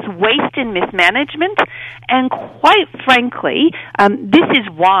inappropriate. It's waste and mismanagement. And quite frankly, this is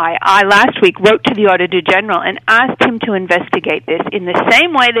why I last week wrote to the Auditor General and asked him to investigate this in the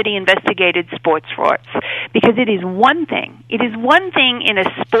same way that he investigated sports frauds. Because it is one thing. It is one thing in a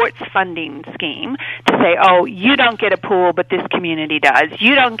sports funding scheme to say, oh, you don't get a pool, but this community does.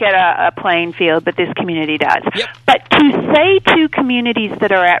 You don't get a playing field, but this community does. Yep. But to say to communities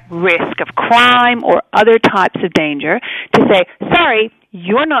that are at risk of crime or other types of danger, to say, sorry,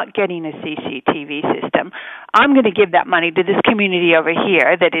 you're not getting a CCTV system. I'm going to give that money to this community over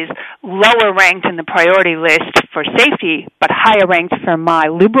here that is lower ranked in the priority list for safety, but higher ranked for my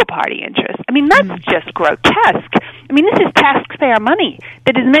Liberal Party interests. I mean, that's just grotesque. I mean, this is taxpayer money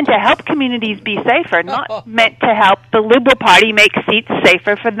that is meant to help communities be safer, not meant to help the Liberal Party make seats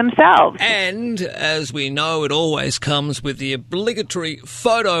safer for themselves. And, as we know, it always comes with the obligatory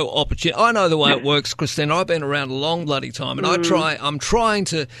photo opportunity. I know the way it works, Christine. I've been around a long bloody time, and I'm trying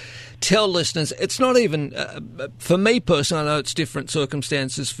to tell listeners, it's not even, for me personally, I know it's different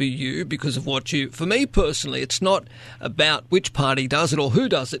circumstances for you because of for me personally, it's not about which party does it or who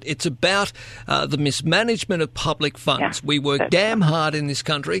does it. It's about the mismanagement of public funds. Yeah, we work damn hard in this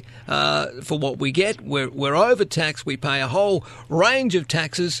country for what we get. We're overtaxed. We pay a whole range of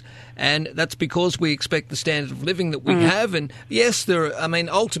taxes, and that's because we expect the standard of living that we have. And yes,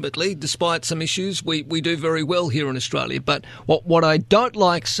 ultimately, despite some issues, we do very well here in Australia. But what I don't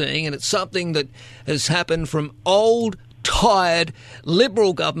like seeing, and it's something that has happened from old, tired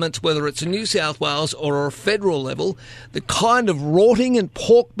Liberal governments, whether it's in New South Wales or a federal level, the kind of rorting and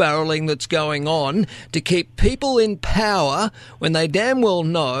pork barrelling that's going on to keep people in power when they damn well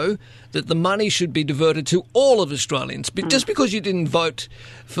know that the money should be diverted to all of Australians. But just because you didn't vote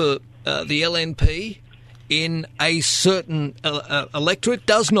for the LNP in a certain electorate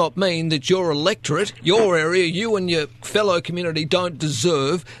does not mean that your electorate, your area, you and your fellow community don't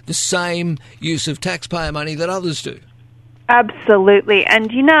deserve the same use of taxpayer money that others do. Absolutely. And,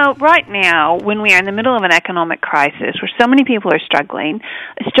 right now, when we are in the middle of an economic crisis where so many people are struggling,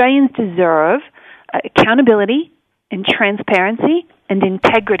 Australians deserve accountability and transparency and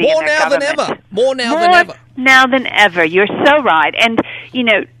integrity in their government. More now than ever. Now than ever. You're so right. And,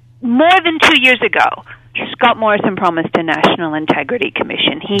 more than 2 years ago, Scott Morrison promised a National Integrity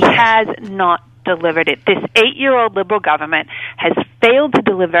Commission. He has not delivered it. This 8-year-old Liberal government has failed to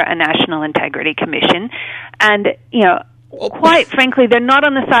deliver a National Integrity Commission. And, quite frankly, they're not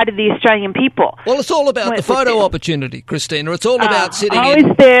on the side of the Australian people. Well, it's all about the photo opportunity, Christina. It's all about sitting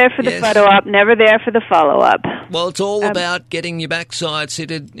always there for the photo op, never there for the follow-up. Well, it's all about getting your backside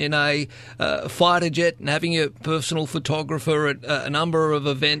seated in a fighter jet and having your personal photographer at a number of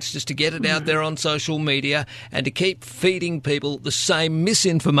events just to get it out there on social media and to keep feeding people the same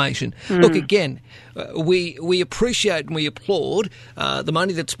misinformation. Look, again, we appreciate and we applaud the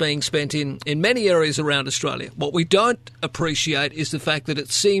money that's being spent in many areas around Australia. What we don't appreciate is the fact that it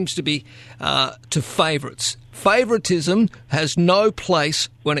seems to be to favourites. Favouritism has no place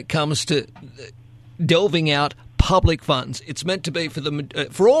when it comes to delving out public funds. It's meant to be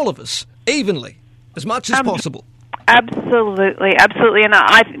for all of us, evenly, as much as possible. Absolutely.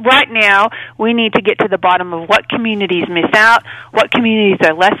 And right now, we need to get to the bottom of what communities miss out, what communities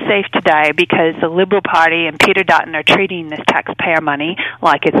are less safe today because the Liberal Party and Peter Dutton are treating this taxpayer money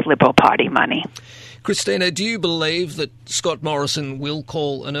like it's Liberal Party money. Christina, do you believe that Scott Morrison will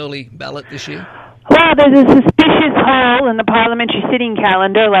call an early ballot this year? Well, there's a suspicious hole in the parliamentary sitting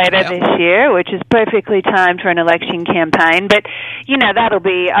calendar later this year, which is perfectly timed for an election campaign. But, that'll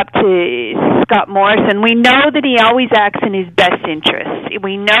be up to Scott Morrison. We know that he always acts in his best interests.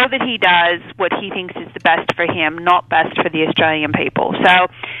 We know that he does what he thinks is the best for him, not best for the Australian people. So,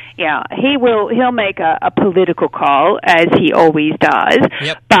 he'll make a political call, as he always does.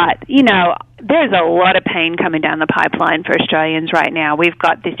 Yep. But, there's a lot of pain coming down the pipeline for Australians right now. We've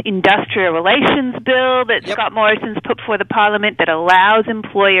got this industrial relations bill that Scott Morrison's put before the Parliament that allows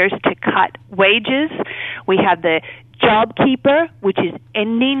employers to cut wages. We have the JobKeeper, which is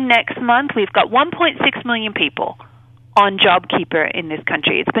ending next month. We've got 1.6 million people on JobKeeper in this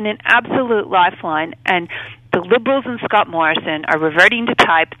country. It's been an absolute lifeline, and the Liberals and Scott Morrison are reverting to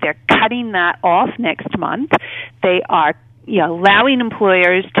type. They're cutting that off next month. They are allowing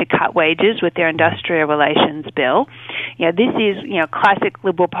employers to cut wages with their industrial relations bill. This is, classic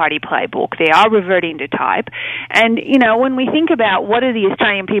Liberal Party playbook. They are reverting to type. And, when we think about what do the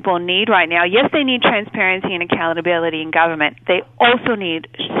Australian people need right now, yes, they need transparency and accountability in government. They also need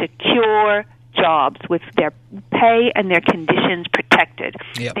secure jobs with their pay and their conditions protected.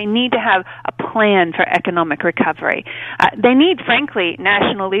 Yep. They need to have a plan for economic recovery. They need, frankly,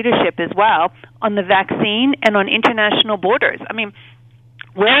 national leadership as well on the vaccine and on international borders. I mean,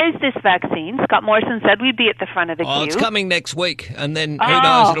 where is this vaccine? Scott Morrison said we'd be at the front of the queue. It's coming next week, and then who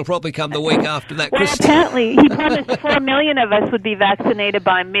knows, it'll probably come the week after that. Well, apparently, he promised 4 million of us would be vaccinated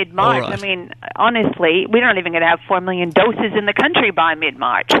by mid-March. Right. I mean, honestly, we're not even going to have 4 million doses in the country by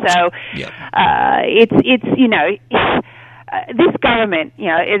mid-March. So this government,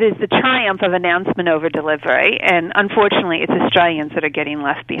 it is the triumph of announcement over delivery, and unfortunately, it's Australians that are getting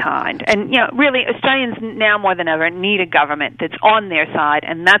left behind. And, really, Australians now more than ever need a government that's on their side,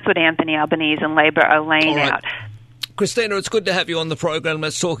 and that's what Anthony Albanese and Labor are laying out. Christina, it's good to have you on the program.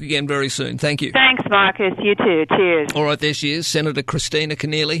 Let's talk again very soon. Thank you. Thanks, Marcus. You too. Cheers. All right, there she is, Senator Christina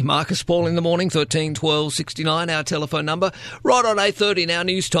Keneally. Marcus Paul in the morning, 13 12 69, our telephone number. Right on 8:30 now,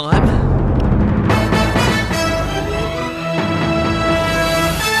 news time.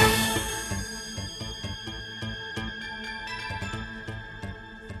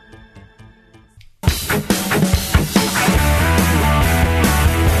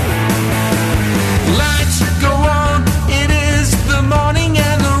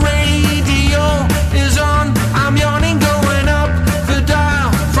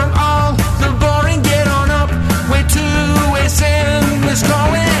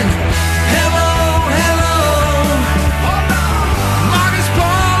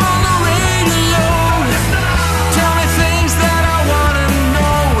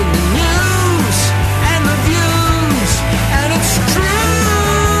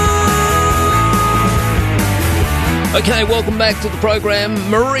 Okay, welcome back to the program.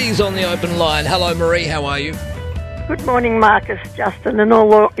 Marie's on the open line. Hello, Marie. How are you? Good morning, Marcus, Justin, and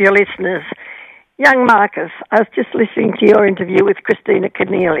all your listeners. Young Marcus, I was just listening to your interview with Christina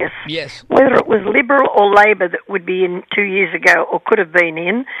Keneally. Yes. Whether it was Liberal or Labor that would be in 2 years ago or could have been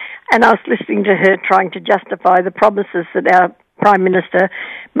in, and I was listening to her trying to justify the promises that our Prime Minister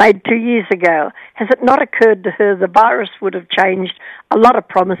made 2 years ago. Has it not occurred to her the virus would have changed a lot of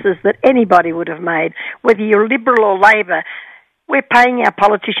promises that anybody would have made? Whether you're Liberal or Labor, we're paying our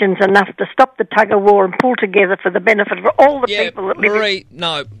politicians enough to stop the tug-of-war and pull together for the benefit of all the people that live Marie,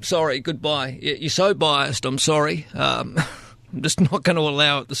 no, sorry, goodbye. You're so biased, I'm sorry. I'm just not going to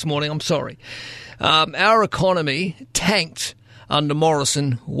allow it this morning, I'm sorry. Our economy tanked under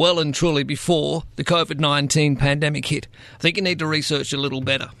Morrison well and truly before the COVID-19 pandemic hit. I think you need to research a little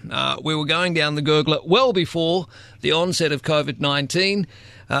better. We were going down the gurgler well before the onset of COVID-19.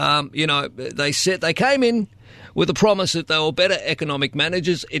 They came in with a promise that they were better economic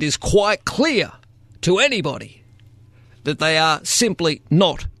managers. It is quite clear to anybody that they are simply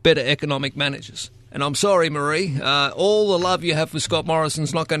not better economic managers. And I'm sorry, Marie, all the love you have for Scott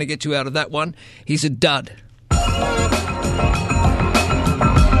Morrison's not going to get you out of that one. He's a dud.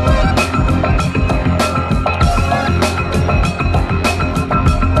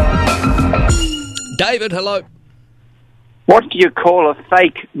 David, hello. What do you call a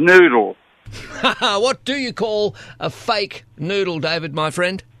fake noodle? What do you call a fake noodle, David, my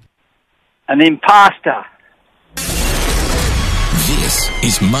friend? An imposter. This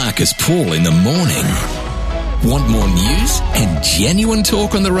is Marcus Paul in the morning. Want more news and genuine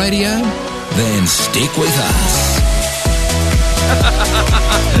talk on the radio? Then stick with us.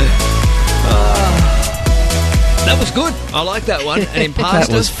 That was good. I like that one. And Impasta. That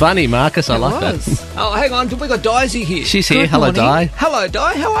was funny, Marcus. I like that. Oh, hang on. We got Daisy here. She's here. Good Hello, morning. Di. Hello,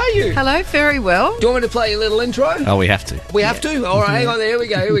 Di. How are you? Hello, very well. Do you want me to play a little intro? Oh, we have to. We have to? All right, hang on. Here we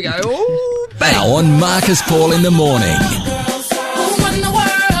go. Ooh, bang. Now on Marcus Paul in the morning.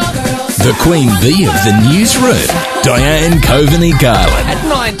 The Queen Bee of the newsroom, Diane Coveney-Garland. At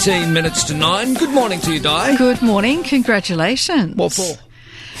 19 minutes to 9. Good morning to you, Di. Good morning. Congratulations. What for?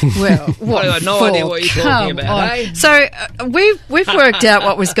 Well, what I got no for? idea what you're talking about, eh? So we've worked out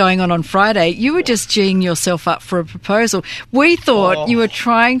what was going on Friday. You were just geeing yourself up for a proposal. We thought you were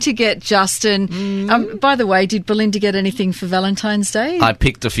trying to get Justin. By the way, did Belinda get anything for Valentine's Day? I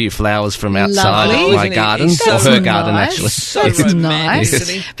picked a few flowers from outside Lovely. my garden, or her garden, actually. So That's romantic, nice.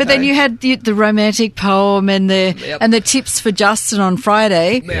 isn't he? But then you had the romantic poem and the tips for Justin on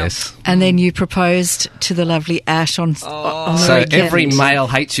Friday. Yes. And then you proposed to the lovely Ash on the So weekend. every male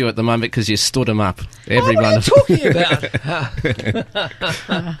hates you at the moment because you stood him up. Everyone. What are you talking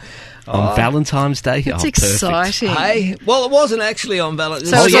about? On Valentine's Day? That's perfect. exciting. Hey, well, it wasn't actually on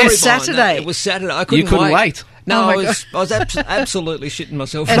Valentine's Day. So it was on Saturday. It was Saturday. I You couldn't wait. No, Oh my I was absolutely shitting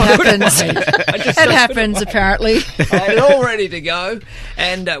myself. It I couldn't happens. wait. It happens, apparently. I had it all ready to go,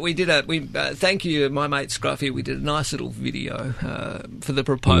 and we did thank you, my mate Scruffy. We did a nice little video for the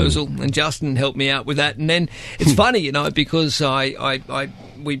proposal, and Justin helped me out with that. And then it's funny, because I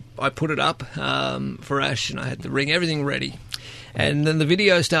put it up for Ash, and I had the ring, everything ready. And then the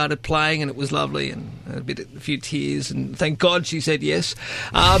video started playing, and it was lovely, and a few tears, and thank God she said yes,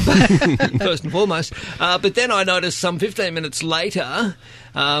 first and foremost. But then I noticed some 15 minutes later,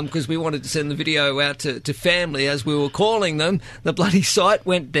 because we wanted to send the video out to family as we were calling them, the bloody site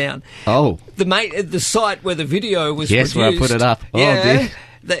went down. Oh. The site where the video was Yes, produced. where I put it up. Oh, yeah,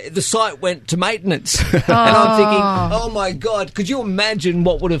 dear. The site went to maintenance. And I'm thinking, oh my God, could you imagine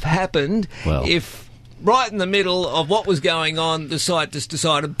what would have happened if right in the middle of what was going on, the site just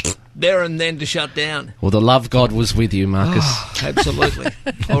decided there and then to shut down? Well, the love God was with you, Marcus. Absolutely.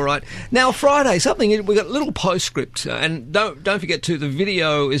 All right. Now, Friday, we got a little postscript, and don't forget too, the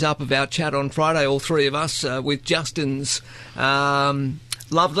video is up of our chat on Friday, all three of us, with Justin's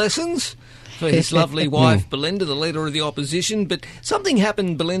love lessons for his lovely wife, Belinda, the Leader of the Opposition. But something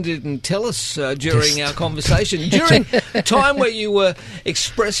happened Belinda didn't tell us during our conversation. During a time where you were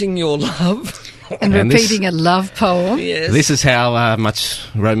expressing your love and repeating a love poem. Yes. This is how much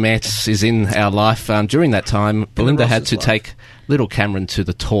romance is in our life. During that time, Belinda had to take little Cameron to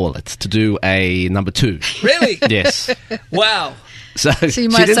the toilet to do a number 2. Really? Yes. Wow. So you she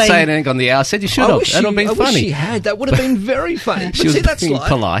might didn't say- say anything on the hour. I said you should have. That would have been I funny. wish she had. That would have been very funny. But She was see, that's being like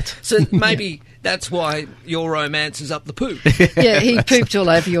polite. So maybe that's why your romance is up the poo. Yeah, he pooped all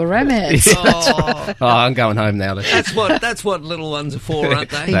over your romance. Oh, I'm going home now. Then. that's what little ones are for, aren't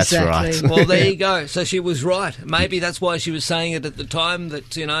they? That's Exactly. right. Well, there you go. So she was right. Maybe that's why she was saying it at the time.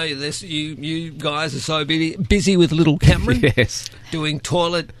 That you guys are so busy with little Cameron Yes. doing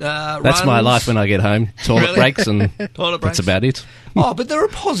toilet That's runs. my life when I get home. Toilet Really? breaks and Toilet breaks. that's about it. Oh, but there are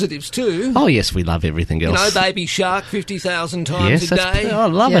positives too. Oh, yes, we love everything else. Baby shark 50,000 times yes, a day. I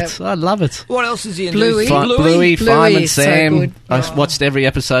love Yep. it. I love it. What else is he into? Bluey. Bluey, Fireman is so Sam. good. I've watched every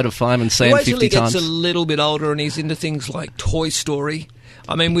episode of Fireman Sam He 50 actually times. gets a little bit older and he's into things like Toy Story.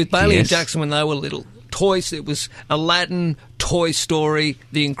 I mean, with Bailey and Yes. Jackson when they were little, toys, it was Aladdin, Toy Story,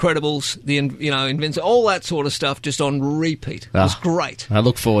 The Incredibles, Invincible, all that sort of stuff just on repeat. It was great. I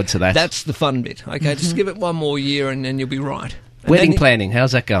look forward to that. That's the fun bit. Okay, just give it one more year and then you'll be right. And Wedding then- planning,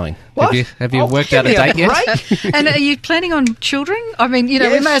 how's that going? What? Have you Oh, worked give out a me date yet? break. And are you planning on children? I mean, we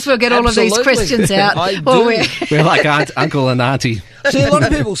Yes, may as well get all of these absolutely. questions out. I while do. we're- We're like uncle and auntie. See, a lot of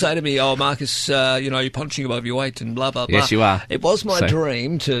people say to me, "Oh, Marcus, you're punching above your weight and blah blah blah." Yes, you are. It was my So-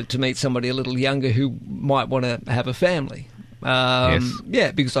 dream to meet somebody a little younger who might want to have a family. Yes.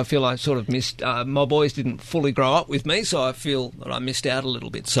 Yeah, because I feel I sort of missed. My boys didn't fully grow up with me, so I feel that I missed out a little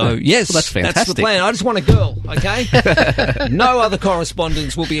bit. So yes, Well, that's fantastic. the plan. I just want a girl. Okay, no other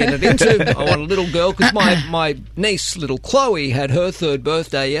correspondence will be entered into. I want a little girl because my niece, little Chloe, had her 3rd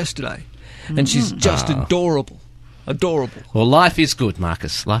birthday yesterday, and she's just adorable. Adorable. Well, life is good,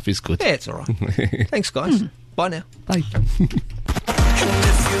 Marcus. Life is good. Yeah, it's all right. Thanks, guys. Bye now. Bye.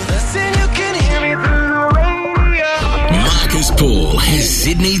 Marcus Paul has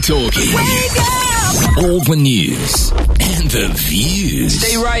Sydney talking. All the news and the views.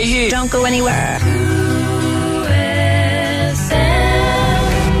 Stay right here. Don't go anywhere.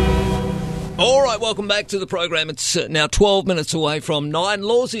 All right, welcome back to the program. It's now 12 minutes away from 9.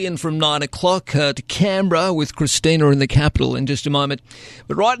 Lawsy in from 9 o'clock to Canberra with Christina in the capital in just a moment.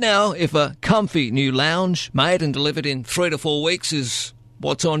 But right now, if a comfy new lounge made and delivered in 3 to 4 weeks is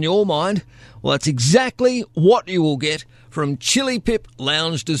what's on your mind, well, that's exactly what you will get from Chili Pip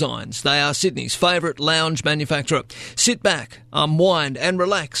Lounge Designs. They are Sydney's favourite lounge manufacturer. Sit back, unwind and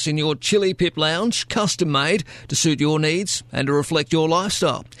relax in your Chili Pip Lounge, custom made to suit your needs and to reflect your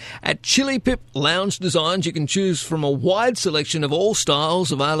lifestyle. At Chili Pip Lounge Designs, you can choose from a wide selection of all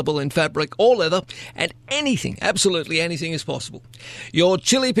styles available in fabric or leather, and anything, absolutely anything is possible. Your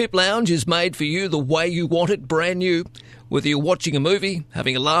Chili Pip Lounge is made for you the way you want it, brand new. Whether you're watching a movie,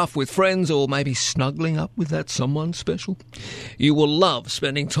 having a laugh with friends, or maybe snuggling up with that someone special, you will love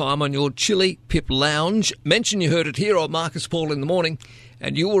spending time on your Chili Pip Lounge. Mention you heard it here on Marcus Paul in the Morning,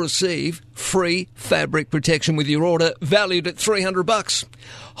 and you will receive free fabric protection with your order, valued at $300.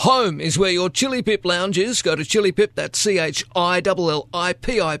 Home is where your Chili Pip Lounge is. Go to chilipip, that's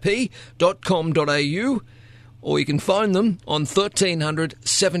chillipip.com.au. Or you can phone them on 1300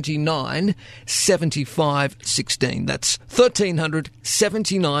 79 75 16. That's 1300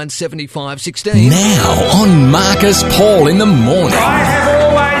 79 75 16. Now on Marcus Paul in the Morning. I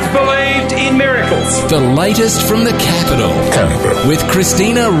have always believed in miracles. The latest from the capital. With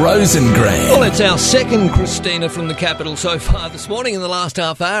Christina Rosengren. Well, it's our second Christina from the capital so far this morning in the last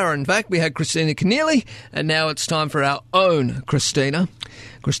half hour. In fact, we had Christina Keneally, and now it's time for our own Christina.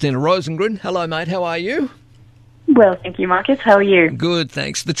 Christina Rosengren. Hello, mate. How are you? Well, thank you, Marcus. How are you? Good,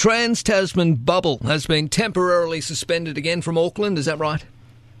 thanks. The Trans-Tasman bubble has been temporarily suspended again from Auckland, is that right?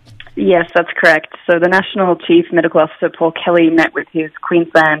 Yes, that's correct. So the National Chief Medical Officer, Paul Kelly, met with his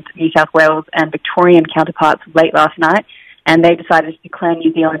Queensland, New South Wales and Victorian counterparts late last night, and they decided to declare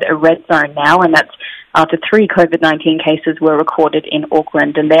New Zealand a red zone now, and that's after 3 COVID-19 cases were recorded in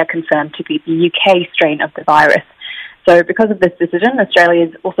Auckland, and they are confirmed to be the UK strain of the virus. So because of this decision, Australia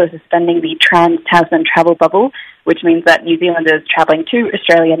is also suspending the Trans-Tasman travel bubble, which means that New Zealanders travelling to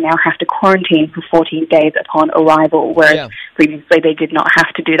Australia now have to quarantine for 14 days upon arrival, whereas previously they did not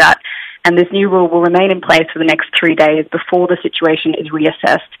have to do that. And this new rule will remain in place for the next 3 days before the situation is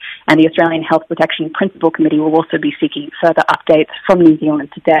reassessed, and the Australian Health Protection Principal Committee will also be seeking further updates from New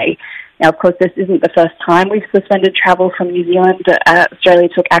Zealand today. Now, of course, this isn't the first time we've suspended travel from New Zealand. Australia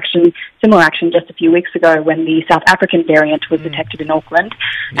took similar action just a few weeks ago when the South African variant was detected in Auckland.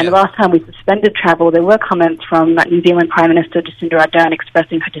 And the last time we suspended travel, there were comments from New Zealand Prime Minister Jacinda Ardern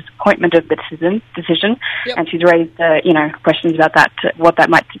expressing her disappointment of the decision. And she's raised, questions about that, what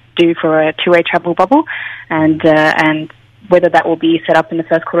that might do for a two-way travel bubble, and whether that will be set up in the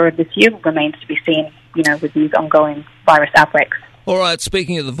first quarter of this year remains to be seen, with these ongoing virus outbreaks. All right,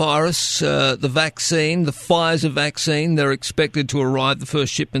 speaking of the virus, the vaccine, the Pfizer vaccine, they're expected to arrive, the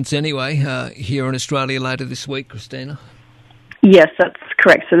first shipments anyway, here in Australia later this week, Christina. Yes, that's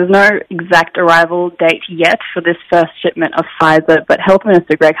correct. So there's no exact arrival date yet for this first shipment of Pfizer, but Health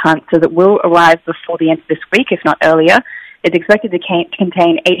Minister Greg Hunt says it will arrive before the end of this week, if not earlier. It's expected to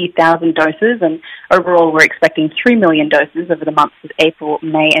contain 80,000 doses, and overall we're expecting 3 million doses over the months of April,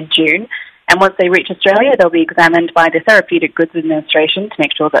 May and June. And once they reach Australia, they'll be examined by the Therapeutic Goods Administration to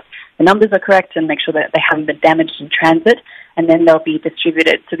make sure that the numbers are correct and make sure that they haven't been damaged in transit, and then they'll be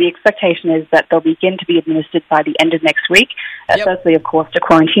distributed. So the expectation is that they'll begin to be administered by the end of next week, firstly, of course, to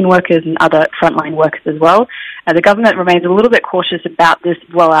quarantine workers and other frontline workers as well. The government remains a little bit cautious about this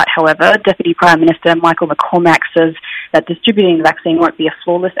rollout, however. Deputy Prime Minister Michael McCormack says that distributing the vaccine won't be a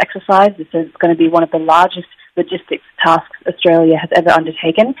flawless exercise. This is going to be one of the largest logistics tasks Australia has ever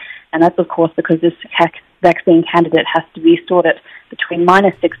undertaken, and that's of course because this vaccine candidate has to be stored at between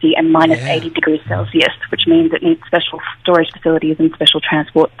minus 60 and minus 80 degrees Celsius, which means it needs special storage facilities and special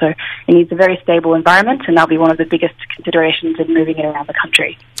transport. So it needs a very stable environment, and that'll be one of the biggest considerations in moving it around the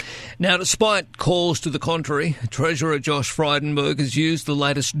country. Now, despite calls to the contrary, Treasurer Josh Frydenberg has used the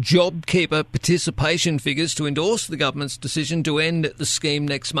latest JobKeeper participation figures to endorse the government's decision to end the scheme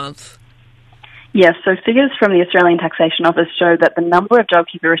next month. Yes, so figures from the Australian Taxation Office show that the number of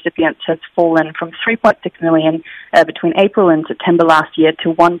JobKeeper recipients has fallen from 3.6 million between April and September last year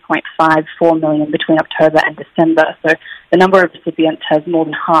to 1.54 million between October and December. So the number of recipients has more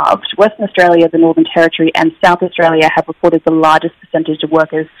than halved. Western Australia, the Northern Territory and South Australia have reported the largest percentage of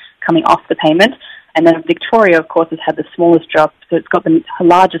workers coming off the payment. And then Victoria, of course, has had the smallest drop, so it's got the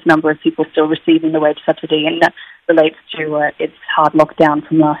largest number of people still receiving the wage subsidy, and that relates to its hard lockdown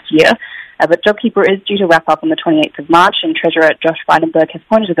from last year. But JobKeeper is due to wrap up on the 28th of March, and Treasurer Josh Frydenberg has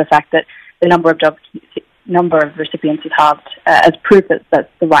pointed to the fact that the number of number of recipients is halved as proof that that's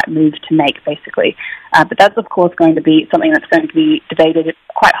the right move to make, basically. But that's, of course, going to be something that's going to be debated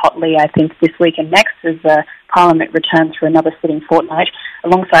quite hotly, I think, this week and next as Parliament returns for another sitting fortnight,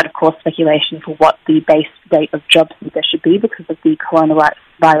 alongside, of course, speculation for what the base rate of jobs there should be because of the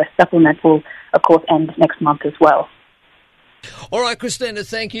coronavirus supplement will, of course, end next month as well. All right, Christina,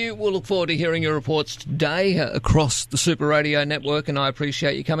 thank you. We'll look forward to hearing your reports today across the Super Radio network, and I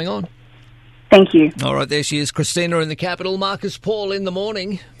appreciate you coming on. Thank you. All right, there she is, Christina in the capital. Marcus Paul in the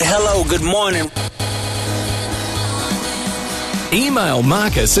morning. Hello, good morning. Email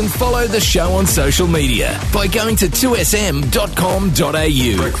Marcus and follow the show on social media by going to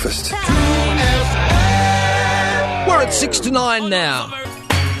 2sm.com.au. Breakfast. We're at 6 to 9 now.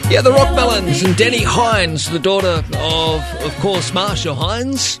 Yeah, the Rockmelons and Denny Hines, the daughter of course, Marsha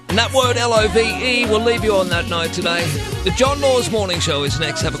Hines. And that word L-O-V-E will leave you on that note today. The John Laws Morning Show is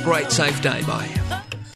next. Have a great, safe day. Bye.